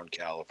supply their own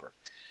caliper.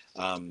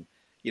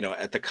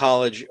 At the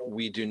college,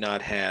 we do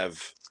not have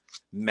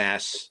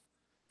mass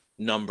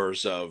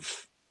numbers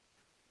of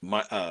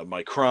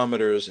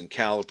micrometers and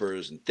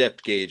calipers and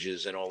depth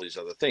gauges and all these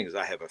other things.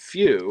 I have a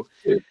few,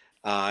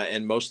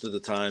 and most of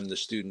the time the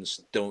students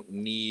don't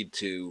need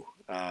to,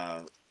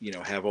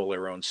 have all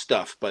their own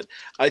stuff. But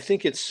I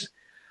think it's,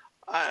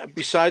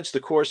 besides the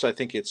course, I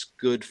think it's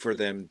good for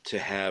them to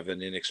have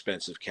an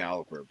inexpensive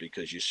caliper,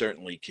 because you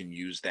certainly can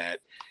use that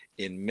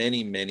in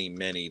many, many,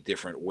 many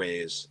different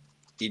ways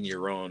in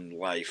your own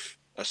life,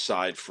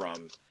 aside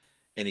from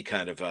any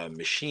kind of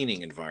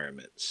machining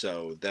environment.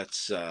 So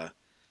that's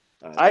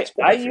I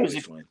use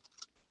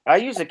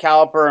a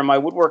caliper in my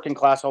woodworking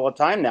class all the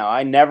time now.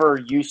 I never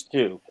used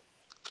to,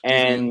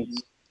 and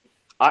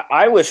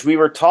I wish we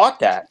were taught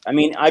that. I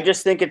mean, I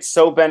just think it's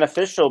so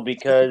beneficial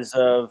because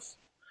of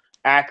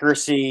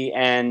accuracy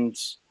and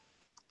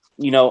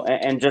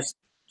and just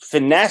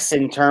finesse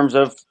in terms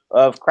of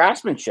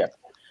craftsmanship.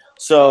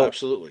 So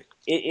absolutely,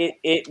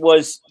 it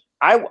was.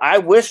 I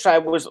wish I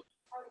was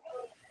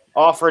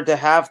offered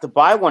to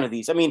buy one of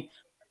these. I mean,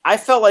 I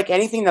felt like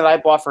anything that I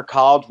bought for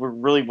college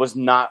really was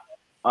not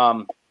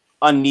an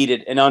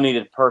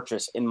unneeded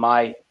purchase in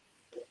my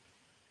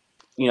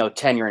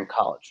tenure in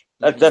college.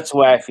 That's the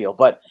way I feel.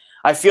 But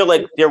I feel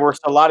like there were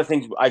a lot of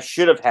things I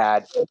should have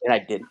had and I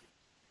didn't,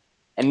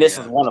 and this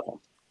was one of them.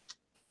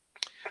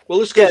 Well,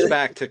 this goes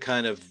back to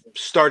kind of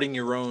starting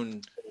your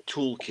own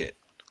toolkit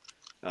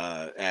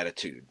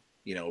attitude.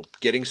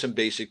 Getting some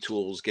basic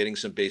tools, getting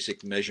some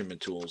basic measurement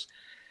tools,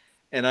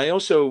 and I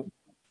also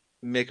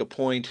make a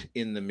point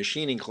in the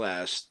machining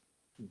class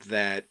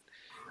that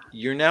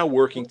you're now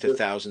working to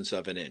thousandths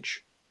of an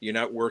inch. You're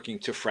not working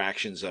to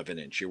fractions of an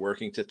inch. You're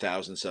working to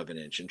thousandths of an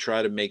inch, and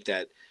try to make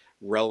that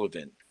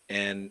relevant.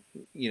 And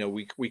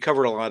we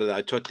covered a lot of that.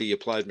 I taught the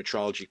applied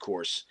metrology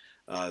course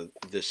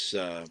this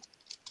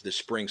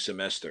spring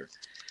semester,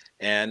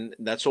 and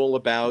that's all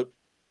about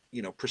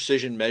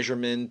precision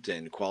measurement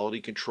and quality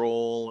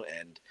control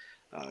and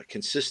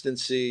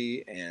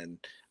consistency and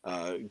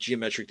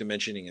geometric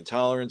dimensioning and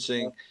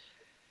tolerancing,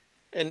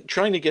 and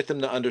trying to get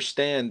them to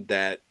understand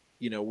that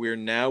we're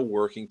now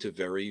working to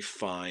very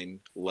fine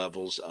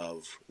levels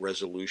of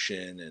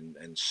resolution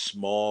and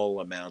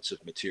small amounts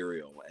of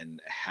material,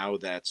 and how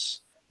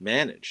that's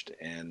managed.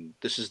 And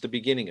this is the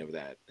beginning of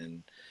that.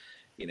 And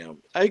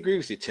I agree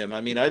with you, Tim.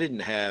 I mean, I didn't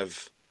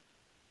have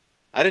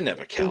a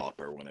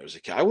caliper when I was a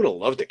kid. I would have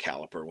loved a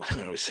caliper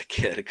when I was a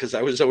kid, because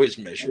I was always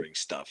measuring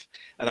stuff,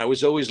 and I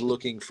was always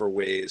looking for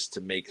ways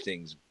to make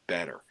things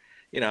better.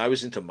 I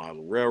was into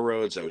model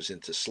railroads. I was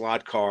into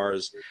slot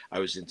cars. I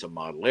was into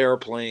model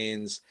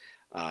airplanes,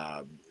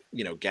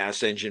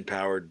 gas engine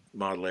powered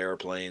model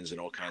airplanes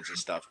and all kinds of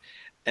stuff.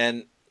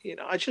 And,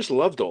 I just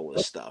loved all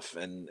this stuff.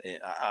 And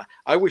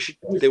I wish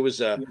there was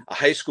a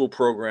high school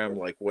program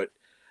like what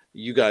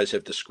you guys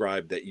have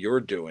described that you're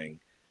doing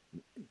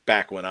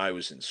back when I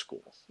was in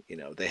school.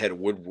 They had a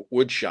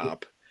wood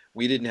shop.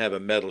 We didn't have a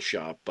metal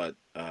shop, but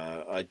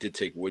I did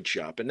take wood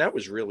shop, and that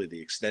was really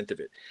the extent of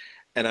it.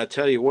 And I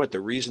tell you what, the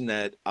reason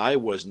that I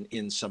wasn't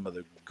in some of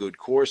the good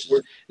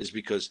courses is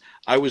because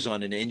I was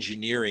on an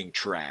engineering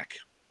track,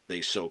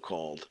 they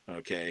so-called,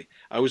 okay?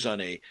 I was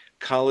on a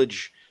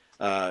college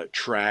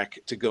track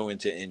to go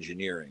into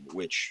engineering,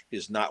 which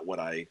is not what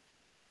I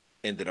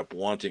ended up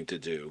wanting to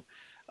do.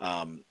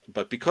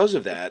 But because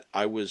of that,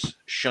 I was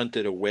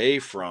shunted away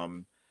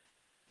from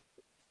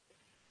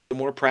the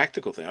more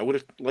practical thing. I would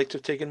have liked to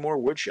have taken more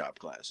woodshop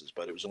classes,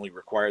 but it was only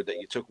required that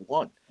you took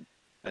one.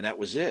 And that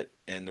was it.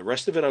 And the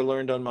rest of it I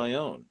learned on my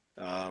own.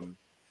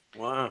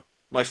 Wow.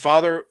 My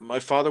father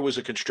was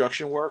a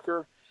construction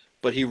worker,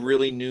 but he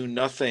really knew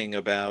nothing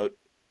about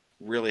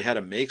really how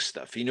to make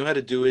stuff. He knew how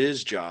to do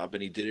his job,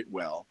 and he did it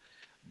well.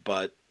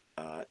 But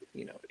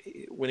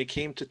when it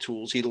came to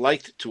tools, he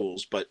liked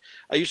tools. But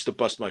I used to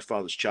bust my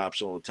father's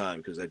chops all the time,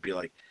 because I'd be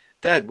like,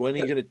 "Dad, when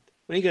are you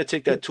gonna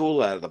take that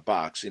tool out of the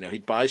box?"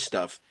 He'd buy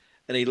stuff,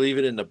 and he'd leave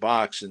it in the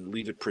box and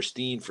leave it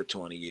pristine for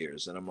 20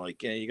 years. And I'm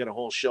like, "Yeah, you got a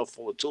whole shelf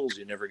full of tools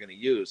you're never going to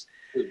use,"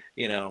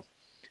 and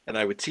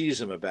I would tease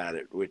him about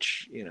it,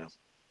 which,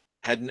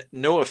 had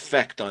no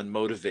effect on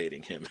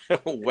motivating him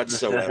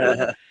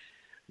whatsoever.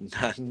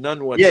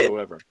 None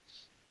whatsoever.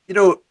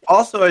 Yeah.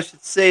 Also, I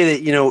should say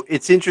that,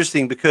 it's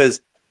interesting,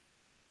 because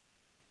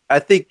I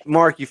think,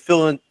 Mark, you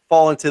fall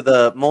into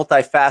the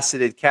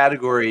multifaceted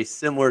category,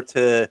 similar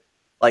to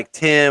like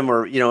Tim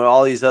or,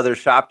 all these other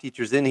shop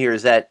teachers in here,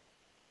 is that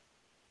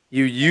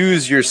you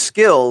use your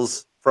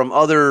skills from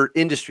other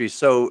industries.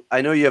 So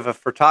I know you have a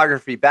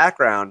photography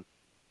background,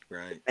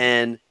 right?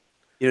 And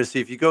so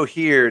if you go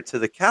here to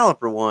the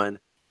caliper one,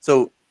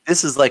 so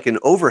this is like an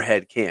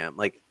overhead cam.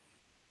 Like,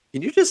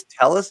 can you just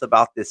tell us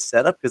about this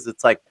setup, because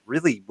it's like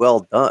really well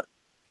done?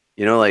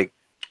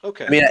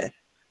 Okay. I mean,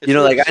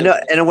 I know,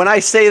 and when I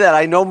say that,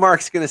 I know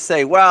Mark's going to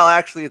say, "Well,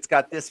 actually, it's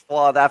got this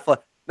flaw, that flaw."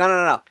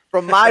 No.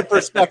 From my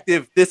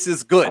perspective, this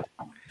is good.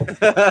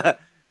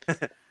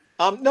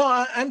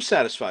 No, I'm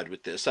satisfied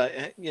with this. All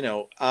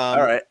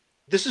right.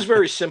 This is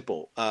very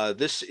simple.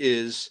 This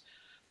is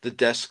the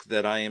desk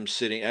that I am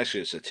sitting.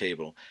 Actually, it's a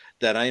table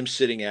that I am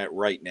sitting at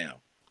right now,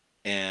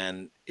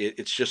 and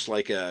it's just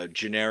like a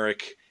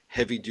generic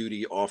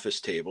heavy-duty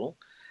office table,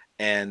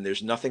 and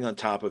there's nothing on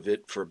top of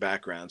it for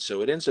background.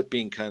 So it ends up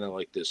being kind of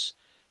like this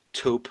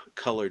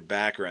taupe-colored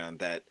background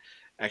that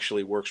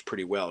actually works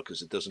pretty well,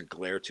 because it doesn't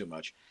glare too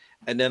much.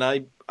 And then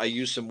I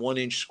used some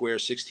 1-inch square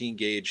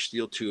 16-gauge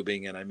steel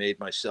tubing, and I made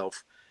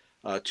myself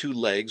 2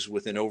 legs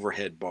with an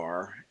overhead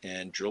bar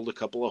and drilled a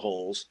couple of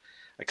holes.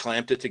 I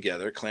clamped it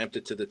together, clamped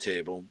it to the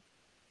table,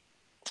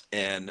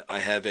 and I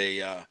have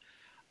a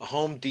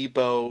Home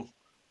Depot,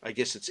 I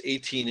guess it's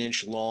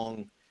 18-inch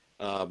long,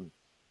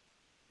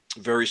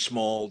 very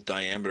small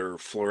diameter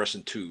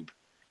fluorescent tube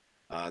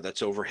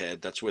that's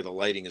overhead. That's where the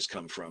lighting has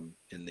come from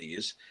in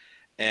these.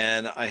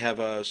 And I have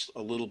a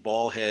little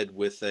ball head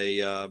with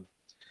a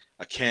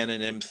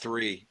Canon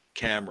M3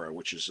 camera,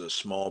 which is a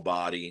small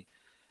body,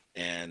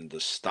 and the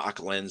stock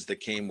lens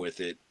that came with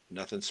it,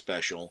 nothing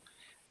special.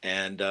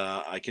 And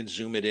I can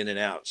zoom it in and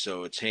out,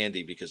 so it's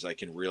handy, because I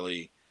can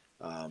really.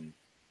 Can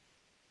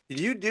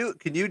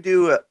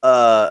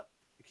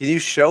you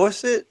show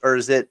us it, or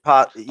is it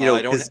I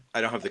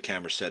don't have the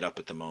camera set up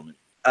at the moment.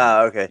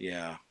 Okay.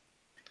 Yeah.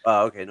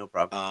 Okay, no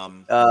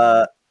problem.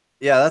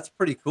 Yeah, that's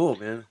pretty cool,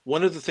 man.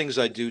 One of the things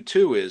I do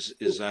too is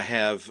I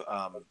have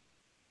I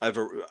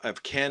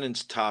have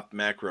Canon's top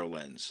macro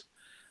lens.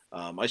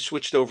 I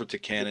switched over to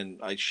Canon.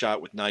 I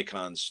shot with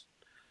Nikons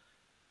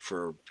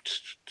for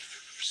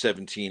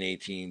 17,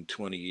 18,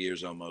 20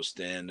 years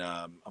almost, and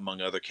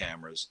among other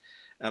cameras.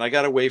 And I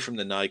got away from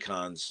the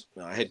Nikons.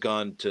 I had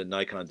gone to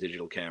Nikon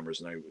digital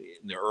cameras in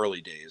the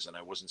early days, and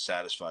I wasn't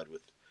satisfied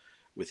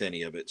with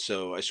any of it.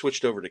 So I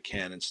switched over to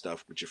Canon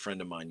stuff, which a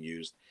friend of mine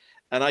used.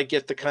 And I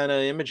get the kind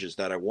of images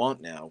that I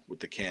want now with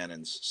the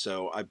Canons.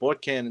 So I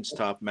bought Canon's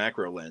top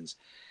macro lens,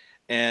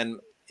 and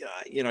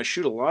I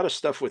shoot a lot of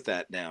stuff with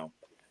that now.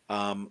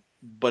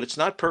 But it's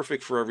not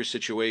perfect for every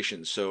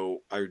situation. So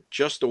I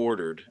just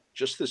ordered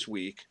just this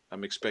week.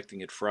 I'm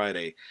expecting it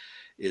Friday.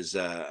 Is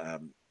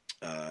an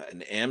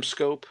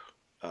Amscope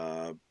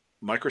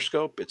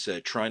microscope. It's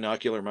a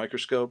trinocular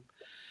microscope.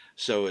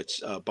 So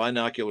it's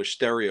binocular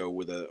stereo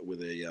with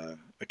a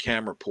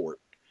camera port.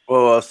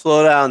 Whoa,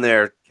 slow down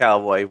there,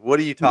 cowboy. What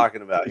are you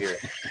talking about here?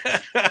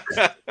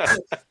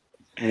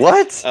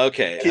 What?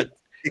 Okay.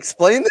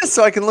 Explain this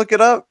so I can look it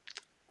up.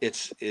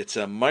 It's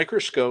a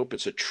microscope.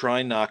 It's a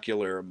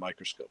trinocular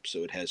microscope.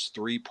 So it has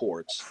 3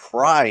 ports.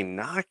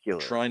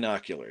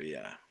 Trinocular,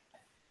 yeah.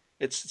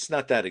 It's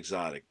not that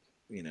exotic,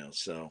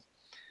 so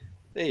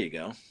there you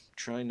go.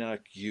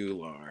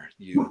 Trinocular.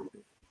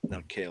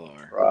 Not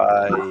Kalar.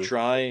 Right.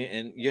 Try,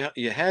 and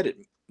you had it,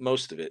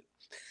 most of it.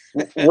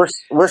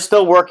 We're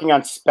still working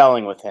on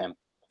spelling with him.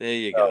 There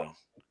you go.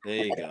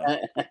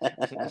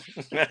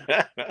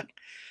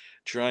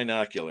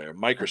 Trinocular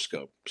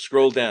microscope.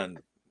 Scroll down.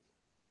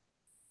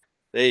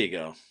 There you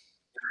go.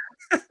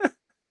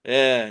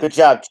 Yeah. Good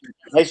job.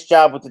 Nice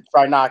job with the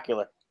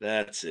trinocular.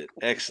 That's it.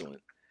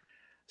 Excellent.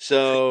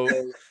 So,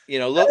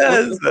 look.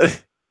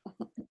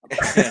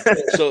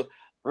 So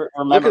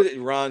remember, look at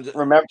it, Ron.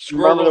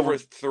 Scroll over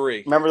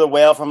 3. Remember the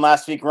whale from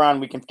last week,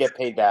 Ron? We can get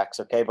paybacks,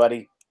 okay,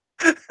 buddy?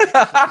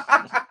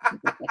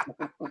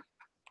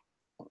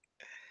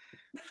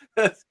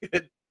 That's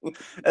good.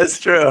 That's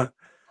true.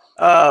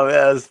 Oh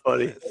man, that's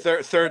funny.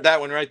 Third, that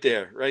one right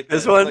there, right there.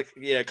 This one,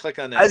 click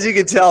on that. As you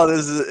can tell,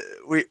 there's a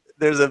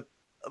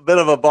bit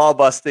of a ball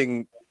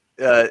busting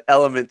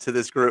element to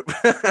this group.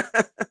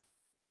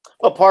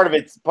 Well, part of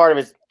it's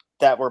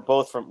that we're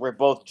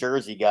both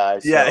Jersey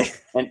guys. Yeah,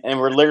 so, and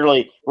we're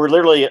literally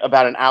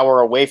about an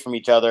hour away from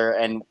each other,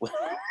 and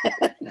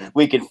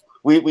we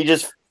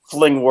just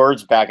fling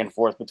words back and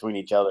forth between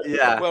each other.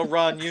 Yeah. Well,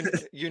 Ron,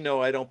 you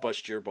know I don't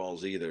bust your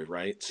balls either,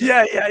 right? So,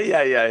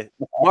 yeah.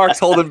 Mark's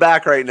holding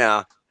back right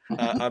now.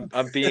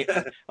 I'm being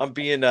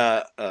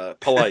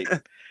polite.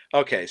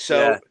 Okay,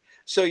 so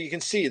you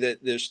can see that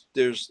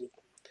there's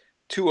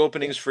 2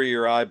 openings for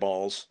your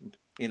eyeballs,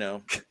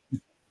 and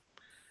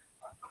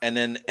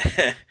then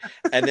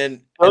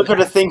those are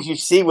the things you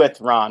see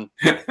with Ron,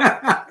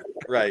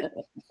 right?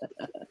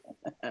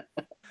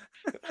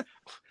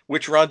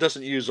 Which Ron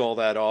doesn't use all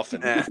that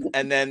often.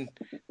 And then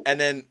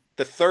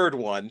the third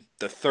one,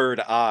 the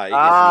third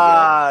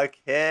eye.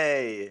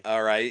 Okay.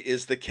 All right,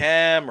 is the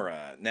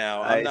camera.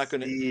 Now I'm not going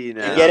to. You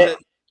get it?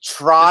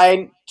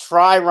 Try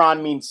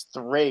Ron means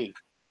 3.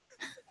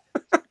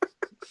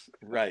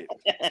 Right.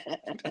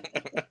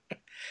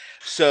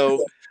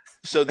 So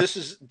this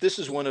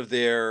is one of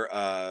their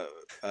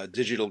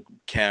digital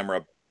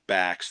camera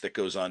backs that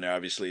goes on there.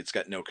 Obviously, it's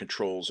got no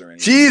controls or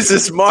anything.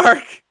 Jesus,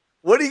 Mark.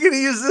 What are you going to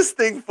use this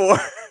thing for?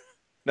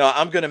 No,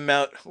 I'm going to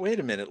mount. Wait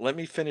a minute. Let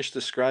me finish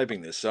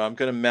describing this. So I'm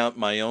going to mount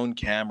my own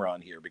camera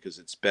on here because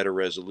it's better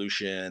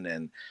resolution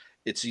and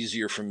it's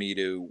easier for me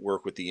to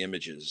work with the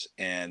images.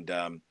 And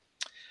I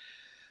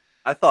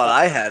thought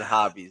I had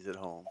hobbies at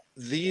home.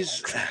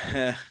 These,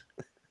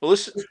 well,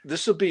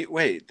 this will be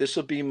my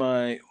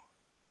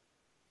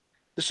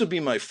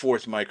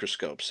 4th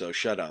microscope. So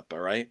shut up. All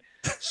right.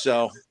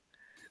 So,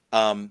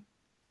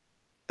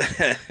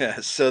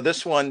 so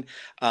this one,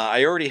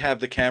 I already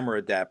have the camera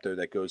adapter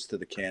that goes to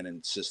the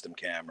Canon system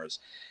cameras.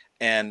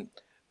 And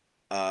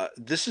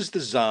this is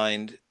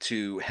designed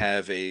to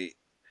have a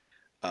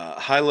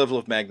high level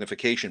of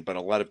magnification, but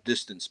a lot of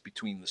distance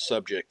between the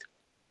subject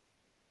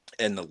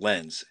and the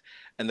lens.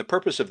 And the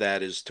purpose of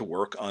that is to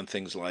work on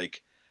things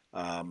like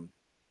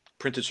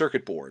printed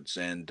circuit boards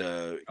and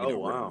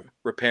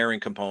repairing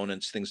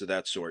components, things of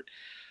that sort.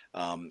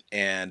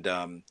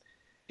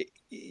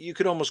 You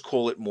could almost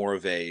call it more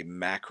of a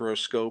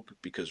macroscope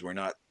because we're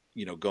not,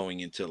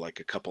 going into like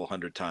a couple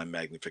 100 time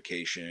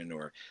magnification,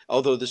 or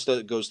although this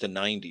goes to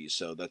 90,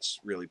 so that's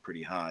really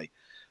pretty high.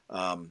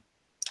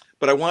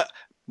 But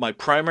my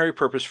primary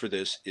purpose for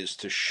this is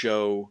to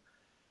show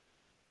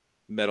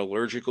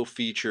metallurgical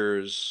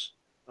features.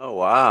 Oh,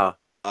 wow.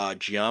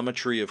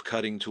 Geometry of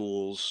cutting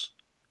tools,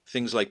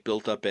 things like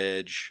built-up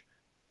edge,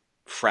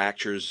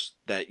 fractures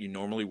that you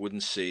normally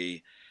wouldn't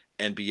see,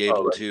 and be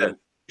able to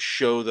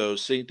show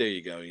those. See, there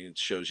you go. It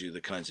shows you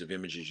the kinds of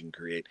images you can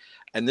create.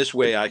 And this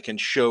way I can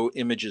show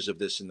images of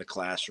this in the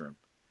classroom.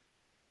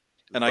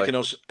 And I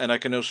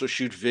can also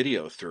shoot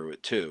video through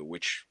it too,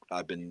 which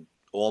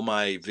all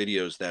my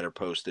videos that are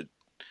posted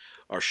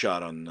are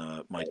shot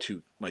on my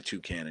two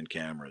Canon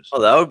cameras.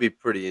 Oh, that would be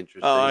pretty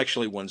interesting.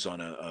 Actually, one's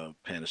on a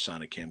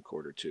Panasonic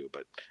camcorder too.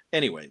 But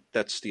anyway,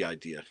 that's the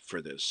idea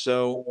for this.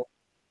 So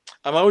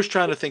I'm always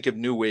trying to think of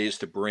new ways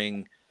to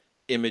bring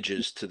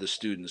images to the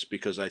students,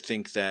 because I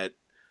think that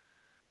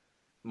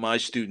my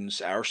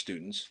students, our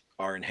students,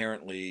 are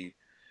inherently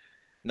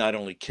not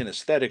only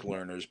kinesthetic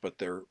learners, but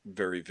they're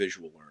very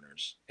visual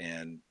learners,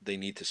 and they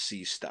need to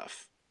see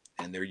stuff.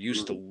 And they're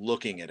used to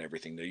looking at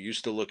everything. They're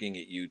used to looking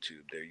at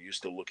YouTube. They're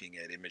used to looking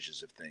at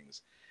images of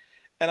things.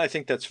 And I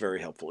think that's very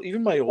helpful.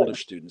 Even my older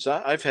students,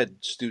 I've had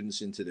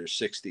students into their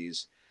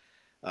 60s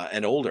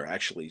and older,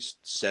 actually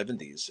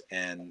 70s.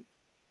 And,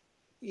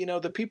 you know,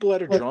 the people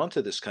that are drawn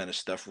to this kind of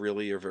stuff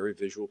really are very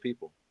visual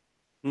people.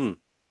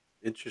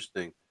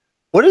 Interesting.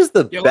 What is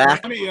the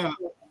back?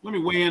 Let me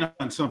weigh in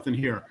on something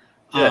here.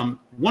 Yeah.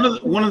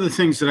 One of the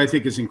things that I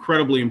think is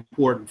incredibly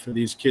important for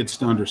these kids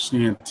to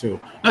understand too,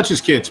 not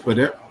just kids,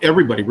 but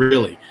everybody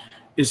really,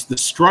 is the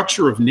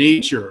structure of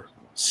nature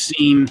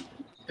seen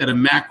at a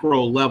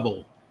macro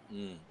level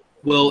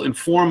will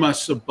inform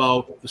us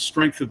about the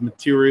strength of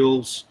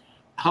materials,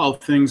 how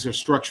things are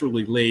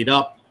structurally laid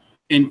up,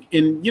 and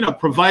you know,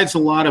 provides a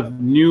lot of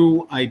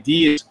new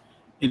ideas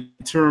in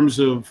terms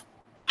of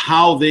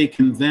how they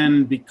can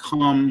then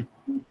become,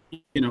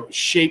 you know,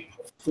 shape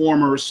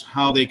formers,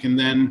 how they can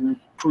then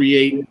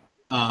create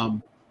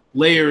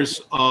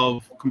layers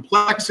of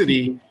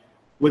complexity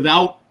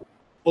without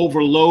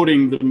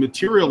overloading the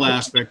material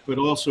aspect, but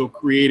also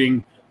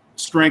creating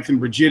strength and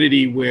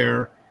rigidity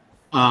where,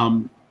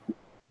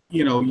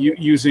 you know,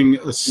 using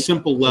a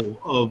simple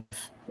level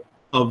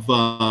of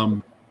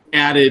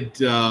added,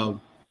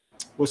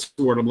 what's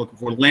the word I'm looking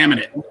for?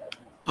 Laminate,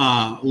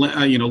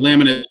 you know,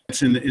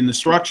 laminates in the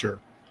structure.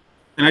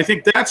 And I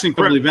think that's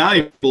incredibly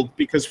valuable,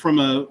 because from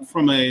a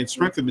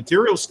strength of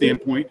material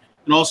standpoint,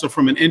 and also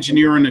from an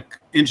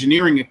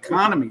engineering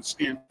economy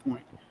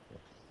standpoint,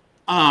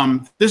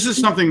 this is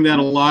something that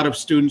a lot of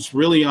students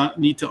really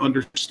need to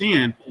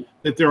understand,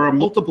 that there are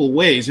multiple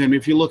ways. And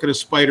if you look at a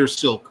spider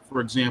silk, for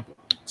example,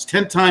 it's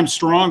 10 times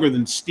stronger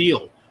than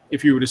steel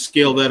if you were to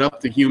scale that up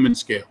to human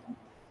scale.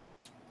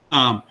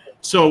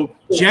 So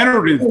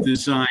generative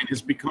design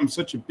has become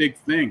such a big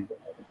thing.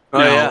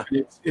 Now,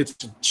 it's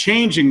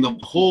changing the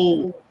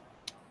whole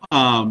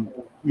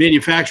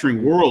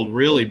manufacturing world,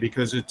 really,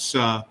 because it's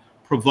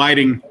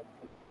providing,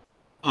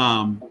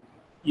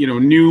 you know,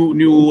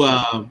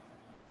 new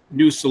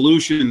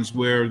solutions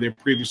where there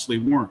previously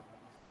weren't.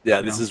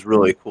 Yeah, this is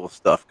really cool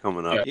stuff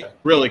coming up. Yeah,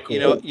 really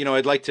cool. You know,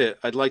 I'd like to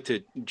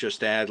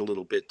just add a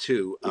little bit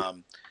too.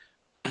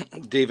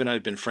 Dave and I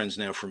have been friends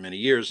now for many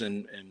years,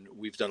 and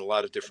we've done a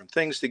lot of different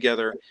things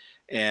together.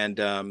 And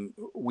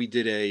we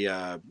did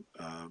a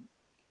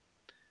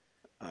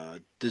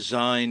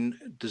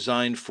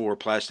design for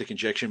plastic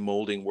injection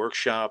molding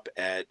workshop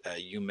at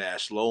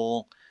UMass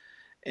Lowell,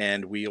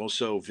 and we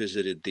also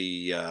visited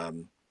the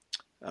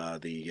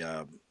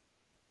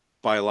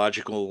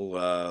biological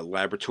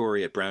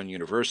laboratory at Brown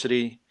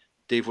University.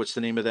 Dave, what's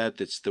the name of that?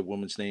 That's the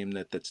woman's name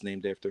that's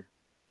named after.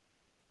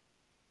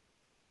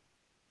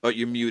 Oh,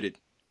 you're muted.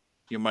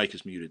 Your mic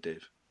is muted,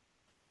 Dave.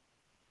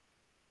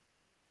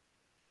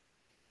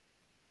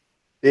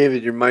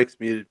 David, your mic's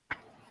muted.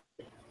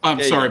 I'm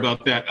sorry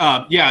about that.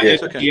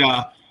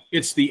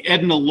 It's the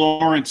Edna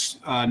Lawrence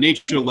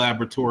Nature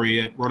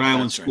Laboratory at Rhode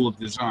Island School of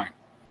Design.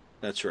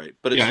 That's right.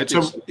 But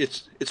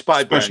it's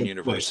by Brown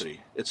University.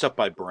 Place. It's up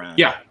by Brown.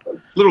 Yeah,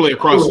 literally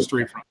across the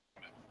street from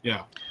it.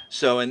 Yeah.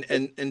 So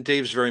and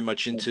Dave's very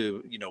much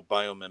into, you know,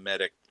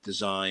 biomimetic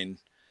design,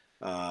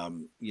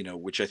 you know,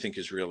 which I think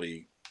is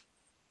really,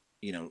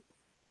 you know,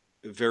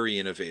 very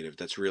innovative.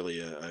 That's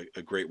really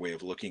a great way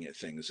of looking at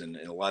things, and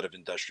a lot of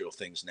industrial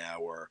things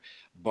now are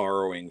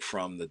borrowing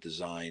from the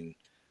design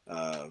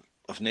of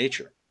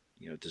nature,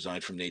 you know,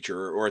 designed from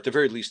nature, or at the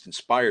very least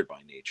inspired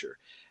by nature.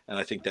 And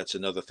I think that's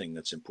another thing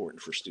that's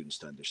important for students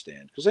to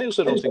understand, because I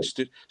also don't think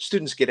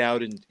students get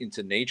out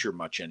into nature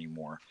much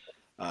anymore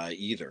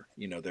either.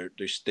 You know,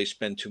 they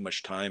spend too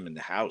much time in the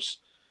house,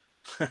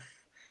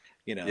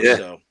 you know. Yeah.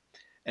 So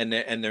and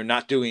they're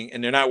not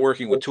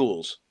working with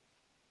tools.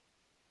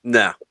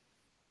 No.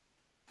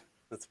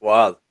 That's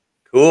wild.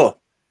 Cool.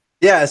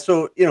 Yeah.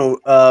 So, you know,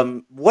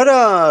 I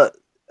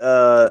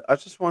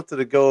just wanted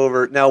to go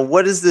over now.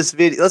 What is this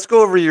video? Let's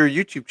go over your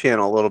YouTube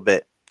channel a little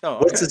bit. Oh,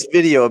 okay. What's this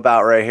video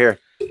about right here?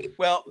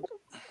 Well,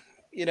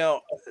 you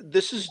know,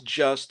 this is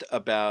just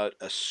about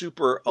a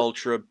super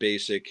ultra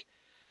basic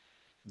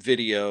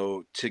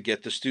video to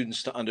get the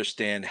students to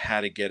understand how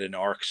to get an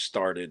arc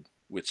started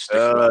with stick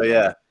welding. Oh,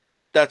 yeah.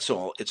 That's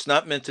all. It's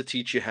not meant to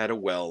teach you how to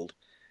weld.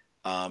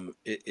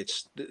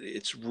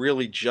 It's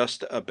really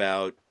just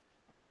about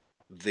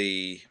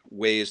the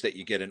ways that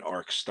you get an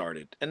arc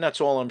started, and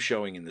that's all I'm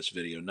showing in this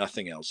video.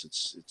 Nothing else.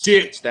 It's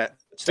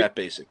that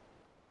basic.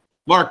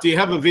 Mark, do you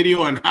have a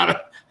video on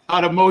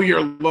how to mow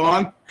your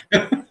lawn?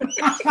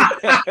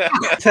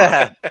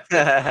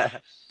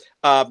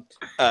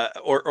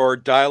 Or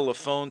dial a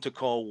phone to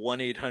call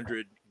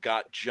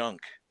 1-800-GOT-JUNK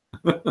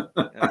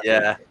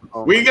Yeah.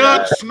 Oh we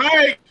got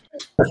snake.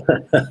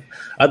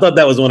 I thought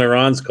that was one of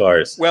Ron's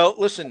cars. Well,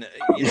 listen,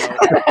 you know.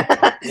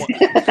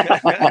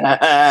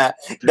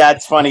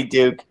 That's funny,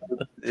 Duke.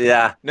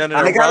 Yeah. No.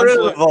 I got rid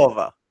of the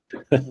Volvo.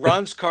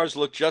 Ron's cars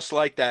look just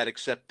like that,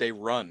 except they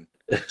run.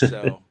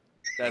 So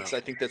I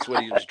think that's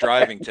what he was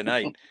driving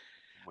tonight.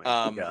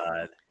 Oh my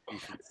God. You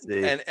should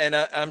see. And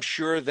I'm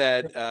sure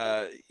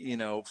that you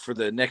know, for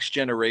the next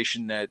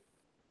generation that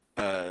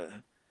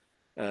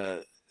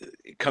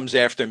comes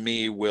after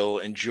me will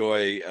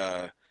enjoy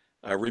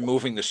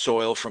removing the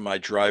soil from my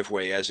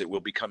driveway, as it will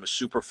become a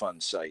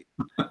Superfund site.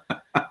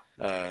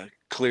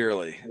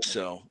 Clearly,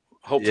 so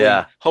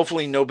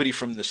hopefully nobody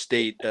from the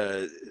state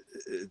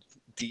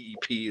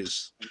DEP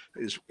is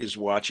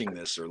watching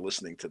this or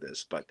listening to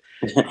this. But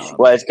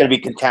well, it's going to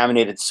be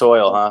contaminated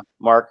soil, huh,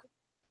 Mark?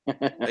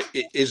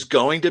 It is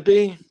going to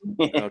be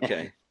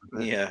okay.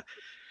 Yeah.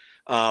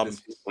 Ron, is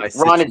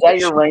that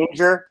your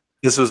Ranger?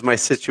 This was my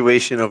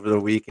situation over the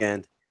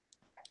weekend.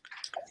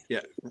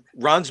 Yeah,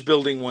 Ron's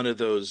building one of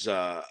those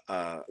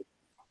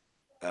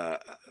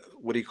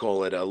what do you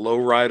call it?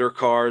 Lowrider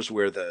cars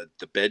where the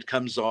bed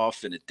comes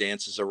off and it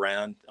dances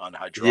around on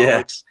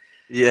hydraulics.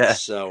 Yeah.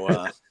 So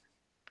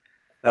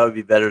that would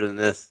be better than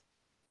this.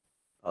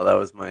 Oh, that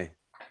was the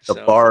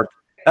barb.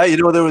 Oh, you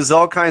know, there was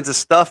all kinds of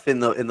stuff in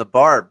the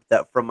barb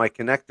that from my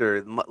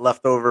connector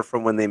left over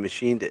from when they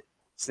machined it.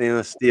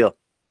 Stainless steel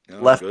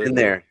left in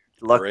there.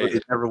 Luckily,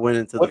 it never went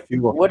into the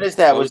fuel. What is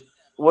that?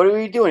 What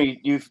are you doing?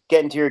 You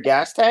get into your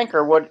gas tank,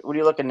 or what are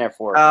you looking there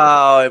for?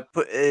 Oh,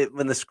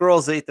 when the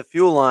squirrels ate the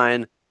fuel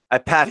line, I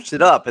patched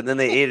it up, and then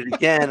they ate it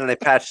again, and I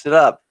patched it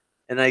up,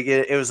 and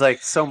it was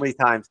like so many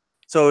times.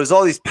 So it was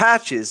all these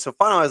patches. So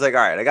finally, I was like,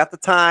 all right, I got the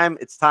time.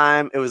 It's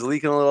time. It was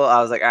leaking a little.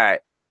 I was like, all right,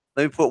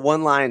 let me put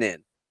one line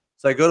in.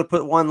 So I go to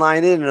put one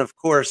line in, and of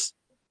course,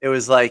 it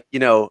was like, you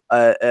know,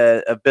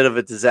 a bit of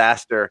a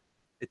disaster.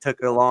 It took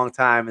a long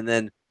time, and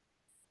then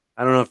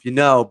I don't know if you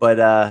know,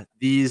 but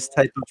these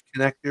type of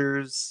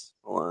connectors.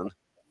 Hold on.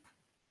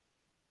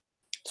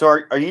 So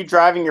are you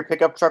driving your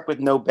pickup truck with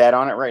no bed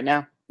on it right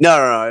now?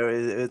 No.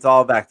 It's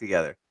all back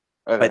together.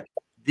 Okay. But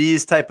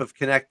these type of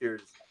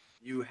connectors,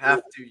 you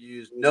have to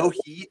use no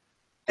heat,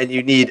 and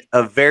you need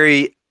a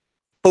very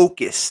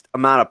focused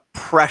amount of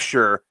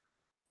pressure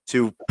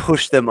to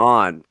push them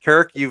on.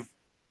 Kirk,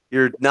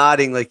 you're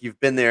nodding like you've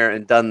been there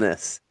and done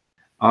this.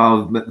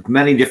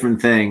 Many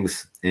different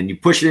things, and you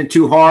push it in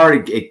too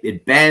hard,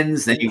 it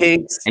bends, and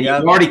you've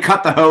already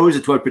cut the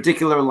hose to a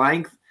particular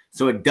length,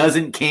 so it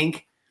doesn't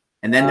kink,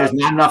 and then there's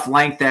not enough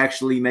length to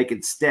actually make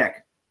it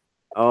stick.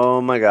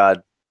 Oh my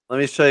God! Let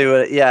me show you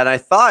what. Yeah, and I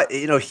thought,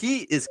 you know,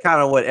 heat is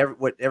kind of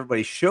what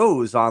everybody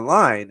shows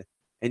online,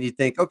 and you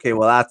think, okay,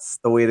 well, that's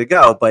the way to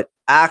go, but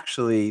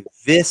actually,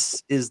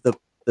 this is the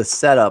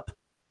setup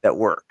that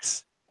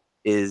works.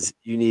 Is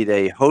you need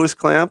a hose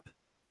clamp.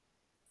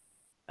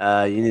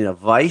 You need a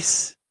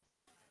vise,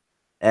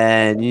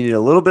 and you need a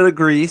little bit of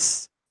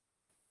grease,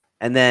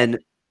 and then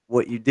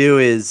what you do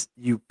is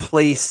you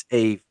place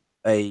a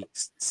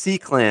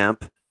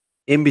C-clamp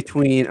in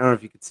between. I don't know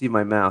if you can see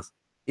my mouse.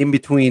 In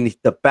between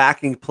the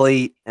backing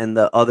plate and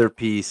the other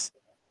piece,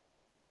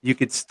 you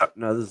could start.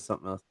 No, this is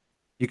something else.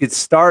 You could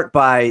start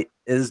by.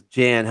 This is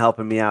Jan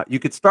helping me out. You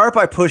could start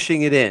by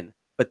pushing it in,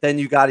 but then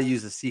you got to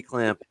use a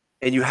C-clamp,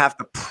 and you have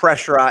to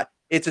pressurize.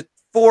 It's a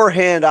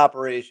 4-hand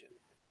operation.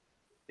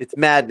 It's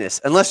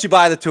madness unless you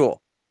buy the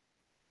tool,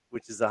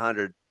 which is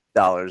 $100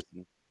 and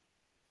a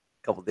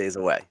couple days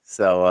away.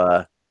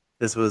 So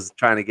this was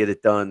trying to get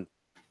it done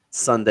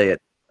Sunday at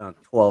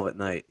 12 at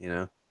night, you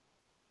know.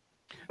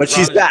 But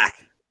she's back.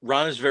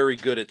 Ron is very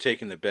good at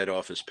taking the bed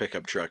off his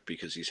pickup truck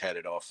because he's had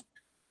it off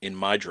in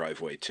my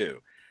driveway too.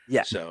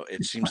 Yeah. So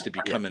it seems to be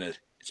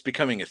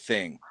becoming a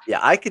thing.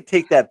 Yeah, I could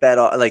take that bed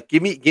off. Like,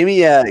 give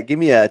me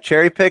a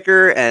cherry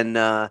picker and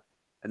a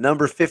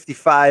number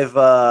 55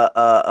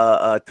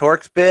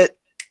 Torx bit.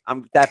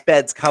 That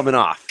bed's coming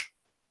off.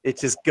 It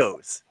just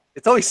goes.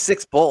 It's only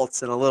 6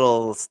 bolts and a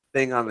little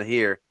thing on the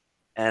here,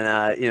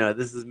 and you know,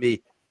 this is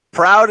me,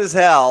 proud as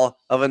hell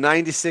of a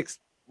 '96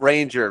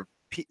 Ranger.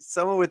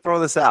 Someone would throw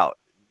this out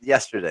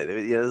yesterday.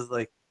 You know, it was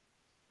like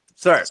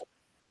absurd.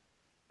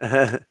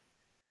 But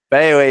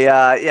anyway,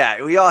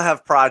 yeah, we all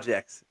have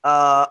projects.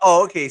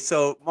 Oh, okay.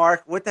 So,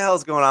 Mark, what the hell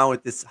is going on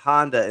with this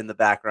Honda in the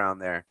background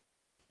there?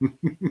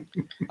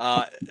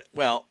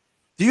 Well,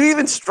 do you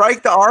even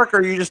strike the arc, or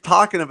are you just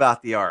talking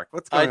about the arc?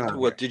 What's going on?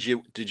 What did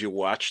you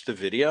watch the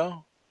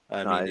video?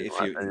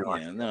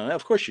 No,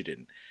 of course you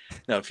didn't.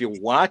 No, if you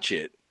watch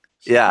it,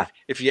 yeah,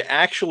 if you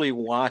actually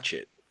watch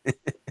it,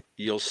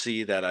 you'll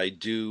see that I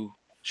do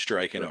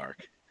strike an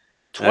arc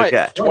twice.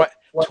 Okay.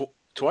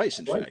 Twice,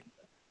 in fact.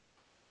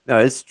 No,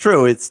 it's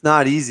true. It's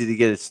not easy to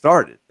get it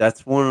started.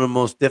 That's one of the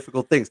most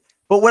difficult things.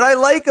 But what I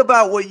like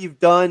about what you've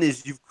done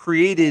is you've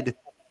created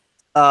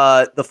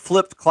the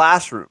flipped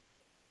classroom,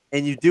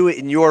 and you do it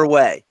in your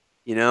way.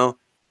 You know,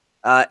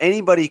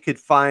 anybody could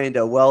find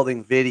a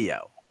welding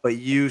video, but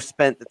you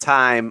spent the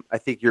time. I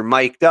think you're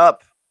mic'd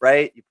up,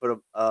 right? You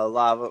put a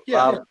lava.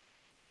 Yeah.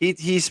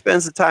 He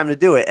spends the time to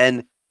do it,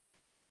 and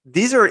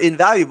these are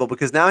invaluable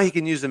because now he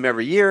can use them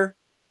every year.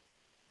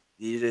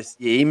 You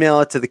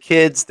email it to the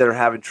kids that are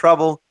having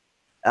trouble.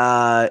 You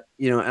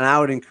know, and I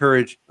would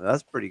encourage. Well,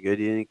 that's pretty good.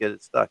 You didn't get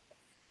it stuck.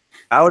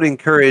 I would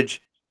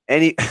encourage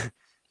any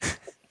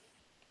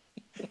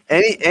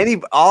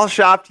all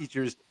shop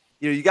teachers.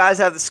 You know, you guys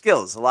have the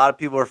skills. A lot of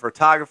people are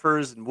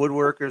photographers and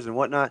woodworkers and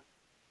whatnot.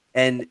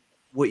 And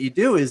what you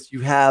do is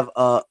you have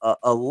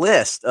a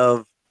list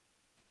of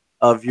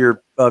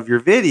your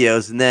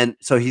videos, and then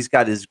so he's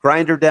got his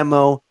grinder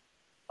demo,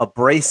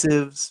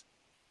 abrasives,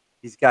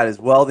 he's got his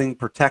welding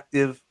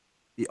protective,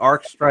 the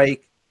arc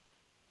strike.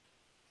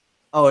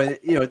 Oh, and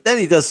you know, then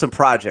he does some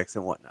projects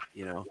and whatnot.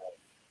 You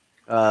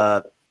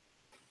know,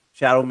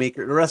 shadow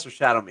maker. The rest are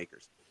shadow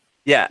makers.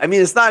 Yeah, I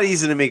mean, it's not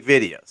easy to make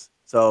videos,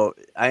 so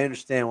I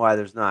understand why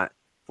there's not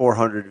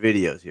 400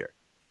 videos here.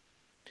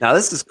 Now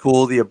this is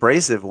cool, the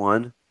abrasive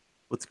one.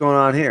 What's going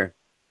on here?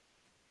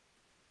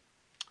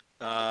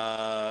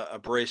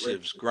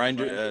 Abrasives,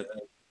 grinder.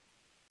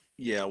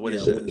 Yeah, what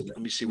is it? Let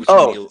me see. Which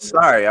one one you,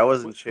 sorry, I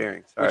wasn't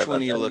sharing. Sorry, which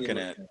one are you looking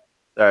at?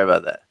 Sorry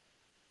about that.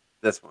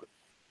 This one.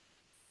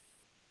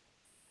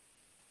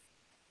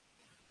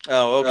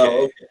 Oh,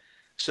 okay.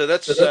 So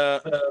that's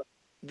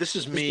this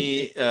is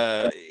me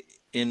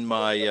in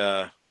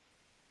my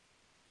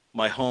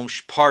my home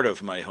part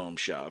of my home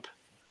shop.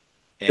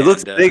 And, it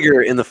looks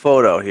bigger in the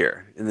photo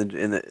here. In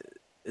the,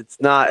 it's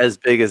not as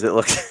big as it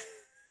looks.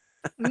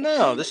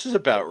 No, this is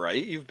about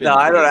right. You've been. No,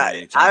 I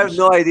don't. I have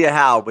no idea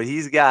how, but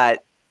he's got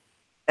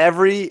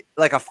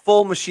like a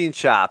full machine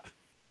shop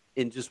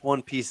in just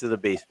one piece of the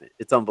basement.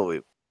 It's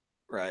unbelievable.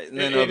 Right, and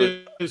then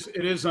it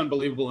is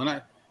unbelievable,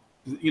 and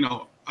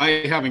I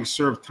having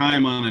served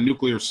time on a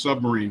nuclear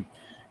submarine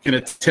can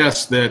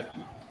attest that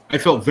I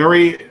felt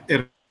very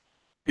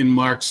in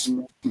Mark's.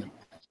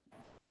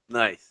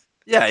 Nice.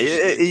 Yeah,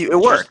 it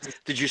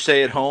worked. Did you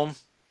say at home?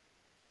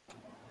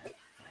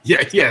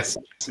 Yeah. Yes.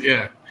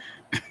 Yeah.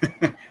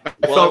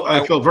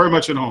 I felt very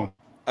much at home.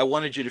 I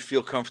wanted you to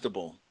feel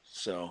comfortable,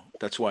 so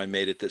that's why I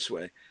made it this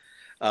way.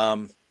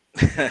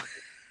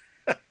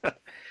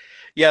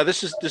 Yeah,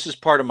 this is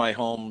part of my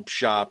home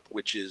shop,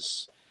 which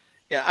is,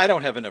 yeah, I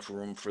don't have enough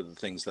room for the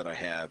things that I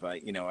have.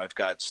 I've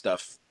got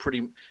stuff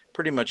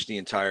pretty much the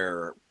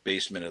entire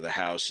basement of the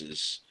house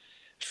is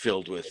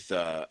filled with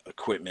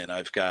equipment.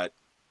 I've got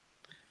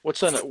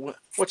what's on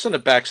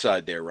the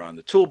backside there, Ron?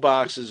 The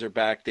toolboxes are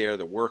back there,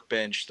 the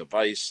workbench, the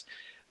vise,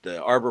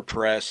 the arbor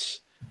press,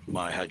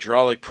 my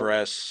hydraulic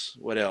press.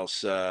 What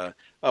else? I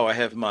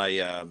have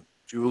my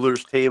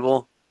jeweler's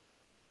table.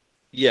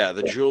 Yeah,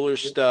 the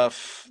jeweler's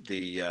stuff,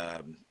 the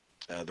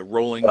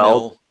rolling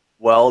mill,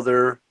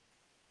 welder.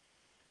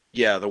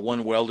 Yeah, the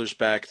one welder's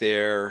back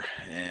there,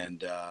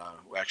 and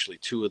actually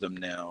two of them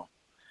now.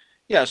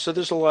 Yeah, so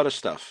there's a lot of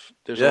stuff.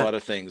 There's a lot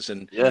of things,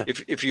 and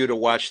if you were to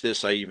watch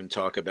this, I even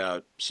talk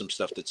about some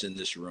stuff that's in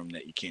this room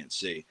that you can't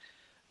see.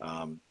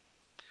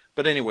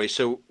 But anyway,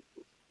 so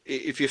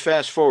if you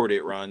fast forward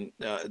it, Ron,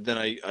 then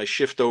I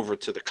shift over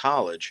to the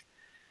college.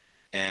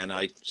 And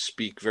I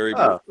speak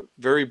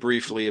very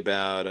briefly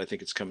about. I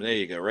think it's coming. There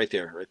you go, right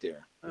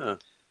there. Oh,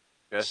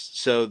 okay.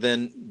 So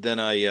then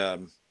I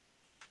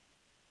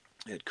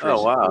had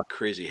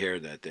crazy hair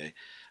that day,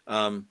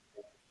 and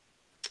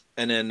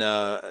then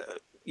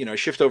I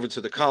shift over to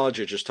the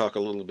college. I just talk a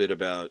little bit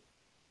about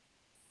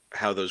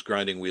how those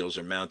grinding wheels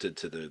are mounted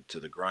to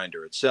the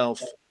grinder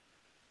itself,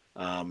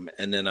 and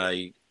then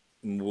I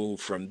move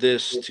from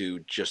this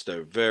to just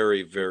a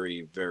very,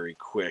 very, very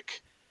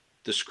quick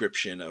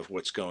description of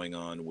what's going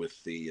on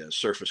with the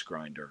surface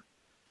grinder.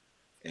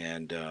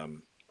 And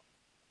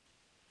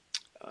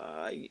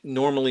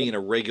normally in a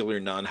regular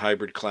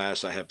non-hybrid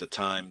class, I have the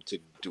time to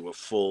do a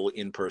full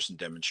in-person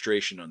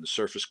demonstration on the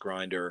surface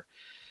grinder.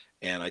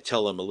 And I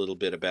tell them a little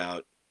bit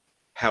about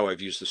how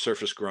I've used the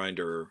surface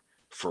grinder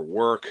for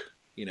work,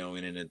 in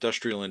an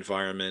industrial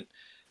environment.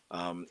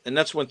 And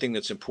that's one thing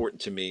that's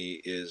important to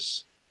me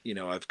is,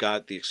 I've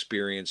got the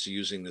experience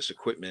using this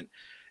equipment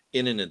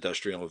in an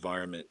industrial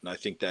environment. And I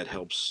think that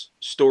helps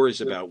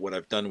stories about what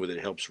I've done with it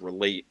helps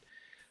relate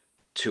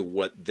to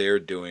what they're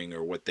doing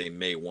or what they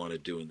may want to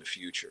do in the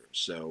future.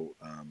 So,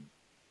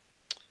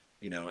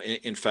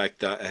 in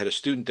fact, I had a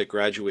student that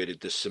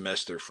graduated this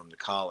semester from the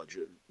college,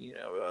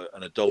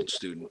 an adult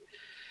student,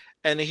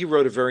 and he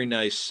wrote a very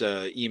nice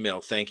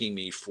email thanking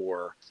me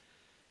for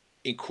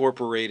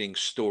incorporating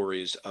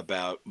stories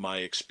about my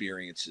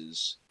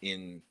experiences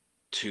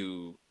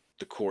into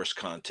the course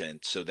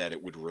content so that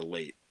it would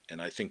relate.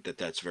 And I think that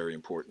that's very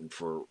important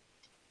for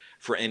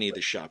any of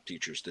the shop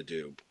teachers to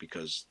do,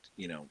 because,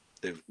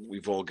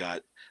 we've all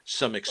got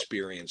some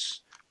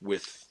experience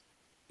with,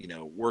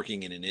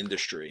 working in an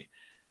industry.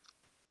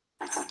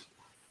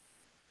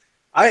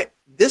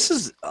 This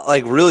is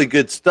like really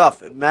good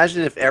stuff.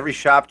 Imagine if every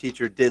shop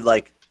teacher did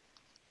like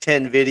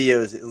 10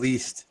 videos at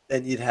least,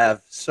 then you'd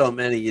have so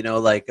many,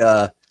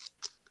 but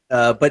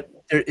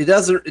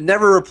it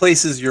never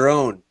replaces your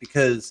own,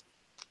 because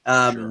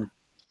Sure.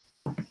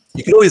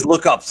 You can always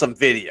look up some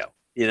video,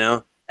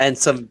 and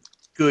some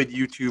good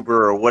YouTuber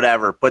or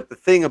whatever. But the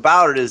thing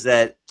about it is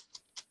that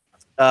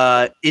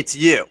it's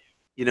you,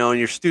 and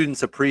your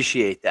students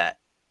appreciate that.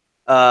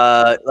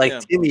 Like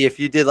Timmy, if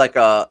you did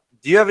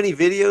do you have any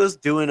videos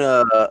doing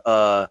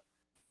a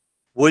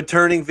wood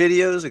turning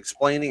videos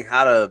explaining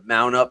how to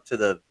mount up to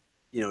the,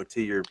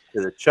 to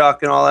the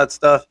chuck and all that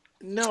stuff?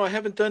 No, I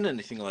haven't done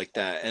anything like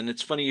that, and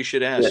it's funny you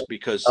should ask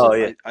because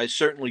I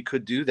certainly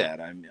could do that.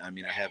 I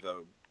mean,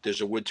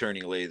 there's a wood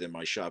turning lathe in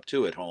my shop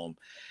too at home.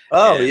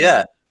 Oh, and,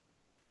 yeah.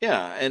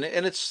 Yeah, and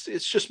it's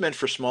just meant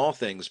for small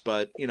things,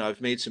 but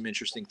I've made some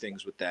interesting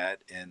things with that,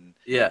 and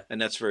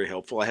that's very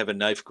helpful. I have a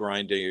knife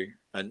grinder,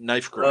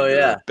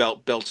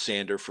 belt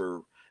sander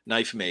for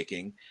knife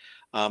making.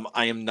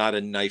 I am not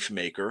a knife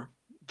maker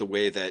the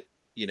way that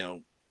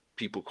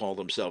people call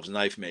themselves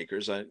knife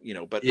makers.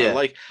 But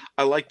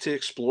I like to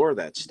explore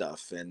that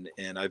stuff,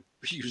 and I've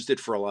used it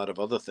for a lot of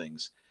other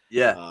things.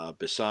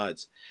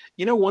 Besides,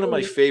 one of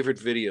my favorite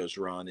videos,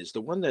 Ron, is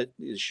the one that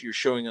you're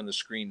showing on the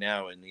screen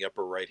now in the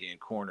upper right-hand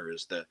corner,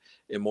 is the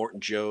Immortan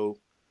Joe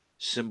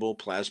symbol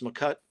plasma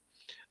cut.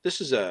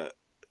 This is a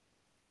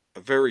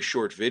very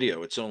short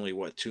video. It's only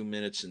 2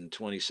 minutes and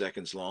 20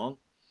 seconds long.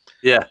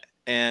 Yeah.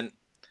 And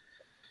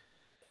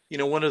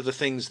one of the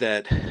things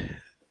that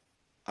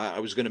I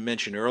was going to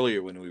mention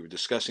earlier when we were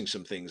discussing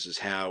some things is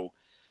how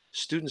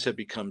students have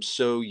become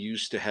so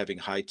used to having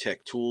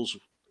high-tech tools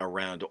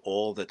around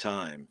all the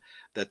time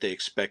that they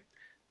expect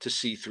to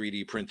see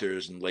 3D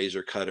printers and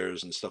laser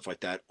cutters and stuff like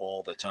that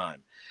all the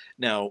time.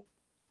 Now,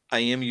 I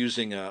am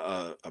using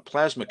a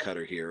plasma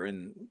cutter here,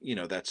 and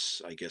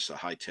that's, I guess, a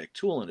high-tech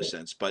tool in a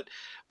sense, but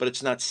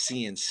it's not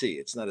CNC.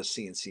 It's not a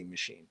CNC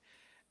machine.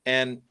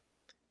 And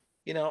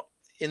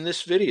in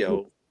this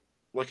video,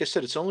 like I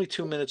said, it's only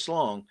 2 minutes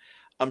long.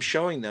 I'm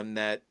showing them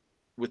that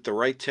with the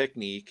right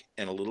technique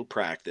and a little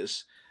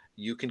practice,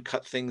 you can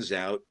cut things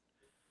out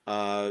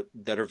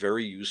that are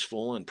very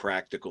useful and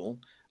practical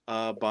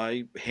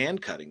by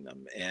hand cutting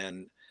them.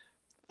 And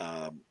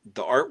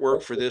the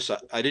artwork for this,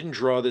 I didn't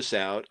draw this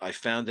out. I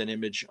found an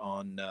image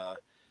on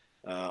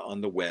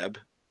the web,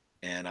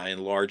 and I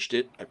enlarged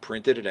it. I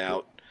printed it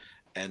out,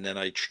 and then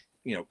I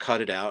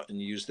cut it out and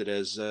used it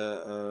as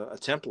a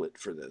template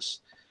for this.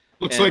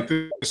 Looks like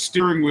the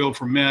steering wheel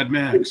from Mad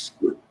Max.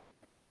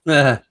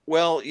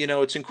 Well,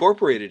 it's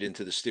incorporated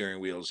into the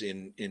steering wheels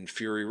in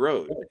Fury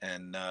Road,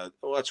 and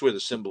that's where the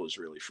symbol is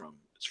really from.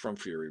 It's from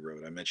Fury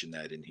Road. I mentioned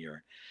that in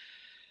here.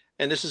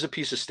 And this is a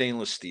piece of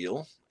stainless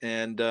steel,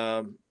 and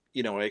I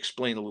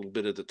explain a little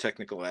bit of the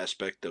technical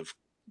aspect of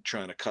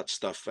trying to cut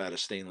stuff out of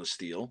stainless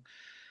steel,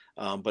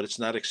 but it's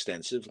not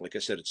extensive. Like I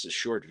said, it's a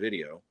short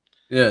video.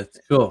 Yeah, it's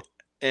cool.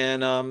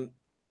 And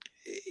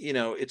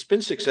it's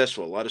been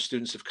successful. A lot of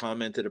students have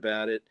commented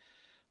about it.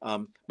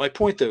 My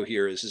point, though,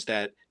 here is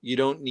that you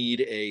don't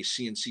need a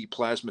CNC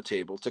plasma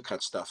table to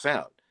cut stuff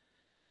out,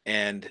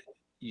 and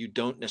you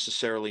don't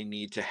necessarily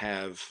need to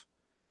have,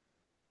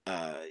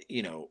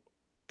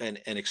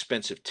 an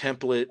expensive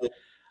template.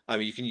 I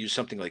mean, you can use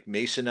something like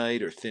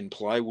masonite or thin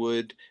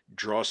plywood,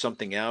 draw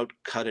something out,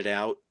 cut it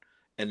out,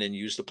 and then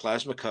use the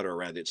plasma cutter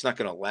around it. It's not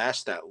going to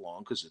last that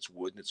long because it's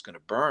wood and it's going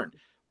to burn,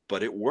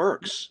 but it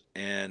works.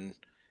 And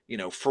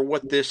for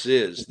what this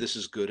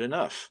is good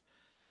enough.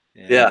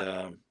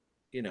 And,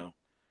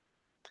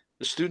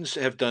 the students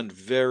have done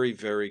very,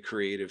 very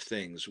creative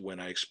things when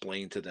I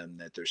explain to them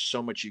that there's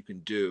so much you can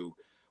do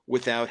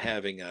without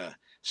having a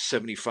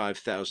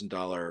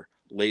 $75,000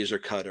 laser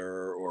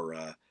cutter or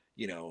a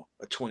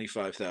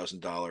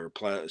 $25,000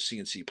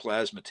 CNC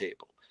plasma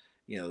table.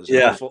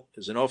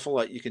 There's an awful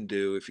lot you can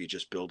do if you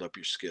just build up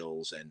your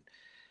skills and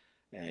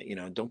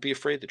don't be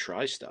afraid to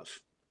try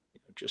stuff.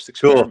 Just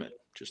experiment. Cool.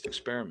 Just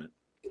experiment.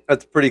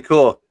 That's pretty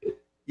cool.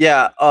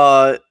 Yeah.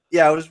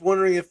 I was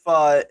wondering if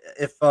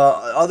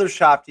other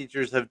shop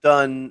teachers have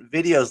done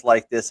videos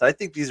like this. I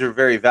think these are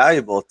very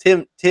valuable.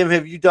 Tim,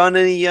 have you done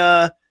any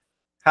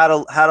how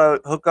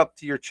to hook up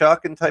to your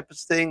chuck and type of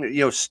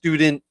thing?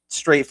 Student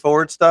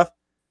straightforward stuff.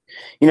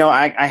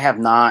 I have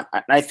not.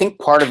 I think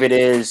part of it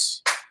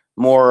is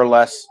more or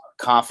less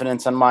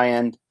confidence on my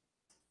end.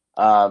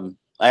 I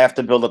have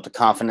to build up the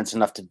confidence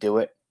enough to do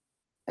it,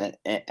 and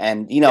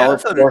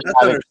that's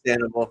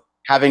understandable.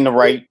 Having the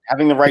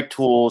right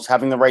tools,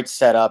 having the right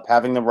setup,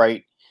 having the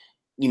right,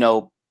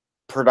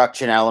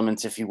 production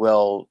elements, if you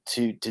will,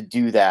 to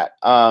do that.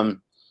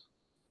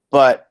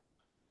 But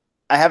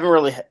I haven't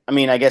really,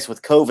 I guess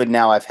with COVID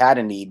now I've had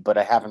a need, but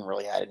I haven't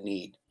really had a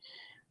need.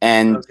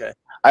 And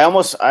I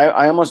almost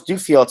do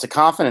feel it's a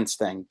confidence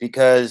thing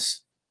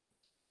because,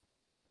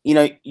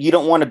 you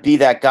don't want to be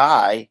that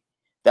guy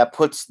that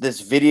puts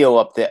this video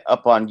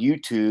up on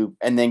YouTube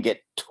and then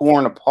get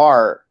torn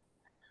apart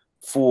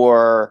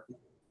for,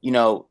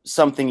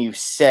 something you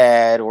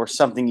said or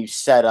something you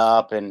set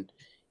up, and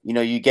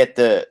you get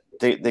the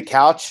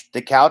couch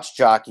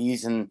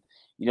jockeys, and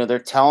they're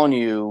telling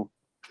you,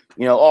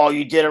 oh,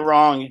 you did it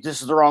wrong.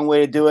 This is the wrong way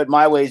to do it.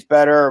 My way's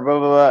better. Blah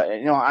blah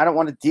blah. I don't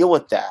want to deal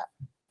with that.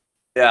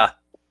 Yeah.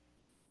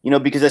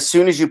 Because as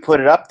soon as you put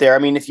it up there,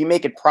 if you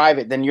make it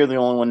private, then you're the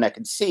only one that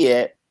can see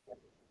it.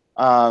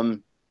 But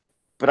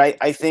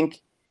I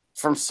think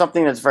from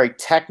something that's very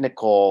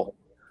technical,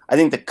 I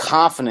think the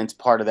confidence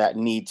part of that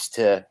needs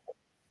to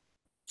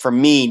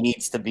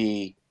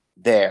be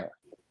there.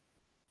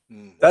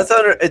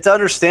 It's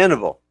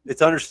understandable.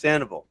 It's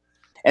understandable.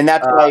 And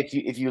that's why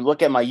if you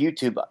look at my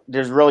YouTube,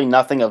 there's really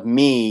nothing of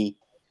me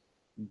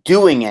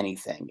doing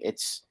anything.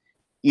 It's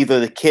either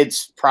the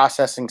kids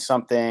processing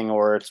something,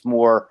 or it's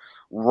more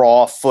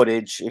raw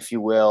footage, if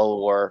you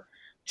will, or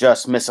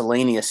just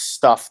miscellaneous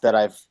stuff that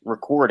I've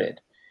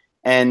recorded.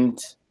 And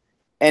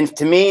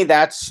to me,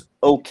 that's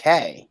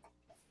okay.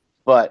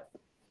 But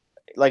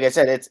like I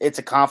said, it's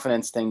a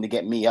confidence thing to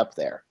get me up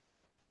there.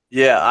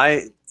 Yeah,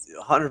 I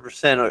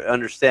 100%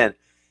 understand.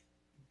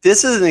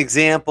 This is an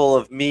example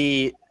of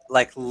me,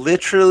 like,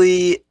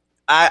 literally,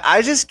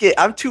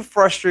 I'm too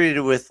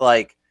frustrated with,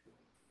 like,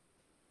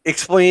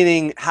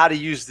 explaining how to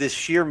use this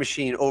shear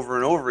machine over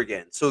and over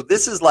again. So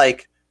this is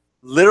like,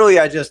 literally,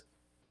 I just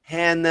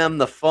hand them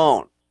the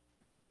phone.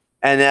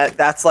 And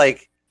that's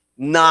like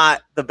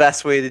not the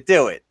best way to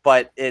do it.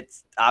 But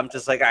I'm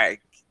just like, all right,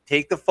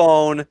 take the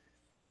phone.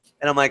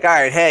 And I'm like, all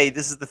right, hey,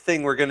 this is the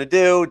thing we're going to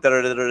do. Da,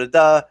 da, da, da,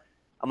 da.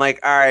 I'm like,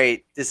 all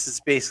right, this is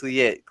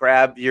basically it.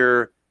 Grab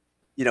your,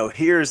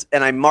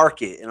 and I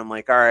mark it. And I'm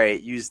like, all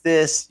right, use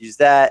this, use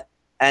that.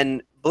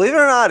 And believe it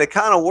or not, it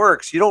kind of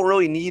works. You don't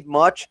really need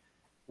much.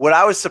 What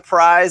I was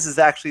surprised is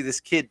actually this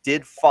kid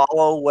did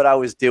follow what I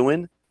was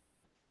doing.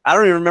 I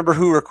don't even remember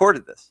who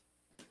recorded this,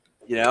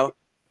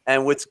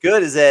 And what's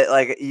good is that,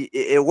 like,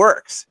 it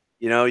works.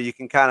 You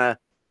can kind of,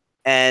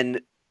 and,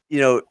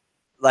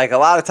 like, a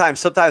lot of times,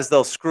 sometimes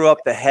they'll screw up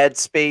the head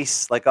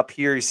space, like up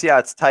here. You see how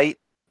it's tight?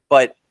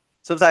 But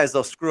sometimes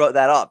they'll screw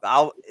that up.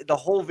 The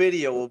whole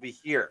video will be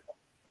here.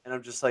 And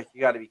I'm just like,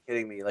 you got to be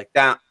kidding me. Like,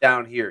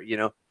 down here,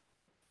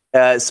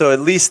 So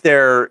at least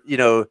they're,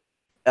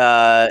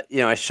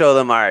 I show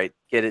them, all right,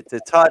 get it to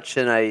touch,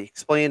 and I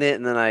explain it,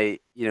 and then I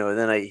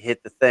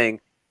hit the thing.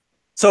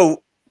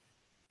 So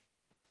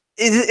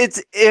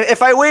it's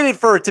if I waited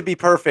for it to be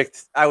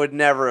perfect, I would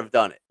never have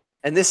done it.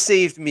 And this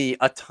saved me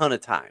a ton of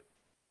time.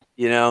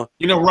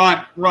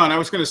 Ron, I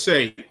was going to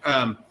say,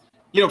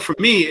 for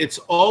me, it's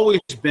always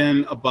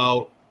been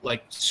about,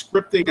 like,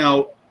 scripting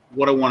out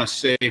what I want to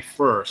say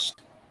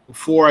first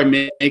before I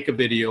make a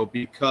video,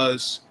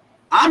 because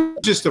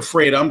I'm just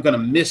afraid I'm going to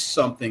miss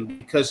something,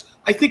 because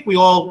I think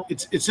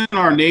it's in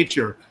our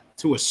nature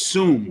to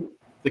assume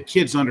the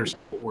kids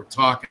understand what we're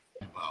talking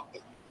about.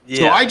 Yeah.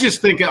 So I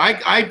just think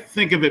I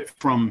think of it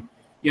from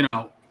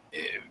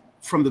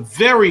the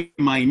very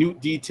minute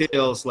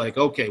details, like,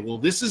 okay, well,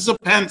 this is a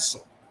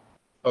pencil,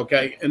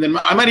 okay, and then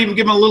I might even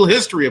give them a little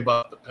history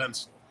about the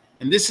pencil,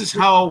 and this is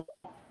how,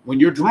 when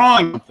you're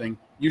drawing something,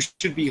 you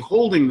should be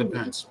holding the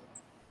pencil.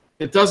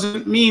 It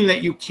doesn't mean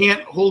that you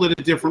can't hold it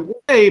a different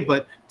way,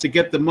 but to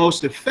get the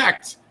most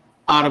effect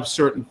out of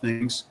certain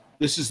things,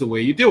 this is the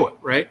way you do it,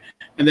 right?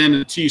 And then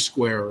a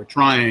T-square or a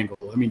triangle.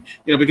 I mean,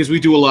 because we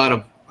do a lot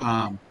of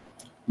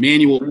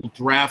manual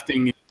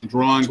drafting and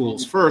drawing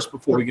tools first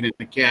before we get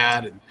into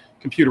CAD and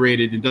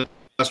computer-aided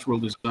industrial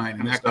design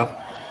and that stuff.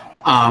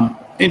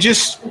 And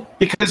just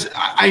because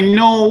I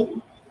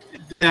know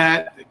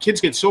that kids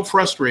get so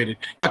frustrated,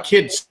 a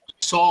kid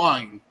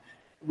sawing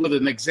with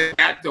an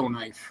X-Acto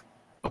knife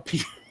a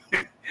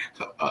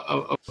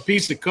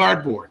piece of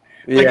cardboard,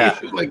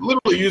 like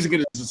literally using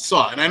it as a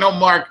saw. And I know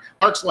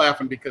Mark's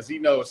laughing because he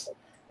knows.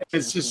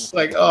 It's just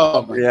like,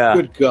 oh my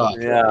good God,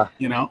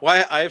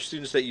 Well, I have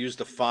students that use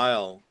the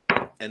file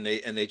and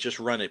they just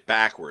run it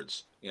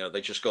backwards.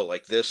 They just go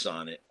like this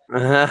on it.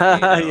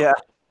 Yeah.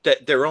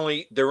 That they're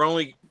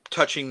only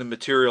touching the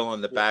material on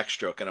the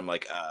backstroke, and I'm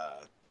like,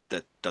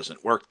 that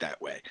doesn't work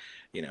that way,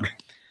 Yeah.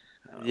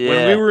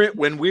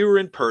 When we were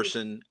in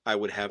person, I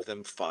would have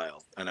them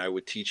file, and I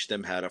would teach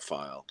them how to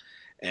file,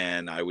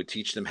 and I would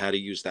teach them how to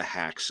use the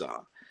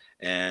hacksaw,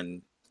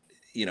 and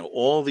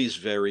all these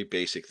very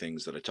basic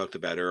things that I talked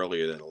about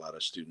earlier that a lot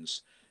of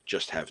students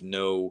just have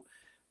no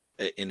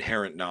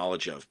inherent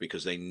knowledge of,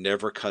 because they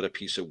never cut a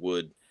piece of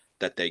wood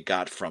that they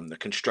got from the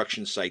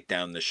construction site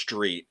down the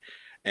street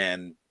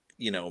and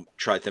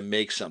tried to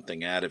make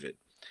something out of it.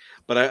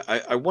 But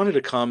I wanted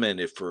to comment,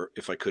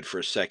 if I could, for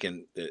a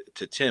second,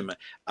 to Tim.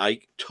 I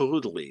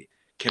totally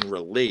can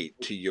relate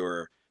to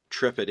your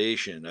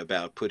trepidation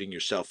about putting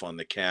yourself on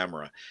the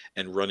camera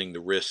and running the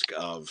risk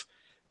of,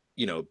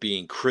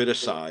 being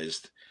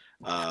criticized,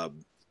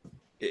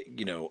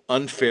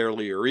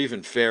 unfairly or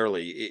even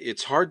fairly.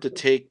 It's hard to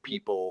take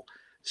people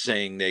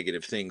saying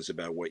negative things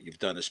about what you've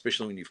done,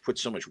 especially when you've put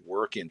so much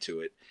work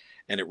into it,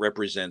 and it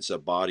represents a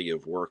body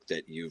of work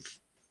that you've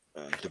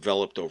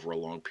developed over a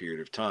long period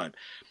of time.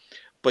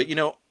 But,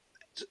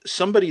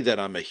 somebody that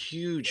I'm a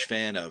huge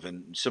fan of,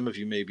 and some of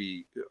you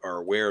maybe are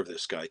aware of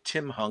this guy,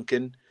 Tim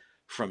Hunkin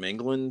from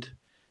England.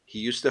 He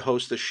used to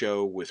host a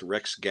show with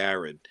Rex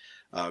Garrett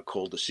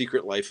called The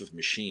Secret Life of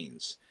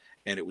Machines.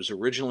 And it was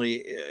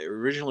originally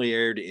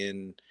aired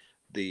in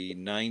the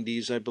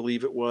 90s, I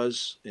believe it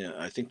was.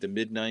 I think the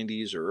mid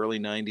 90s or early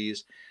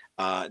 90s.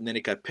 And then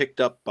it got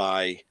picked up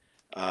by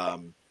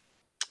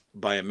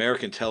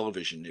American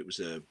television. It was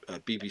a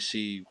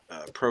BBC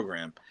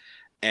program.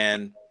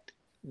 And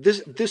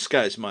this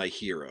guy's my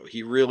hero.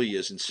 He really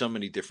is in so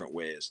many different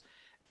ways.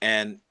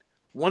 And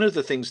one of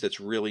the things that's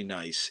really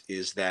nice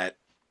is that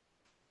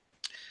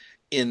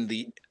in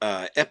the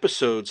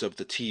episodes of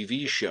the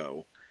TV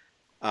show,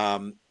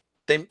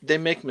 they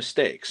make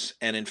mistakes,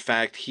 and in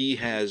fact, he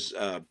has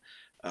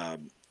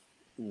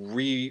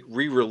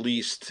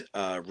re-released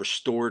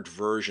restored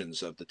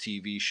versions of the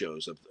TV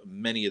shows of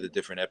many of the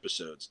different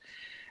episodes.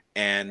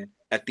 And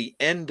at the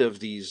end of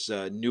these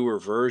newer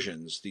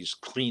versions, these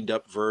cleaned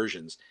up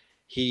versions,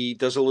 he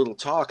does a little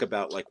talk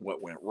about like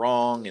what went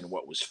wrong and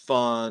what was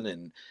fun,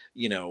 and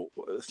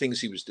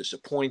things he was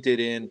disappointed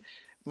in.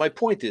 My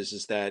point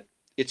is that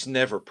it's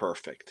never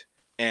perfect,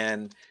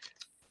 and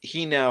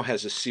he now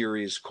has a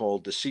series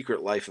called The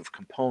Secret Life of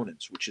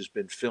Components, which has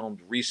been filmed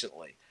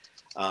recently.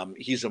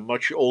 He's a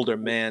much older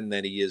man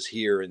than he is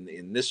here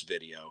in this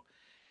video,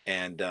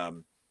 and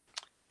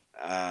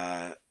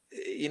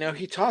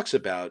he talks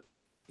about,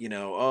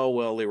 oh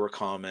well, there were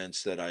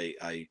comments that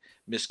I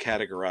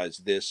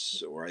miscategorized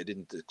this, or I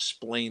didn't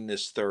explain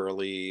this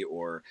thoroughly,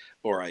 or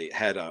I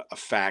had a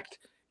fact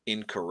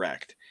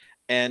incorrect,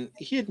 and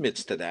he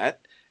admits to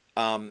that.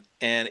 And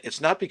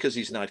it's not because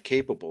he's not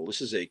capable.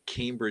 This is a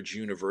Cambridge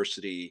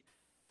University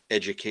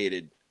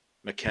educated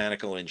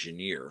mechanical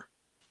engineer,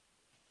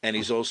 and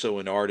he's also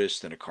an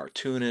artist and a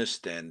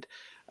cartoonist, and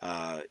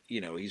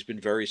he's been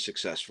very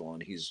successful,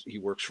 and he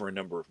works for a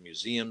number of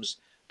museums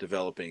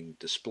developing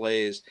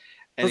displays.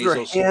 And those are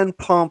also hand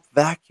pump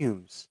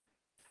vacuums.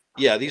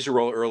 Yeah, these are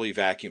all early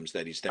vacuums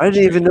that he's I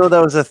didn't even know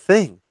that was a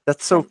thing.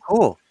 That's so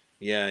cool.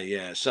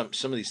 Yeah. Some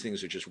of these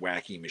things are just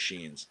wacky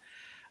machines.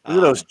 Look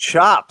at those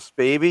chops,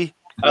 baby.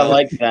 I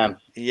like them.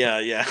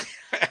 Yeah.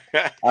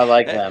 I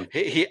like them.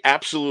 He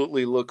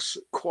absolutely looks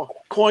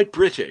quite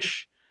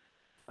British.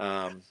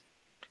 But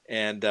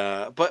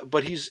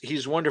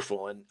he's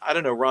wonderful. And I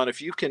don't know, Ron,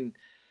 if you can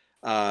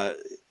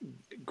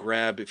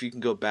if you can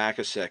go back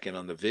a second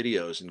on the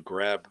videos and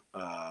grab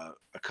a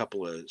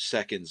couple of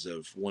seconds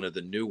of one of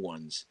the new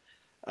ones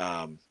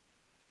from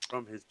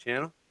his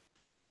channel.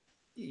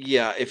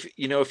 Yeah, if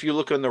you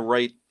look on the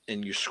right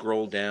and you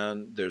scroll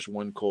down, there's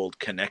one called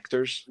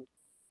Connectors.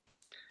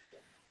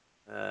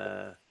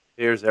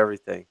 Here's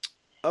everything.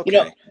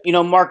 Okay.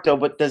 Mark, though,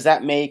 but does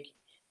that make,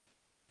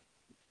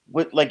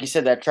 like you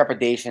said, that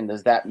trepidation,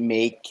 does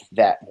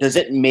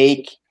it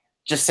make,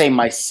 just say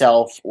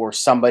myself or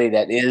somebody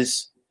that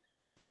is,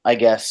 I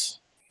guess,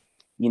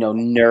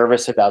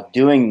 nervous about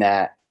doing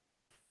that,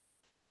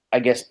 I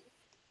guess,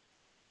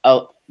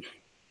 a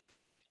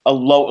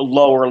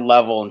lower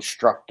level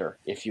instructor,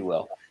 if you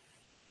will?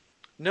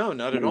 No,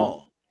 not at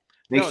all.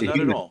 No, not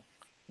at all.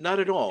 Not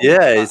at all.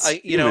 Yeah, it's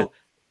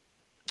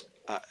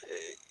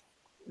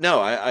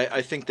no,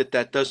 I think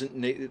that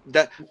doesn't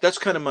that's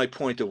kind of my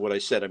point of what I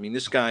said. I mean,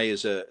 this guy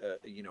is a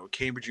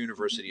Cambridge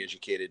University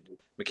educated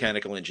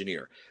mechanical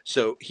engineer,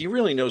 so he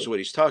really knows what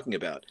he's talking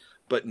about.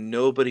 But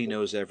nobody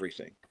knows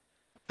everything,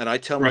 and I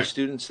tell my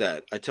students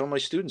that. I tell my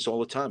students all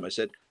the time. I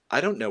said,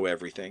 I don't know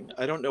everything.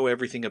 I don't know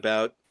everything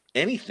about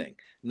anything.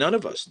 None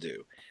of us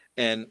do.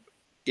 And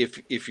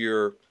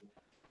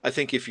I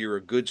think if you're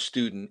a good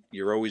student,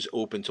 you're always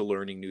open to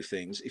learning new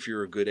things. If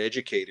you're a good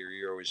educator,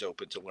 you're always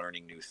open to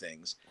learning new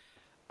things.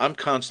 I'm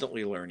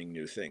constantly learning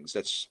new things.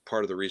 That's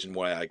part of the reason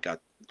why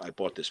I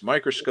bought this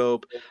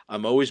microscope.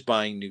 I'm always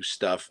buying new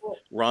stuff.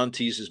 Ron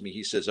teases me.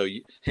 He says, "Oh,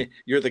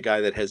 you're the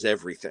guy that has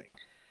everything,"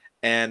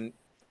 and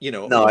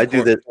no, I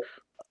do that.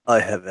 I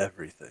have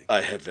everything.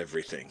 I have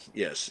everything.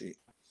 Yes,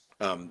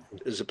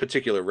 there's a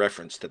particular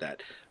reference to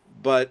that,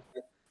 but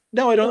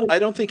no, I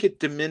don't think it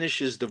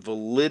diminishes the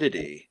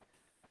validity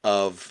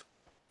of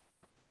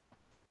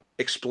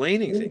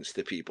explaining things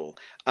to people.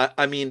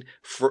 I mean,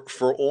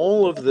 for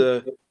all of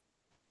the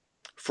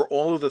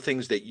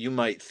things that you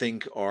might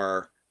think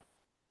are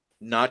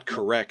not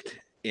correct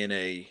in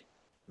a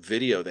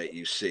video that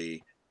you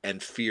see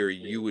and fear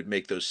you would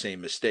make those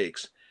same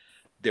mistakes,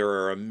 there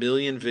are a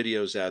million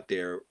videos out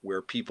there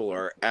where people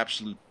are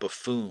absolute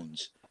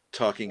buffoons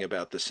talking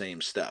about the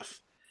same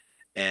stuff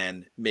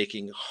and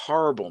making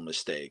horrible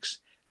mistakes,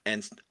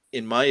 and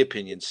in my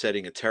opinion,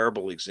 setting a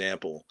terrible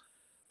example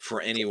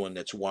for anyone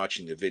that's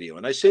watching the video.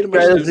 And I say to my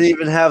students, doesn't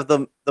even have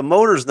the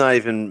motor's not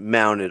even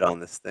mounted on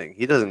this thing.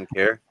 He doesn't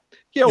care.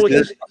 Yeah,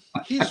 well,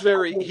 he's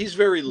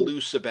very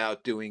loose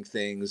about doing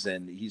things,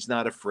 and he's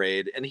not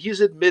afraid. And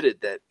he's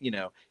admitted that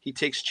he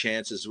takes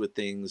chances with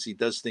things. He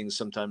does things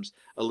sometimes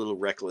a little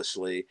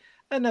recklessly,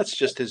 and that's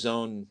just his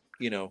own.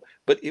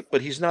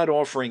 But he's not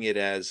offering it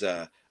as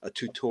a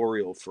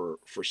tutorial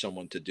for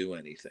someone to do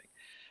anything.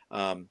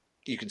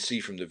 You can see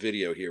from the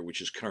video here,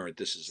 which is current.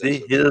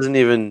 He doesn't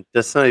even.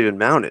 That's not even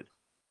mounted.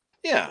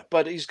 Yeah,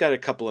 but he's got a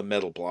couple of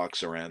metal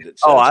blocks around it.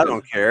 So I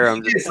don't care.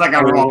 I'm just like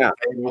a wrong.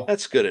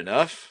 That's good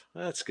enough.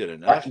 That's good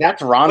enough.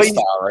 That's Ron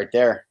style right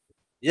there.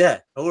 Yeah,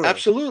 totally.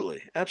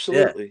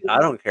 Absolutely. Yeah, I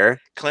don't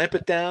care. Clamp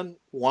it down.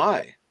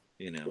 Why?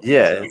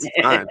 Yeah, it's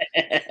fine.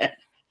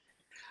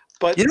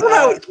 But you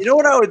know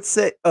what I would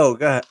say? Oh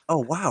god. Oh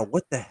wow.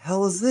 What the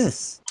hell is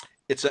this?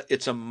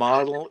 It's a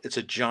model. It's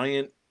a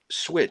giant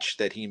switch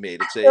that he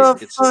made.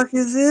 The fuck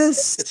is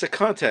this? It's a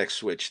contact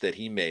switch that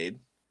he made.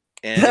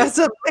 And that's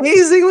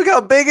amazing. Look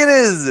how big it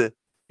is.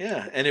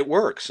 Yeah, and it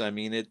works. I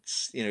mean,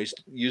 it's, you know, he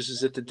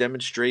uses it to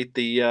demonstrate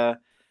the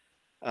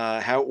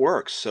how it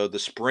works. So the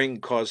spring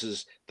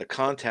causes the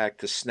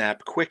contact to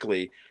snap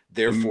quickly.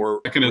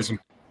 Therefore, mechanism.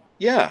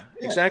 Yeah,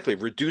 exactly.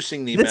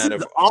 Reducing the this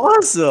amount is of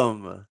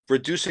awesome.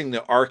 Reducing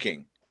the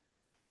arcing,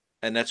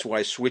 and that's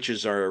why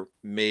switches are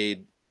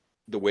made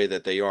the way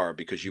that they are,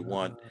 because you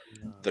want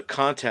the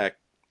contact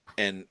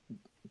and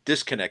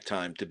disconnect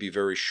time to be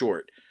very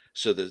short.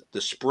 So the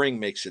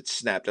spring makes it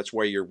snap. That's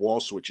why your wall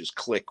switches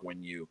click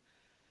when you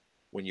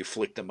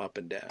flick them up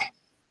and down.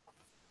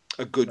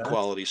 A good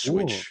quality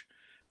switch.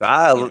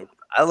 I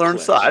learned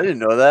so. I didn't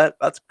know that.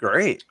 That's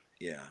great.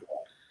 Yeah.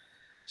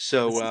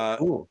 So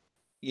cool.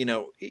 You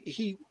know,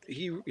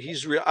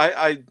 he's real.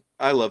 I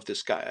love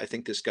this guy. I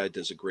think this guy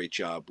does a great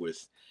job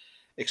with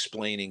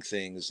explaining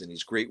things, and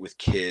he's great with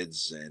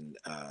kids, and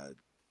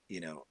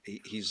you know,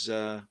 he's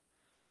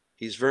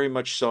very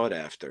much sought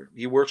after.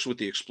 He works with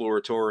the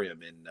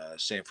Exploratorium in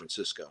San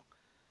Francisco.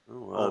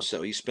 Oh, wow.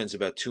 Also, he spends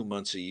about 2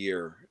 months a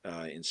year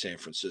in San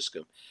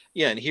Francisco.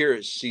 Yeah, and here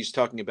he's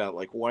talking about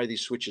like why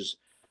these switches,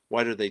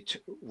 why do they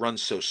run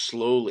so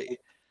slowly?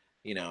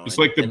 You know, it's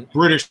like the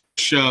British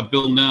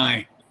Bill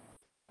Nye.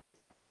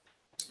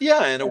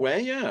 Yeah, in a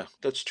way, yeah,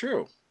 that's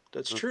true.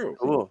 That's true.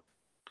 Cool.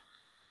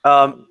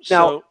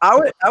 Now,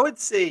 I would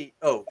say.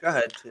 Oh, go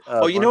ahead.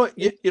 You know what?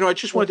 You know, I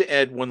just wanted to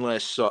add one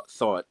last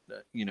thought.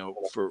 You know,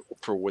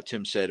 for what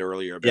Tim said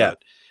earlier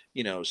about,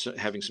 you know,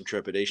 having some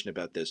trepidation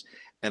about this,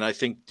 and I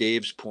think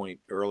Dave's point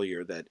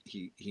earlier that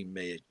he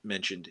may have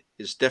mentioned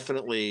is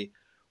definitely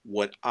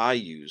what I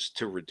use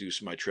to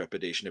reduce my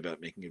trepidation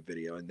about making a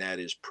video, and that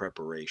is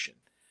preparation.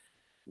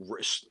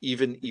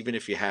 Even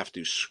if you have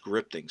to,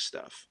 scripting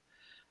stuff.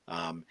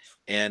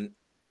 And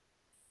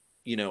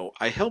you know,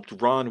 I helped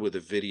Ron with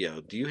a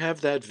video. Do you have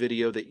that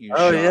video that you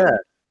shot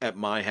at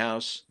my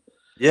house?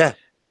 Yeah.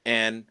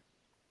 And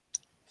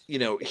you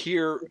know,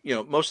 here, you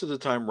know, most of the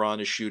time Ron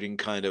is shooting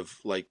kind of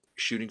like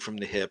shooting from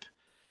the hip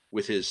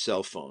with his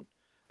cell phone.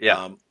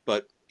 Yeah.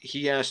 But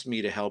he asked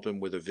me to help him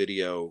with a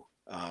video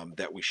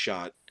that we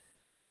shot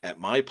at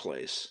my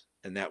place,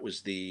 and that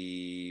was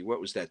what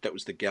was that? That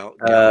was the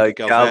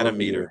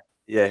galvanometer.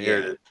 Yeah, here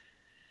it is.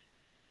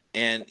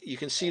 And you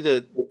can see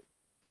the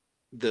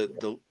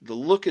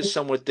look is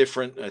somewhat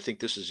different. I think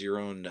this is your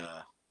own.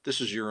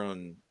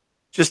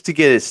 Just to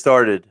get it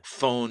started.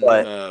 Phone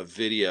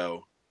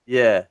video.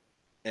 Yeah.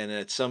 And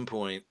at some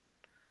point,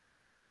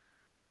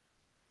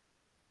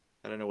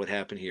 I don't know what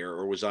happened here,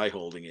 or was I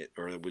holding it,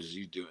 or was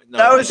you doing? No,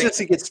 that was just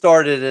to get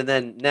started, and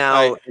then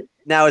now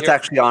it's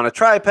actually on a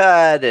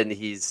tripod, and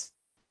he's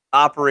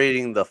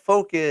operating the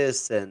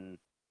focus, and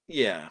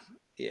yeah,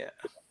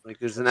 like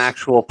there's an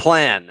actual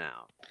plan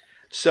now.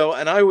 So,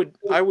 and I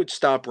would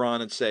stop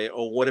Ron and say,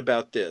 "Oh, what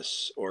about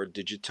this?" Or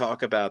 "Did you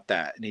talk about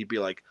that?" And he'd be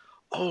like,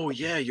 "Oh,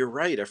 yeah, you're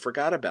right. I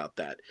forgot about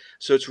that."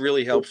 So it's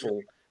really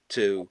helpful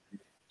to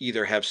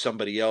either have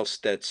somebody else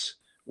that's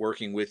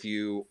working with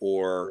you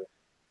or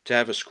to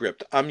have a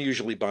script. I'm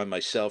usually by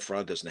myself.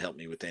 Ron doesn't help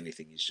me with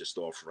anything. He's just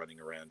off running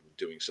around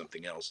doing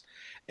something else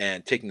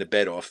and taking the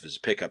bed off of his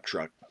pickup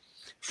truck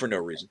for no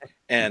reason.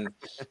 And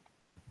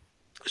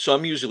so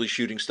I'm usually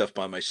shooting stuff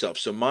by myself.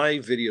 So my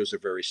videos are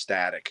very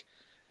static.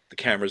 The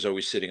camera's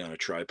always sitting on a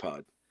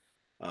tripod.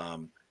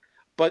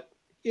 But,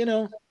 you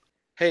know,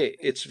 hey,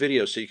 it's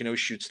video, so you can always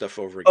shoot stuff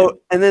over again. Oh,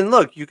 and then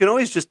look, you can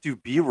always just do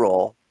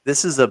B-roll.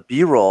 This is a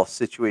B-roll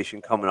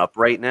situation coming up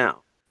right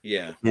now.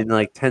 Yeah. In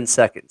like 10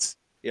 seconds.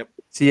 Yep.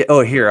 See,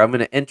 oh, here, I'm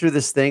going to enter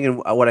this thing. And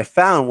what I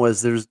found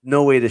was there's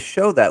no way to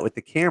show that with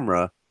the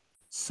camera.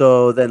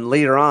 So then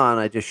later on,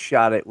 I just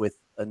shot it with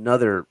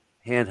another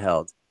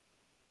handheld.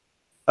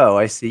 Oh,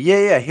 I see.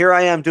 Yeah. Here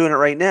I am doing it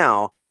right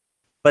now.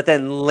 But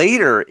then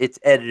later, it's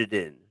edited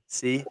in.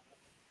 See?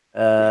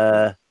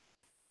 I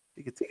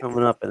think it's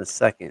coming up in a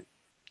second.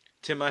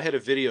 Tim, I had a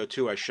video,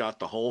 too. I shot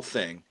the whole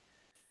thing.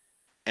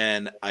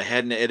 And I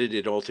hadn't edited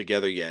it all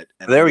together yet.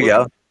 And there we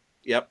go.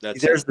 Yep,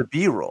 there's the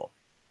B-roll.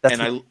 That's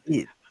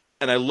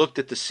and I looked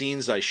at the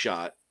scenes I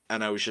shot,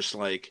 and I was just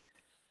like,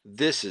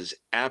 "This is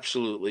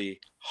absolutely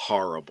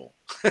horrible."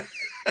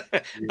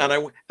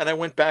 And I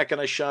went back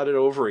and I shot it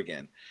over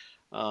again.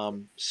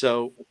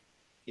 So,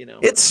 you know,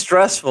 it's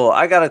stressful.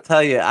 I gotta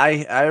tell you,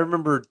 I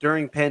remember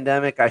during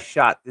pandemic, I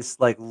shot this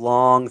like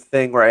long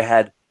thing where I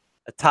had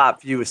a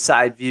top view, a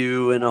side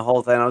view, and a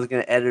whole thing. I was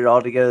gonna edit it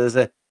all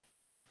together.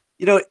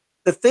 You know,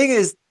 the thing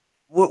is,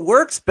 what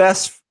works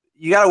best.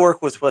 You got to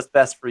work with what's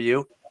best for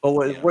you.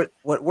 But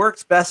what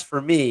works best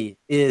for me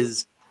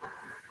is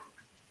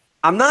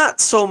I'm not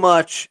so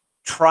much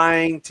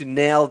trying to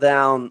nail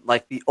down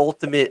like the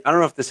ultimate. I don't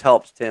know if this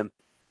helps, Tim.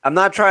 I'm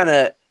not trying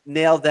to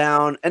nail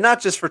down, and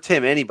not just for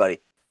Tim, anybody.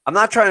 I'm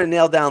not trying to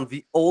nail down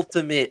the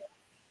ultimate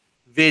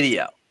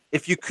video.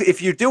 If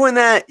you're doing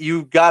that,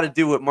 you got to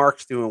do what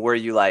Mark's doing, where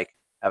you like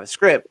have a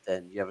script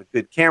and you have a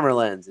good camera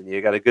lens and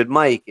you got a good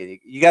mic and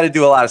you got to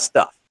do a lot of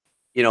stuff,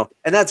 you know,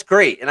 and that's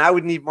great. And I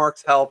would need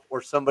Mark's help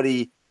or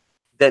somebody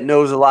that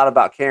knows a lot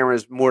about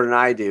cameras more than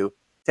I do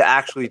to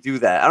actually do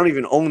that. I don't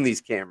even own these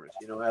cameras.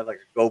 You know, I have like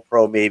a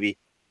GoPro maybe.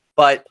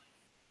 But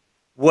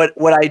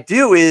what I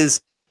do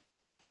is,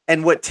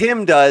 and what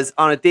Tim does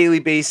on a daily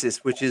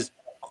basis, which is,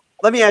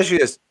 let me ask you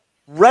this.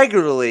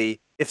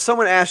 Regularly, if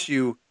someone asks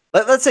you,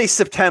 let's say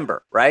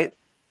September, right?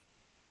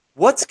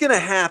 What's going to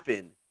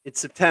happen in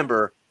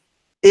September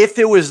if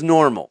it was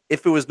normal?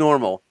 If it was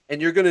normal,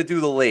 and you're going to do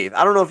the lathe.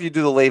 I don't know if you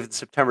do the lathe in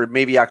September,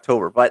 maybe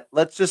October, but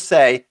let's just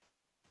say,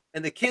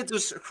 and the kids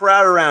will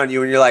crowd around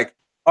you, and you're like,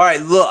 all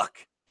right,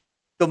 look.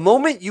 The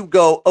moment you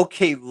go,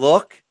 okay,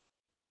 look,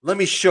 let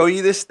me show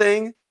you this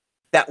thing,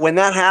 that when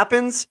that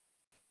happens,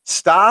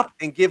 stop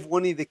and give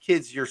one of the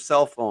kids your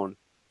cell phone.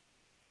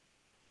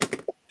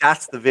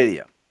 That's the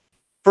video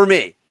for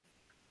me.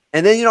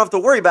 And then you don't have to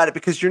worry about it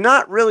because you're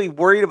not really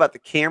worried about the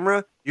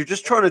camera. You're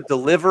just trying to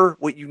deliver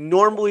what you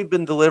normally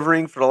been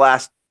delivering for the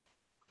last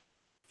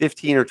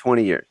 15 or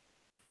 20 years,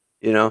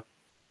 you know?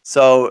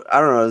 So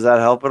I don't know. Does that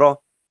help at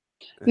all?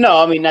 No,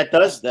 I mean, that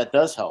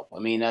does help. I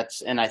mean,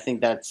 I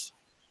think that's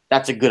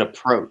a good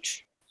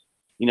approach,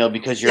 you know,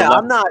 because you're,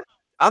 I'm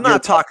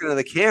not talking to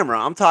the camera.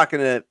 I'm talking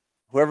to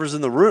whoever's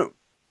in the room,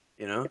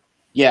 you know?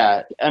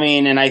 Yeah. I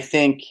mean, and I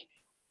think,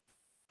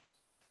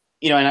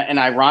 you know, and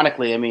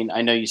ironically, I mean,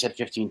 I know you said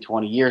 15,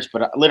 20 years,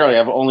 but literally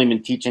I've only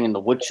been teaching in the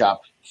wood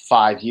shop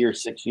 5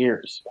 years, 6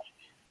 years.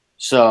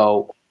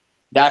 So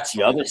that's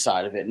the other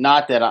side of it.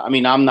 Not that, I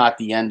mean, I'm not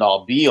the end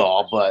all be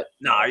all, but.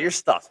 No, your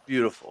stuff's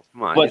beautiful.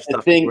 Come on.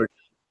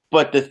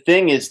 But the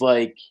thing is,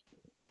 like,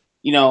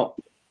 you know,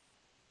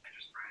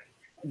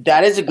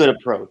 that is a good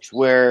approach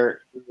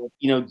where,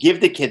 you know, give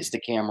the kids the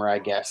camera, I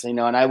guess, you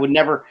know, and I would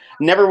never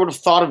would have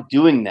thought of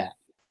doing that.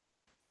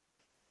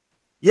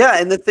 Yeah.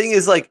 And the thing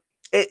is, like,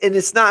 and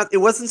it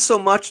wasn't so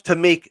much to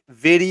make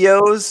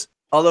videos,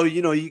 although,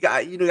 you know, you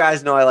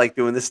guys know I like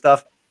doing this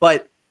stuff,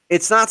 but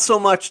it's not so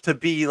much to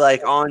be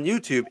like on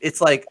YouTube.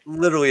 It's like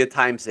literally a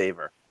time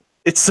saver.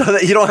 It's so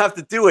that you don't have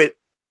to do it.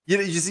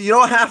 You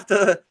don't have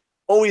to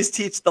always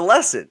teach the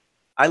lesson.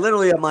 I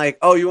literally am like,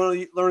 oh, you want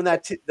to learn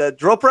the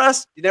drill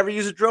press? You never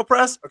use a drill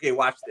press? Okay,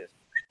 watch this.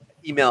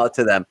 Email it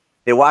to them.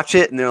 They watch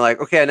it and they're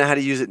like, okay, I know how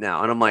to use it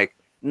now. And I'm like,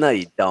 no,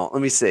 you don't.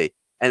 Let me see.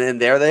 And then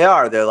there they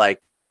are. They're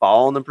like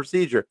following the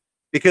procedure.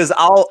 Because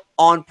I'll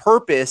on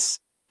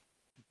purpose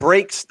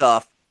break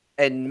stuff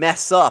and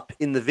mess up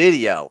in the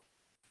video.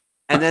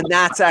 And then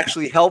that's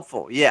actually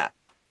helpful. Yeah.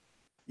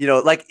 You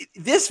know, like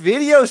this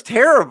video is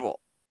terrible.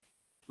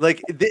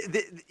 Like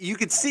you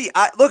could see,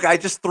 I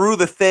just threw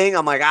the thing.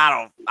 I'm like,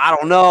 I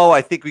don't know.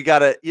 I think we got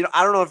to, you know,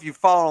 I don't know if you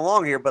follow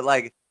along here, but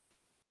like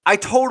I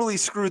totally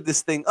screwed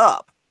this thing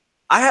up.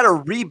 I had to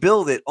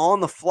rebuild it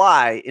on the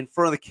fly in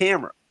front of the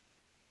camera.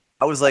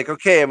 I was like,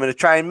 okay, I'm going to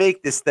try and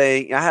make this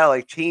thing. I had to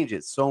like change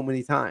it so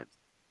many times.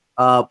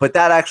 But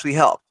that actually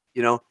helped,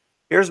 you know.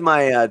 Here's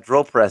my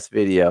drill press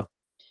video.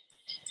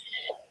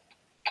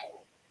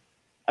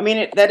 I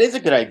mean, that is a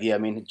good idea. I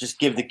mean, just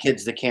give the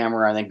kids the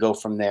camera and then go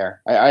from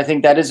there. I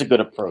think that is a good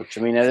approach.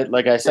 I mean,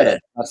 like I said,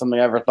 it's not something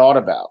I ever thought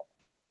about.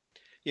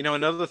 You know,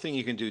 another thing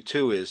you can do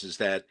too is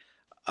that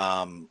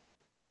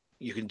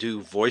you can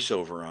do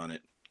voiceover on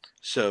it.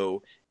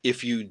 So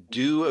if you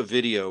do a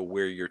video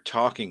where you're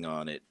talking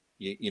on it,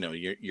 you know,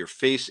 your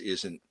face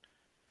isn't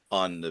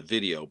on the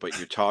video, but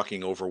you're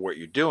talking over what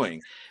you're doing.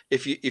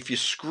 If you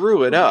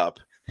screw it up,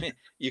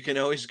 you can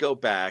always go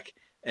back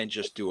and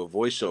just do a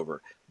voiceover.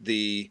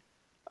 The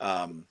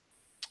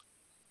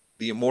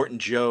Immortan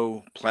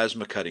Joe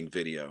plasma cutting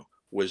video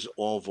was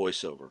all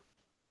voiceover,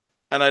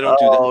 and I don't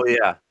do that. Oh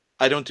yeah,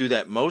 I don't do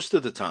that most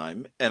of the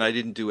time, and I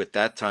didn't do it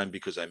that time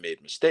because I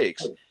made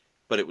mistakes.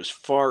 But it was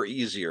far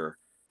easier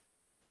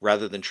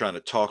rather than trying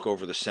to talk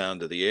over the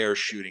sound of the air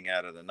shooting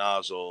out of the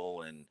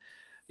nozzle and,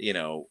 you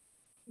know,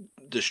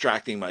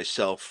 distracting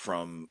myself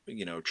from,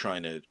 you know,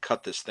 trying to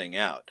cut this thing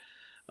out.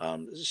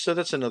 So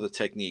that's another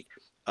technique.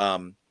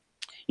 You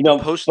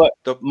know,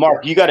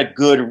 Mark, you got a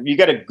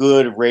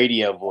good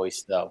radio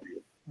voice though.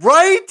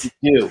 Right?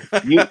 You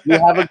have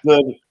that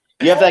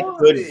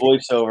good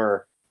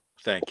voiceover.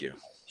 Thank you.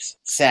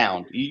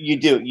 Sound. You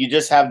do. You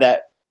just have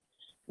that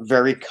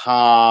very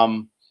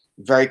calm,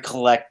 very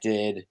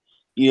collected.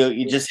 You know,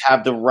 you just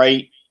have the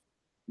right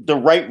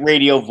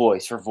radio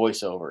voice for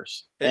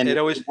voiceovers. And it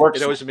always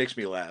makes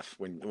me laugh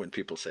when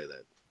people say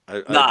that.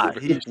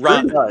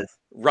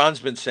 Ron's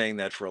been saying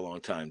that for a long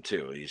time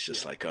too. He's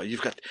just like, oh,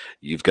 you've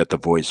got the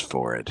voice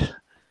for it.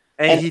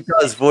 And he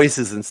does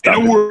voices and stuff.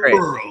 In a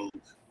world.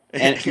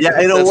 And yeah,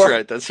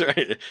 that's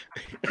right.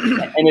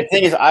 And the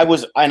thing is, I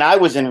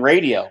was in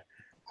radio.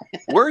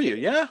 Were you?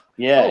 Yeah.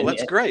 Yeah. Oh,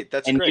 that's great.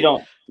 That's and great.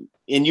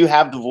 You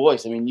have the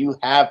voice. I mean, you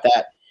have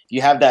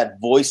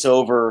that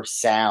voiceover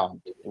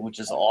sound, which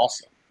is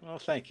awesome. Well,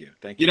 thank you.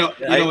 You know,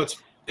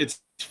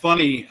 it's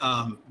funny.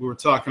 We were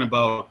talking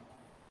about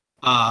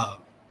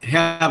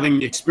having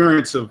the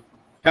experience of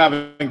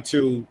having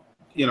to,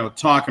 you know,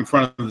 talk in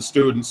front of the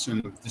students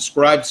and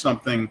describe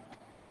something.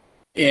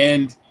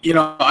 And, you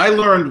know, I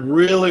learned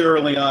really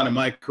early on in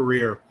my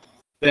career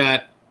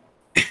that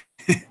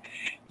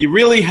you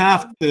really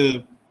have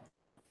to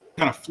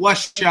kind of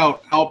flesh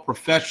out how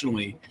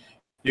professionally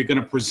you're going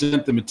to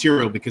present the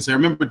material. Because I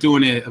remember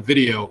doing a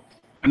video,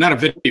 not a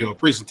video, a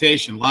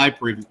presentation, live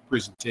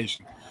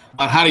presentation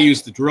about how to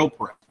use the drill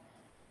press.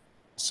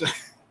 So,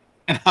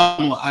 and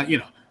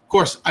of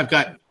course, I've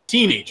got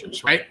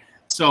teenagers, right?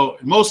 So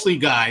mostly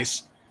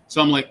guys.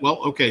 So I'm like, well,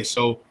 okay,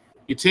 so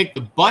you take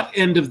the butt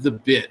end of the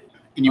bit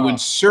and you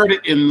insert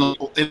it in the.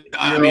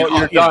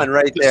 You're done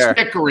right there.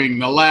 The snickering,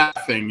 the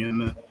laughing,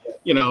 and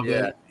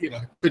the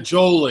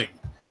cajoling.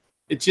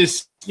 It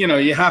just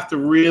you have to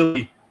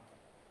really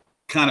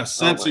kind of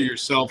censor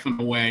yourself in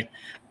a way,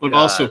 but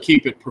also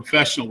keep it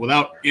professional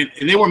without. And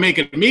they were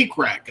making me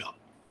crack up.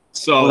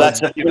 So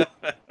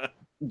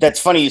that's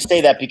funny you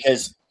say that,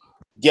 because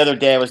the other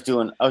day I was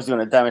doing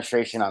a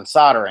demonstration on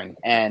soldering,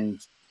 and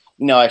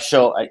I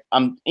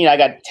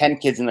got 10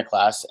 kids in the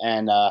class,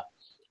 and I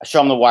show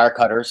them the wire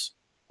cutters,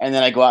 and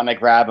then I go out and I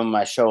grab them,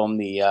 I show them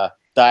the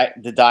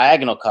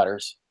diagonal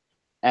cutters,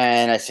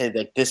 and I say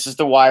that this is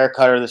the wire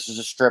cutter, this is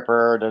a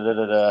stripper,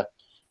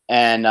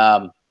 and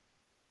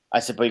I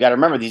said, but you got to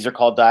remember, these are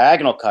called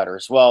diagonal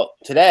cutters. Well,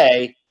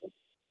 today,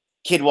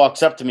 kid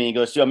walks up to me and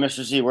goes, "Yo,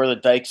 Mr. Z, where are the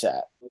dikes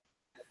at?"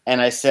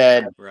 And I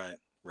said, right.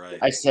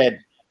 I said,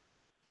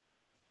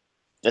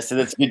 that's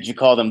good you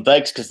call them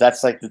dikes, because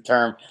that's like the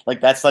term, like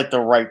that's like the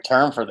right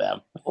term for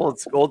them. Old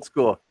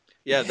school.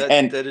 Yeah,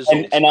 that is.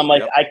 And I'm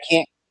like,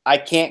 I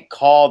can't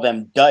call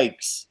them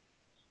dikes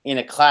in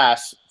a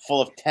class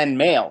full of 10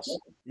 males.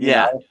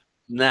 Yeah.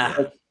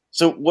 Nah.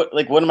 So what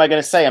am I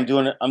going to say? I'm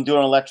doing an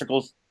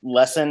electrical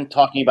lesson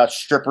talking about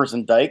strippers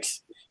and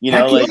dikes.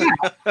 They'll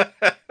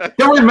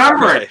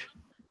remember it.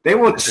 They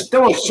will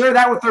share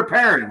that with their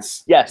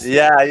parents. Yes.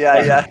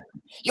 Yeah.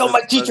 Yo,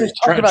 my teacher's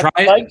talking about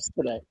dikes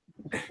today.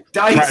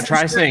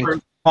 Try saying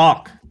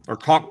caulk or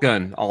caulk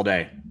gun all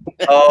day.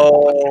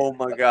 Oh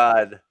my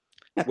God.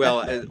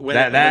 Well,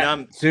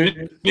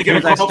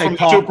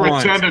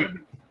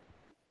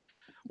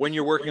 when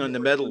you're working on the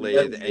metal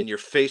lathe and you're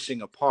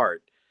facing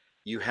apart,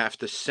 you have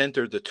to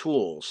center the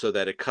tool so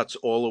that it cuts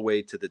all the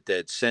way to the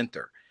dead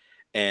center.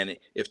 And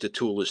if the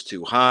tool is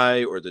too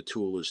high or the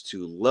tool is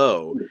too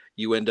low,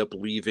 you end up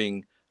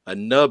leaving a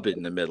nub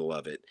in the middle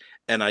of it.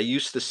 And I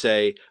used to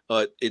say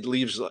it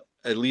leaves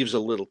a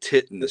little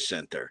tit in the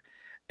center.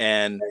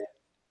 And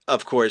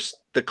of course,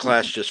 the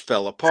class just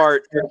fell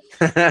apart.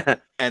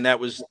 And that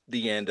was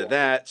the end of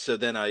that. So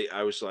then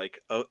I was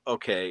like, oh,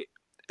 okay.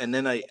 And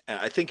then I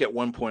think at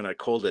one point I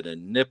called it a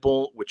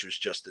nipple, which was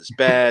just as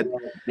bad.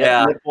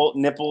 Yeah,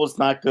 nipple is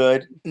not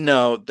good.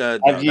 No,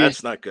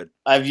 that's not good.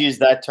 I've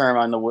used that term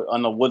on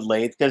the wood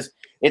lathe, because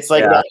it's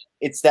like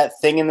it's that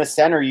thing in the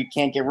center you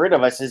can't get rid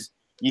of. I says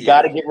you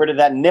got to get rid of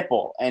that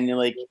nipple, and you're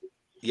like,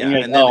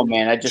 oh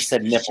man, I just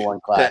said nipple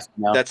in class.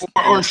 That's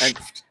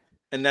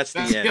and that's the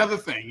end. The other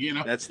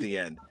thing, That's the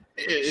end.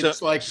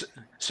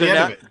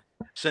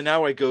 So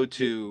now I go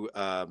to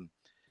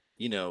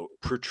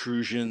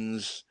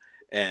protrusions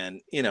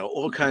and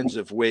all kinds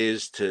of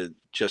ways to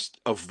just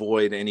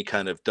avoid any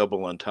kind of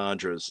double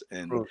entendres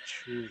and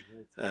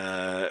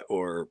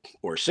or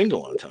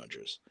single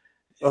entendres.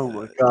 Oh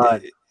my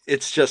God.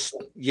 It's just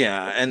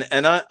and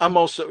I'm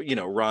also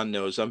Ron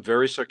knows I'm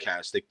very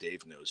sarcastic.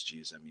 Dave knows.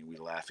 Geez, I mean, we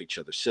laugh each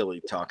other silly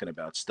talking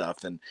about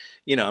stuff, and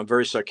I'm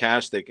very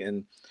sarcastic,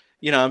 and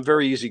I'm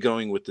very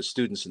easygoing with the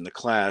students in the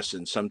class,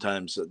 and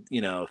sometimes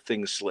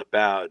things slip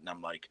out, and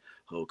I'm like,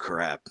 oh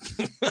crap,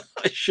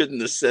 I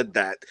shouldn't have said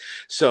that.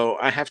 So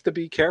I have to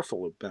be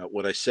careful about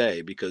what I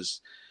say,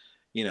 because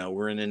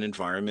we're in an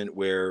environment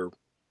where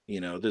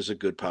there's a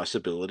good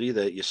possibility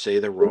that you say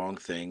the wrong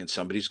thing and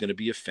somebody's going to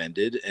be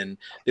offended, and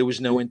there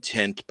was no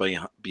intent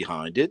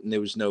behind it, and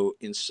there was no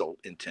insult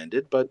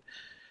intended, but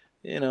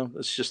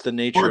it's just the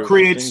nature of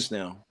things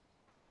now.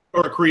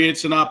 Or it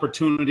creates an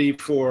opportunity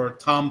for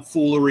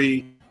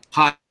tomfoolery,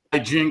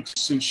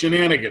 hijinks, and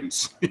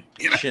shenanigans.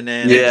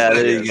 Shenanigans. Yeah,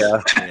 there you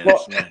go.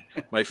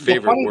 My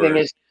favorite word. Thing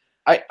is,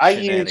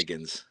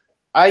 shenanigans.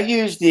 I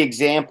use the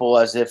example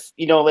as if,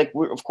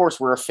 of course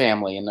we're a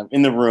family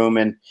in the room,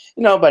 and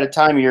by the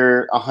time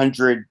you're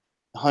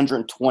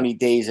 120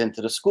 days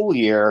into the school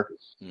year,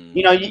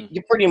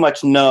 you pretty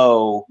much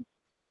know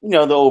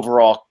the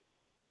overall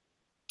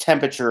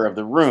temperature of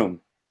the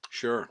room.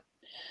 Sure.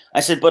 I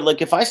said, but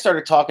if I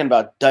started talking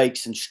about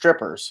dikes and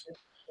strippers,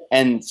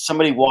 and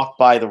somebody walked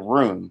by the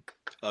room,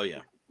 oh yeah,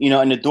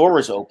 and the door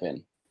was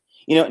open,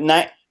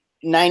 98%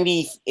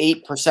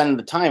 of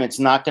the time, it's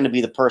not going to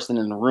be the person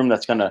in the room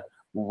that's going to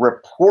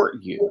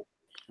report you.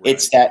 Right.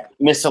 It's that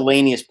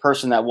miscellaneous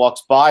person that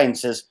walks by and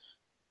says,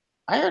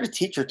 I heard a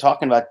teacher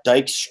talking about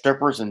dikes,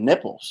 strippers, and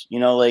nipples,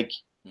 and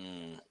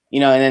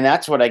then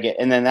that's what I get.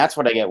 And then that's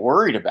what I get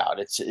worried about.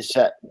 It's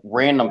that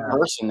random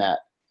person that,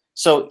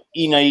 so,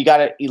 you got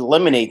to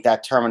eliminate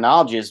that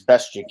terminology as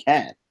best you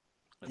can.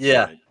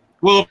 Yeah. Right.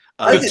 Well,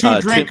 if the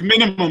 2-drink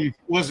minimum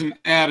wasn't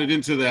added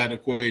into that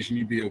equation,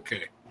 you'd be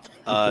okay.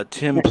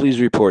 Tim,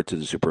 please report to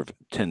the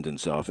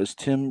superintendent's office.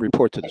 Tim,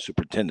 report to the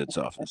superintendent's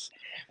office.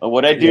 Well,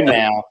 what I do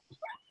now.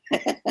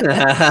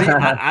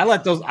 I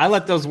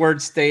let those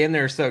words stay in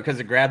there, so because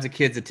it grabs the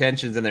kids'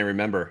 attentions and they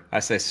remember. I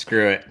say,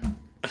 screw it.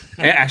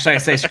 Actually, I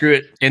say screw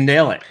it and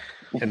nail it.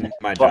 In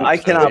my Well, joke, I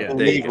cannot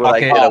believe what I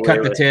get I'll away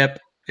cut the with. tip.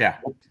 Yeah,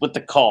 with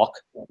the caulk.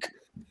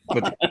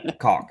 with the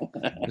caulk.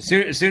 As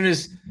soon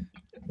as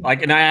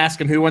like, and I ask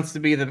him who wants to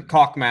be the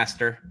caulk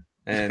master,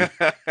 and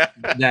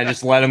then I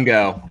just let him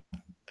go.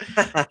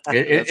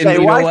 And Say, you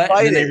know why what?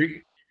 fight And then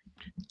it?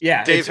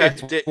 yeah, Dave,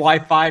 it's why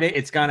fight it?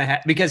 It's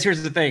gonna because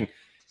here's the thing: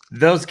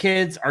 those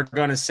kids are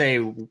gonna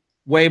say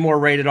way more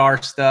rated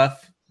R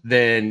stuff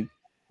than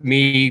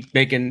me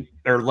making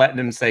or letting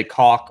them say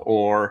caulk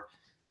or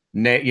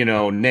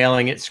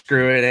nailing it,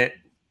 screwing it.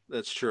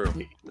 That's true.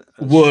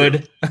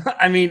 Wood.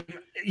 I mean,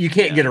 you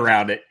can't get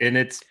around it, and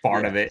it's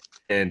part of it.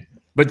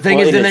 But the thing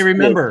Well, is, then they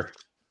remember.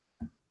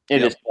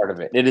 It is part of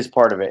it. It is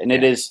part of it, and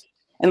it is,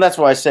 and that's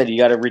why I said you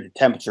got to read the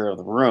temperature of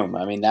the room.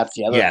 I mean, that's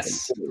the other thing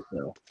too.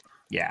 So,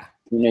 yeah,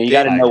 you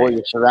got to know what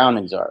your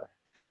surroundings are.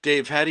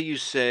 Dave, how do you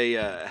say?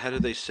 How do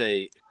they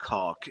say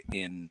caulk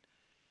in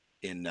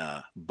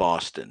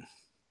Boston?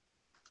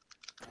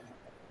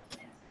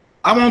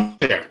 I won't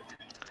there.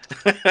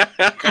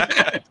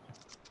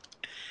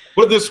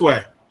 Put it this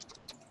way.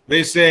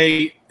 They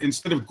say,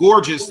 instead of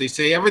gorgeous, they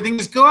say everything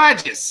is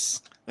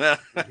gorgeous.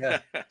 Yeah.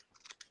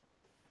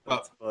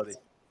 That's funny.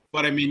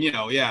 But I mean,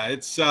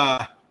 it's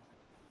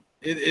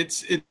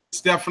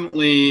it's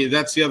definitely,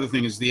 that's the other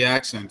thing, is the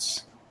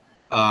accents.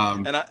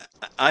 And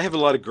I have a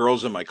lot of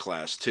girls in my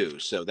class too,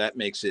 so that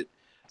makes it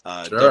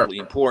doubly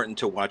important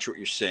to watch what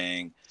you're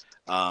saying.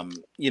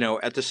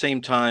 At the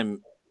same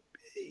time,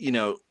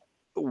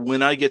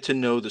 when I get to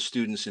know the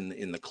students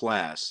in the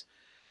class,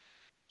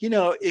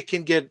 it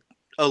can get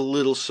a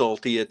little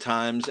salty at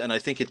times, and I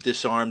think it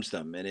disarms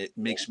them and it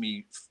makes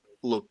me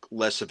look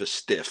less of a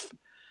stiff,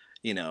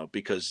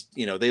 because,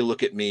 they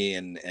look at me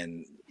and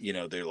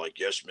they're like,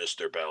 yes,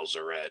 Mr.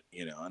 Balzarette,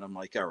 and I'm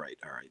like, all right,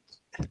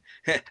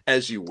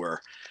 as you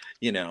were,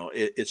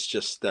 it's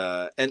just,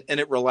 and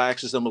it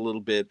relaxes them a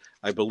little bit.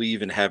 I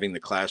believe in having the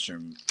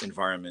classroom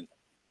environment,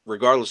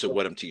 regardless of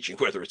what I'm teaching,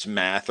 whether it's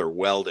math or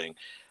welding,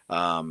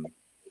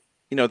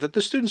 that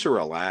the students are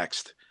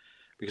relaxed,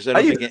 because I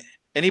don't think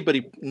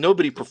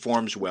nobody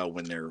performs well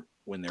when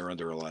they're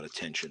under a lot of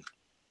tension.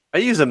 I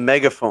use a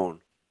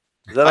megaphone.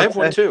 I have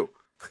one too.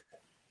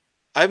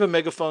 I have a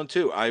megaphone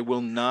too. I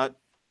will not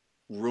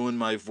ruin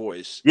my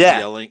voice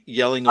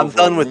yelling over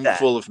a room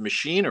full of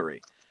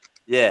machinery.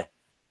 Yeah.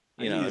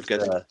 I've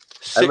got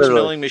 6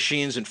 milling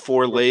machines and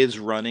 4 lathes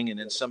running, and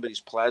then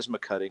somebody's plasma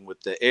cutting with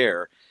the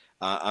air.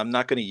 I'm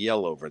not going to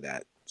yell over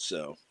that.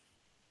 So.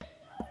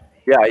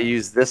 Yeah, I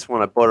used this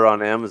one. I bought it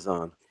on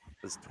Amazon.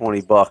 It was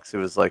 $20. It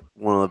was like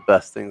one of the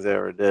best things I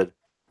ever did.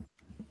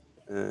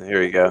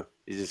 Here you go.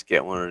 You just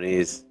get one of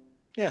these.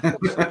 Yeah,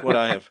 that's what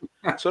I have.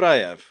 That's what I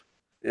have.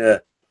 Yeah.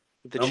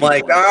 I'm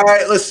like, all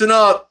right, listen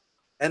up.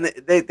 And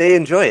they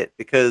enjoy it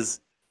because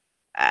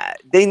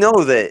they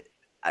know that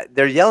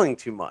they're yelling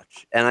too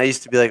much. And I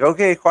used to be like,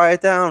 okay,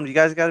 quiet down. You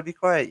guys got to be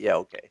quiet. Yeah,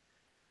 okay.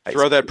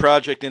 Throw that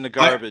project in the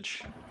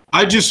garbage.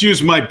 I just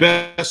use my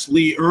best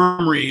Lee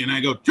Ermey, and I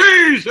go,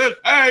 Jesus,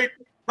 hey,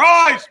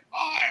 rise,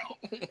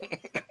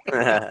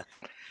 smile.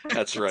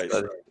 That's right.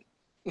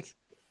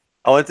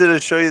 I wanted to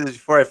show you this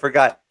before I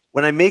forgot.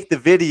 When I make the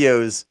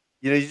videos,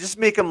 you just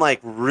make them like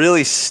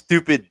really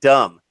stupid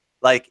dumb.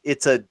 Like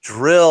it's a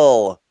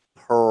drill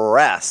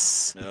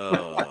press.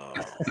 Oh.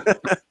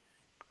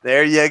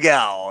 There you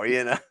go.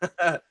 You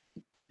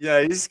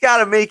just got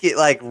to make it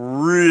like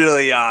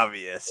really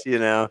obvious,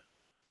 even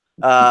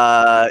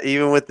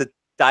with the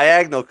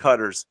diagonal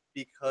cutters,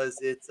 because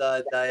it's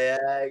a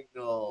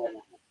diagonal.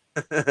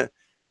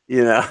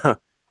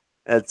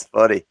 That's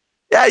funny.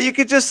 Yeah, you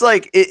could just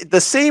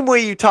the same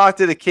way you talk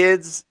to the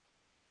kids,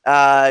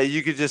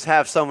 you could just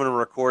have someone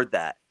record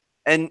that.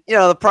 And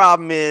the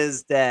problem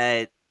is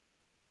that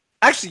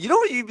actually,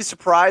 what you'd be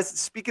surprised,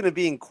 speaking of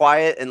being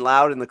quiet and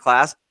loud in the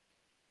class,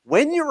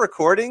 when you're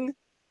recording,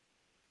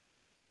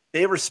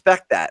 they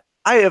respect that.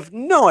 I have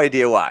no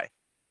idea why,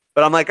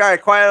 but I'm like, all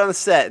right, quiet on the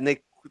set, and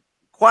they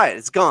quiet,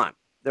 it's gone.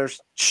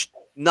 There's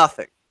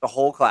nothing. The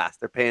whole class,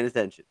 they're paying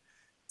attention.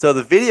 So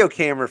the video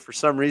camera, for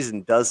some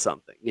reason, does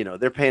something.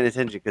 They're paying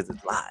attention because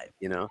it's live.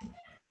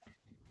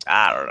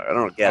 I don't know. I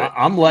don't get it.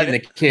 I'm letting the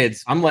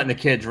kids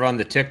run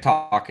the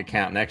TikTok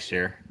account next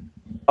year.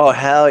 Oh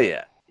hell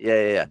yeah,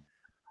 yeah.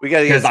 We got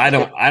to because I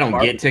don't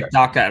get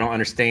TikTok. I don't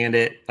understand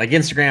it. Like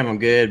Instagram, I'm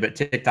good, but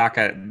TikTok,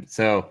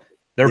 so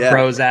they're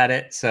pros at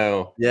it.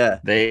 So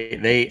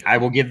I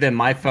will give them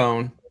my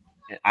phone.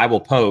 I will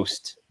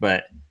post,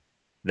 but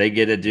they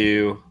get to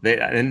do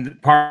and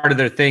part of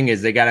their thing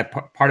is they got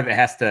to, part of it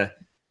has to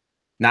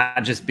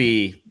not just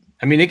be,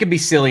 I mean, it could be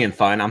silly and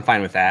fun. I'm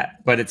fine with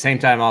that. But at the same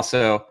time,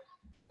 also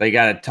they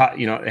got to talk,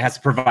 it has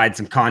to provide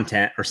some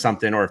content or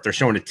something, or if they're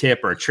showing a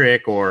tip or a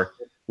trick or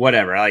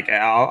whatever, like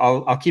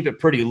I'll keep it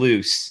pretty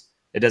loose.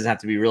 It doesn't have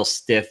to be real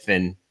stiff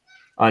and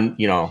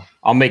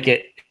I'll make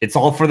it, it's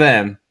all for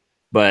them,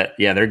 but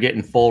yeah, they're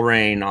getting full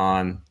reign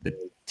on the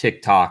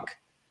TikTok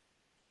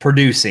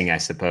producing, I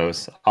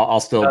suppose. I'll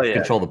still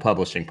control the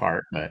publishing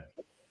part, but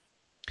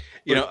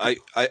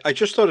I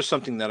just thought of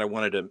something that I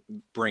wanted to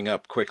bring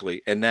up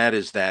quickly, and that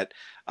is that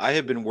I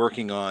have been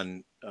working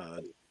on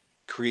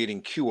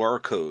creating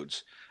QR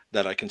codes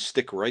that I can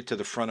stick right to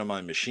the front of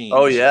my machines.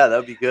 Oh yeah,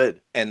 that'd be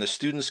good. And the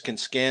students can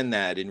scan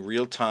that in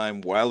real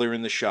time while they're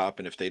in the shop.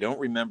 And if they don't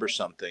remember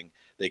something,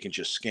 they can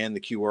just scan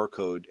the QR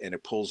code and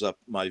it pulls up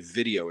my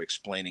video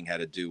explaining how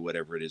to do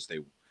whatever it is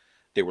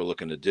they were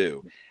looking to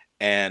do.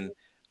 And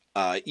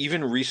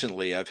even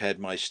recently, I've had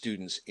my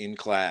students in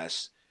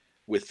class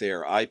with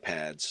their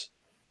iPads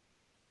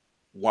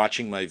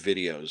watching my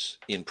videos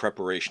in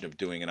preparation of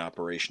doing an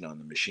operation on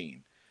the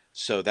machine.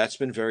 So that's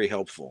been very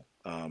helpful.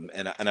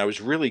 And I was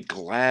really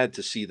glad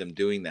to see them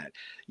doing that.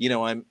 You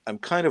know, I'm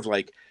kind of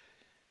like,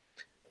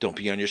 don't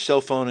be on your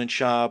cell phone in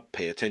shop.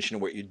 Pay attention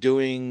to what you're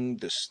doing.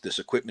 This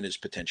equipment is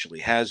potentially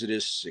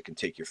hazardous. It can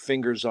take your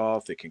fingers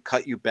off. It can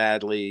cut you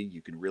badly.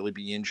 You can really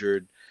be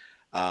injured.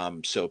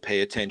 So pay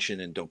attention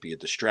and don't be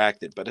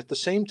distracted. But at the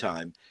same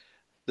time,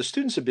 the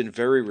students have been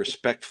very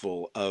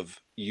respectful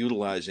of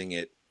utilizing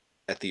it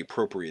at the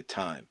appropriate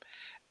time.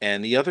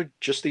 And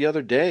just the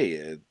other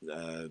day,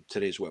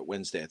 today's what,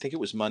 Wednesday? I think it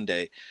was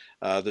Monday.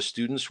 The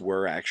students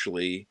were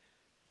actually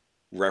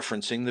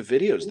referencing the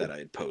videos that I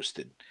had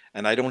posted,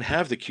 and I don't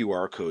have the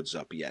QR codes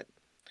up yet.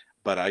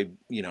 But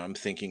I'm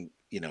thinking,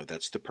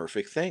 that's the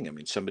perfect thing. I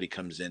mean, somebody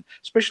comes in,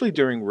 especially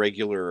during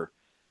regular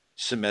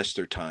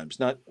semester times,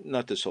 not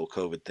this whole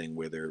COVID thing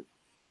where they're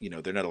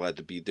not allowed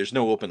to be. There's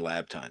no open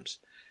lab times.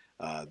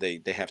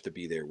 They have to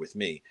be there with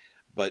me.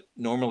 But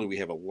normally we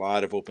have a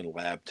lot of open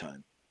lab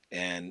time.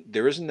 And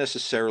there isn't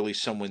necessarily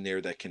someone there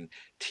that can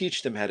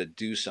teach them how to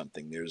do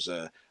something. There's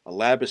a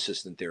lab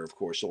assistant there, of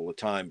course, all the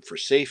time for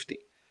safety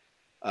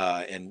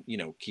and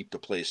keep the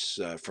place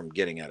from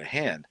getting out of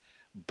hand.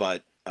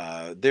 But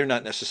they're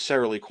not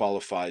necessarily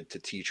qualified to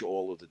teach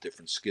all of the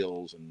different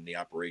skills and the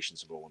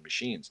operations of all the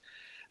machines.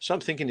 So I'm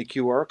thinking the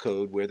QR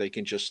code where they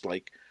can just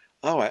like,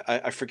 oh,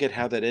 I forget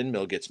how that end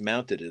mill gets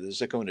mounted.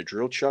 Is it going to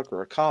drill chuck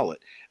or a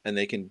collet? And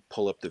they can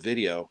pull up the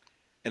video,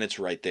 and it's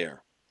right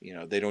there.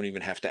 They don't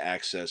even have to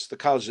access. The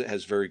college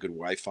has very good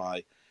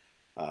Wi-Fi,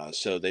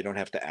 so they don't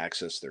have to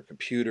access their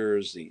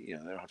computers. They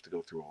don't have to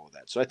go through all of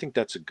that. So I think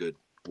that's a good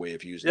way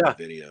of using the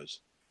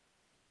videos.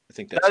 I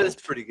think that is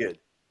pretty good.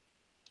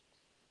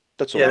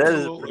 That's all. Yeah, that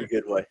is a pretty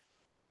good way.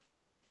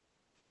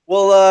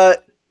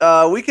 Well,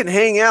 we can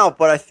hang out,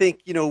 but I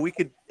think we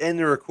could end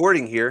the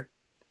recording here.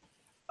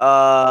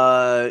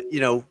 Unless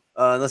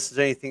there's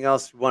anything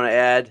else you want to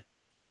add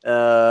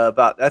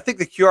about. I think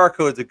the QR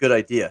code is a good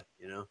idea.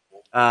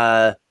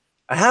 I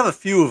have a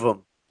few of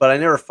them, but I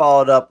never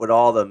followed up with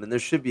all of them, and there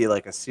should be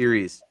like a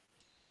series.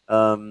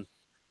 All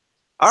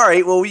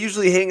right. Well, we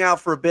usually hang out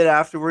for a bit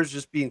afterwards,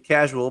 just being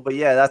casual. But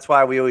yeah, that's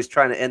why we always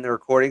try to end the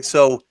recording.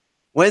 So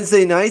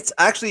Wednesday nights,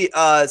 actually,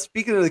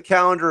 speaking of the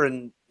calendar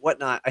and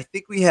whatnot, I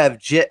think we have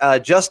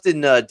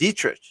Justin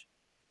Dietrich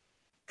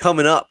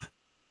coming up.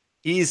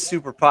 He's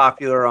super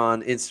popular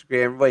on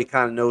Instagram. Everybody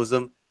kind of knows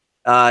him.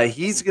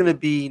 He's going to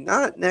be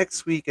not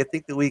next week. I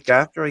think the week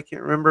after. I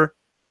can't remember.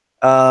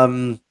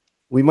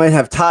 We might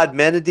have Todd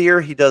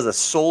Menadier. He does a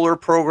solar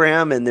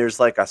program, and there's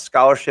like a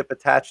scholarship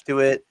attached to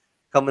it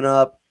coming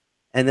up.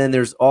 And then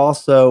there's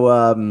also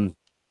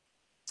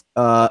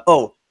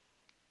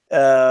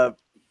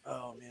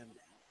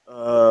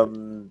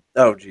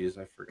geez,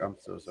 I forgot. I'm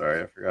so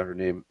sorry. I forgot her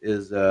name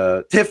is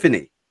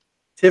Tiffany.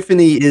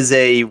 Tiffany is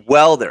a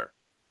welder,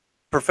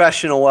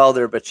 professional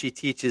welder, but she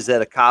teaches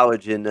at a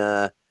college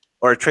or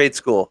a trade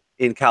school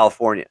in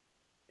California.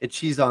 And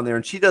she's on there,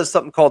 and she does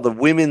something called the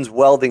Women's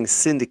Welding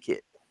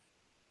Syndicate.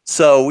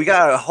 So we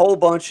got a whole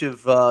bunch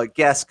of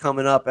guests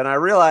coming up, and I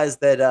realized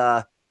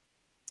that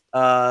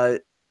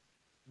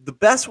the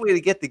best way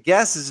to get the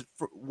guests is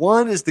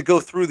one is to go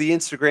through the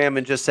Instagram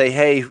and just say,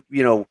 hey,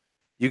 you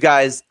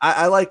guys,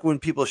 I like when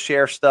people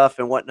share stuff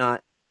and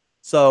whatnot.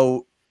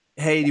 So,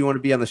 hey, do you want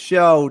to be on the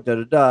show? Da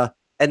da da.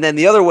 And then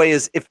the other way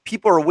is if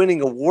people are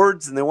winning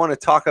awards and they want to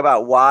talk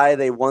about why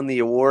they won the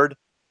award.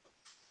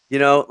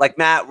 Like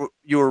Matt,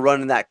 you were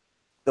running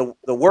the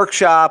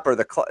workshop or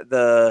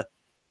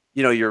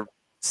your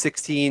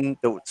 16,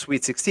 the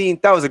Sweet 16.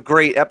 That was a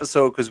great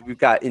episode because we've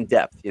got in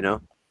depth,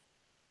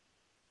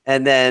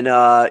 And then,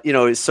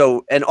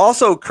 and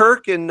also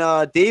Kirk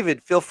and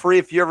David, feel free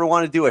if you ever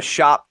want to do a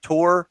shop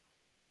tour.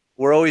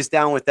 We're always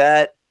down with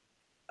that.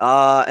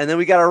 And then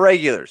we got our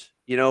regulars,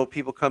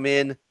 people come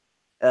in,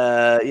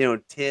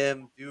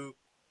 Tim, Duke,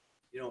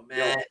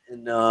 Matt,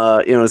 and,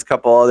 there's a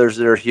couple others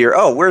that are here.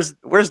 Oh,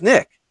 where's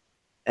Nick?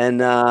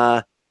 And,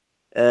 I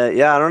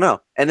don't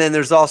know. And then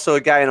there's also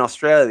a guy in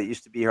Australia that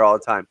used to be here all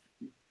the time.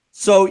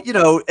 So,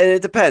 and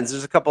it depends.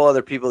 There's a couple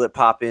other people that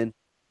pop in.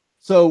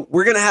 So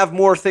we're gonna have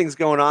more things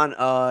going on.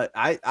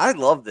 I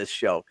love this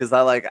show because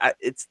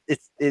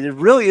it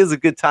really is a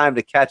good time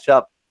to catch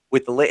up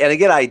with and I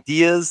get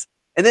ideas.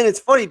 And then it's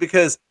funny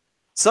because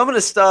some of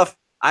the stuff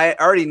I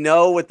already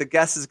know what the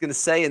guest is gonna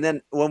say, and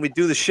then when we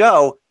do the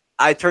show,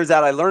 it turns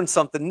out I learned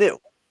something new.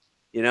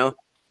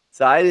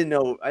 So I didn't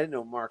know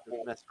Mark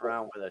was messing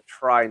around with a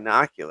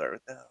trinocular.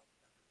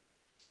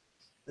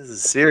 This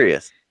is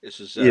serious. This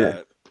is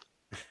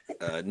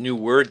a new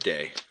word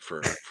day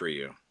for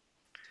you.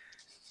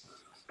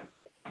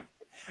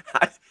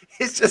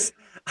 It's just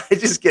I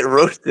just get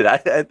roasted. I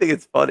think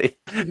it's funny.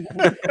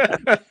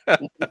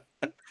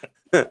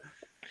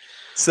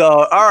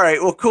 So, all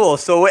right, well, cool.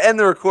 So we'll end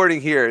the recording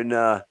here, and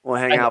we'll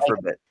hang out for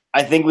a bit.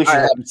 I think we should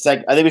have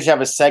I think we should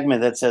have a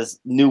segment that says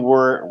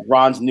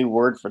Ron's new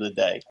word for the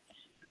day.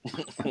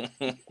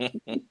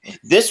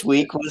 This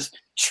week was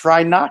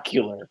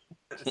trinocular.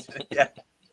 Yeah.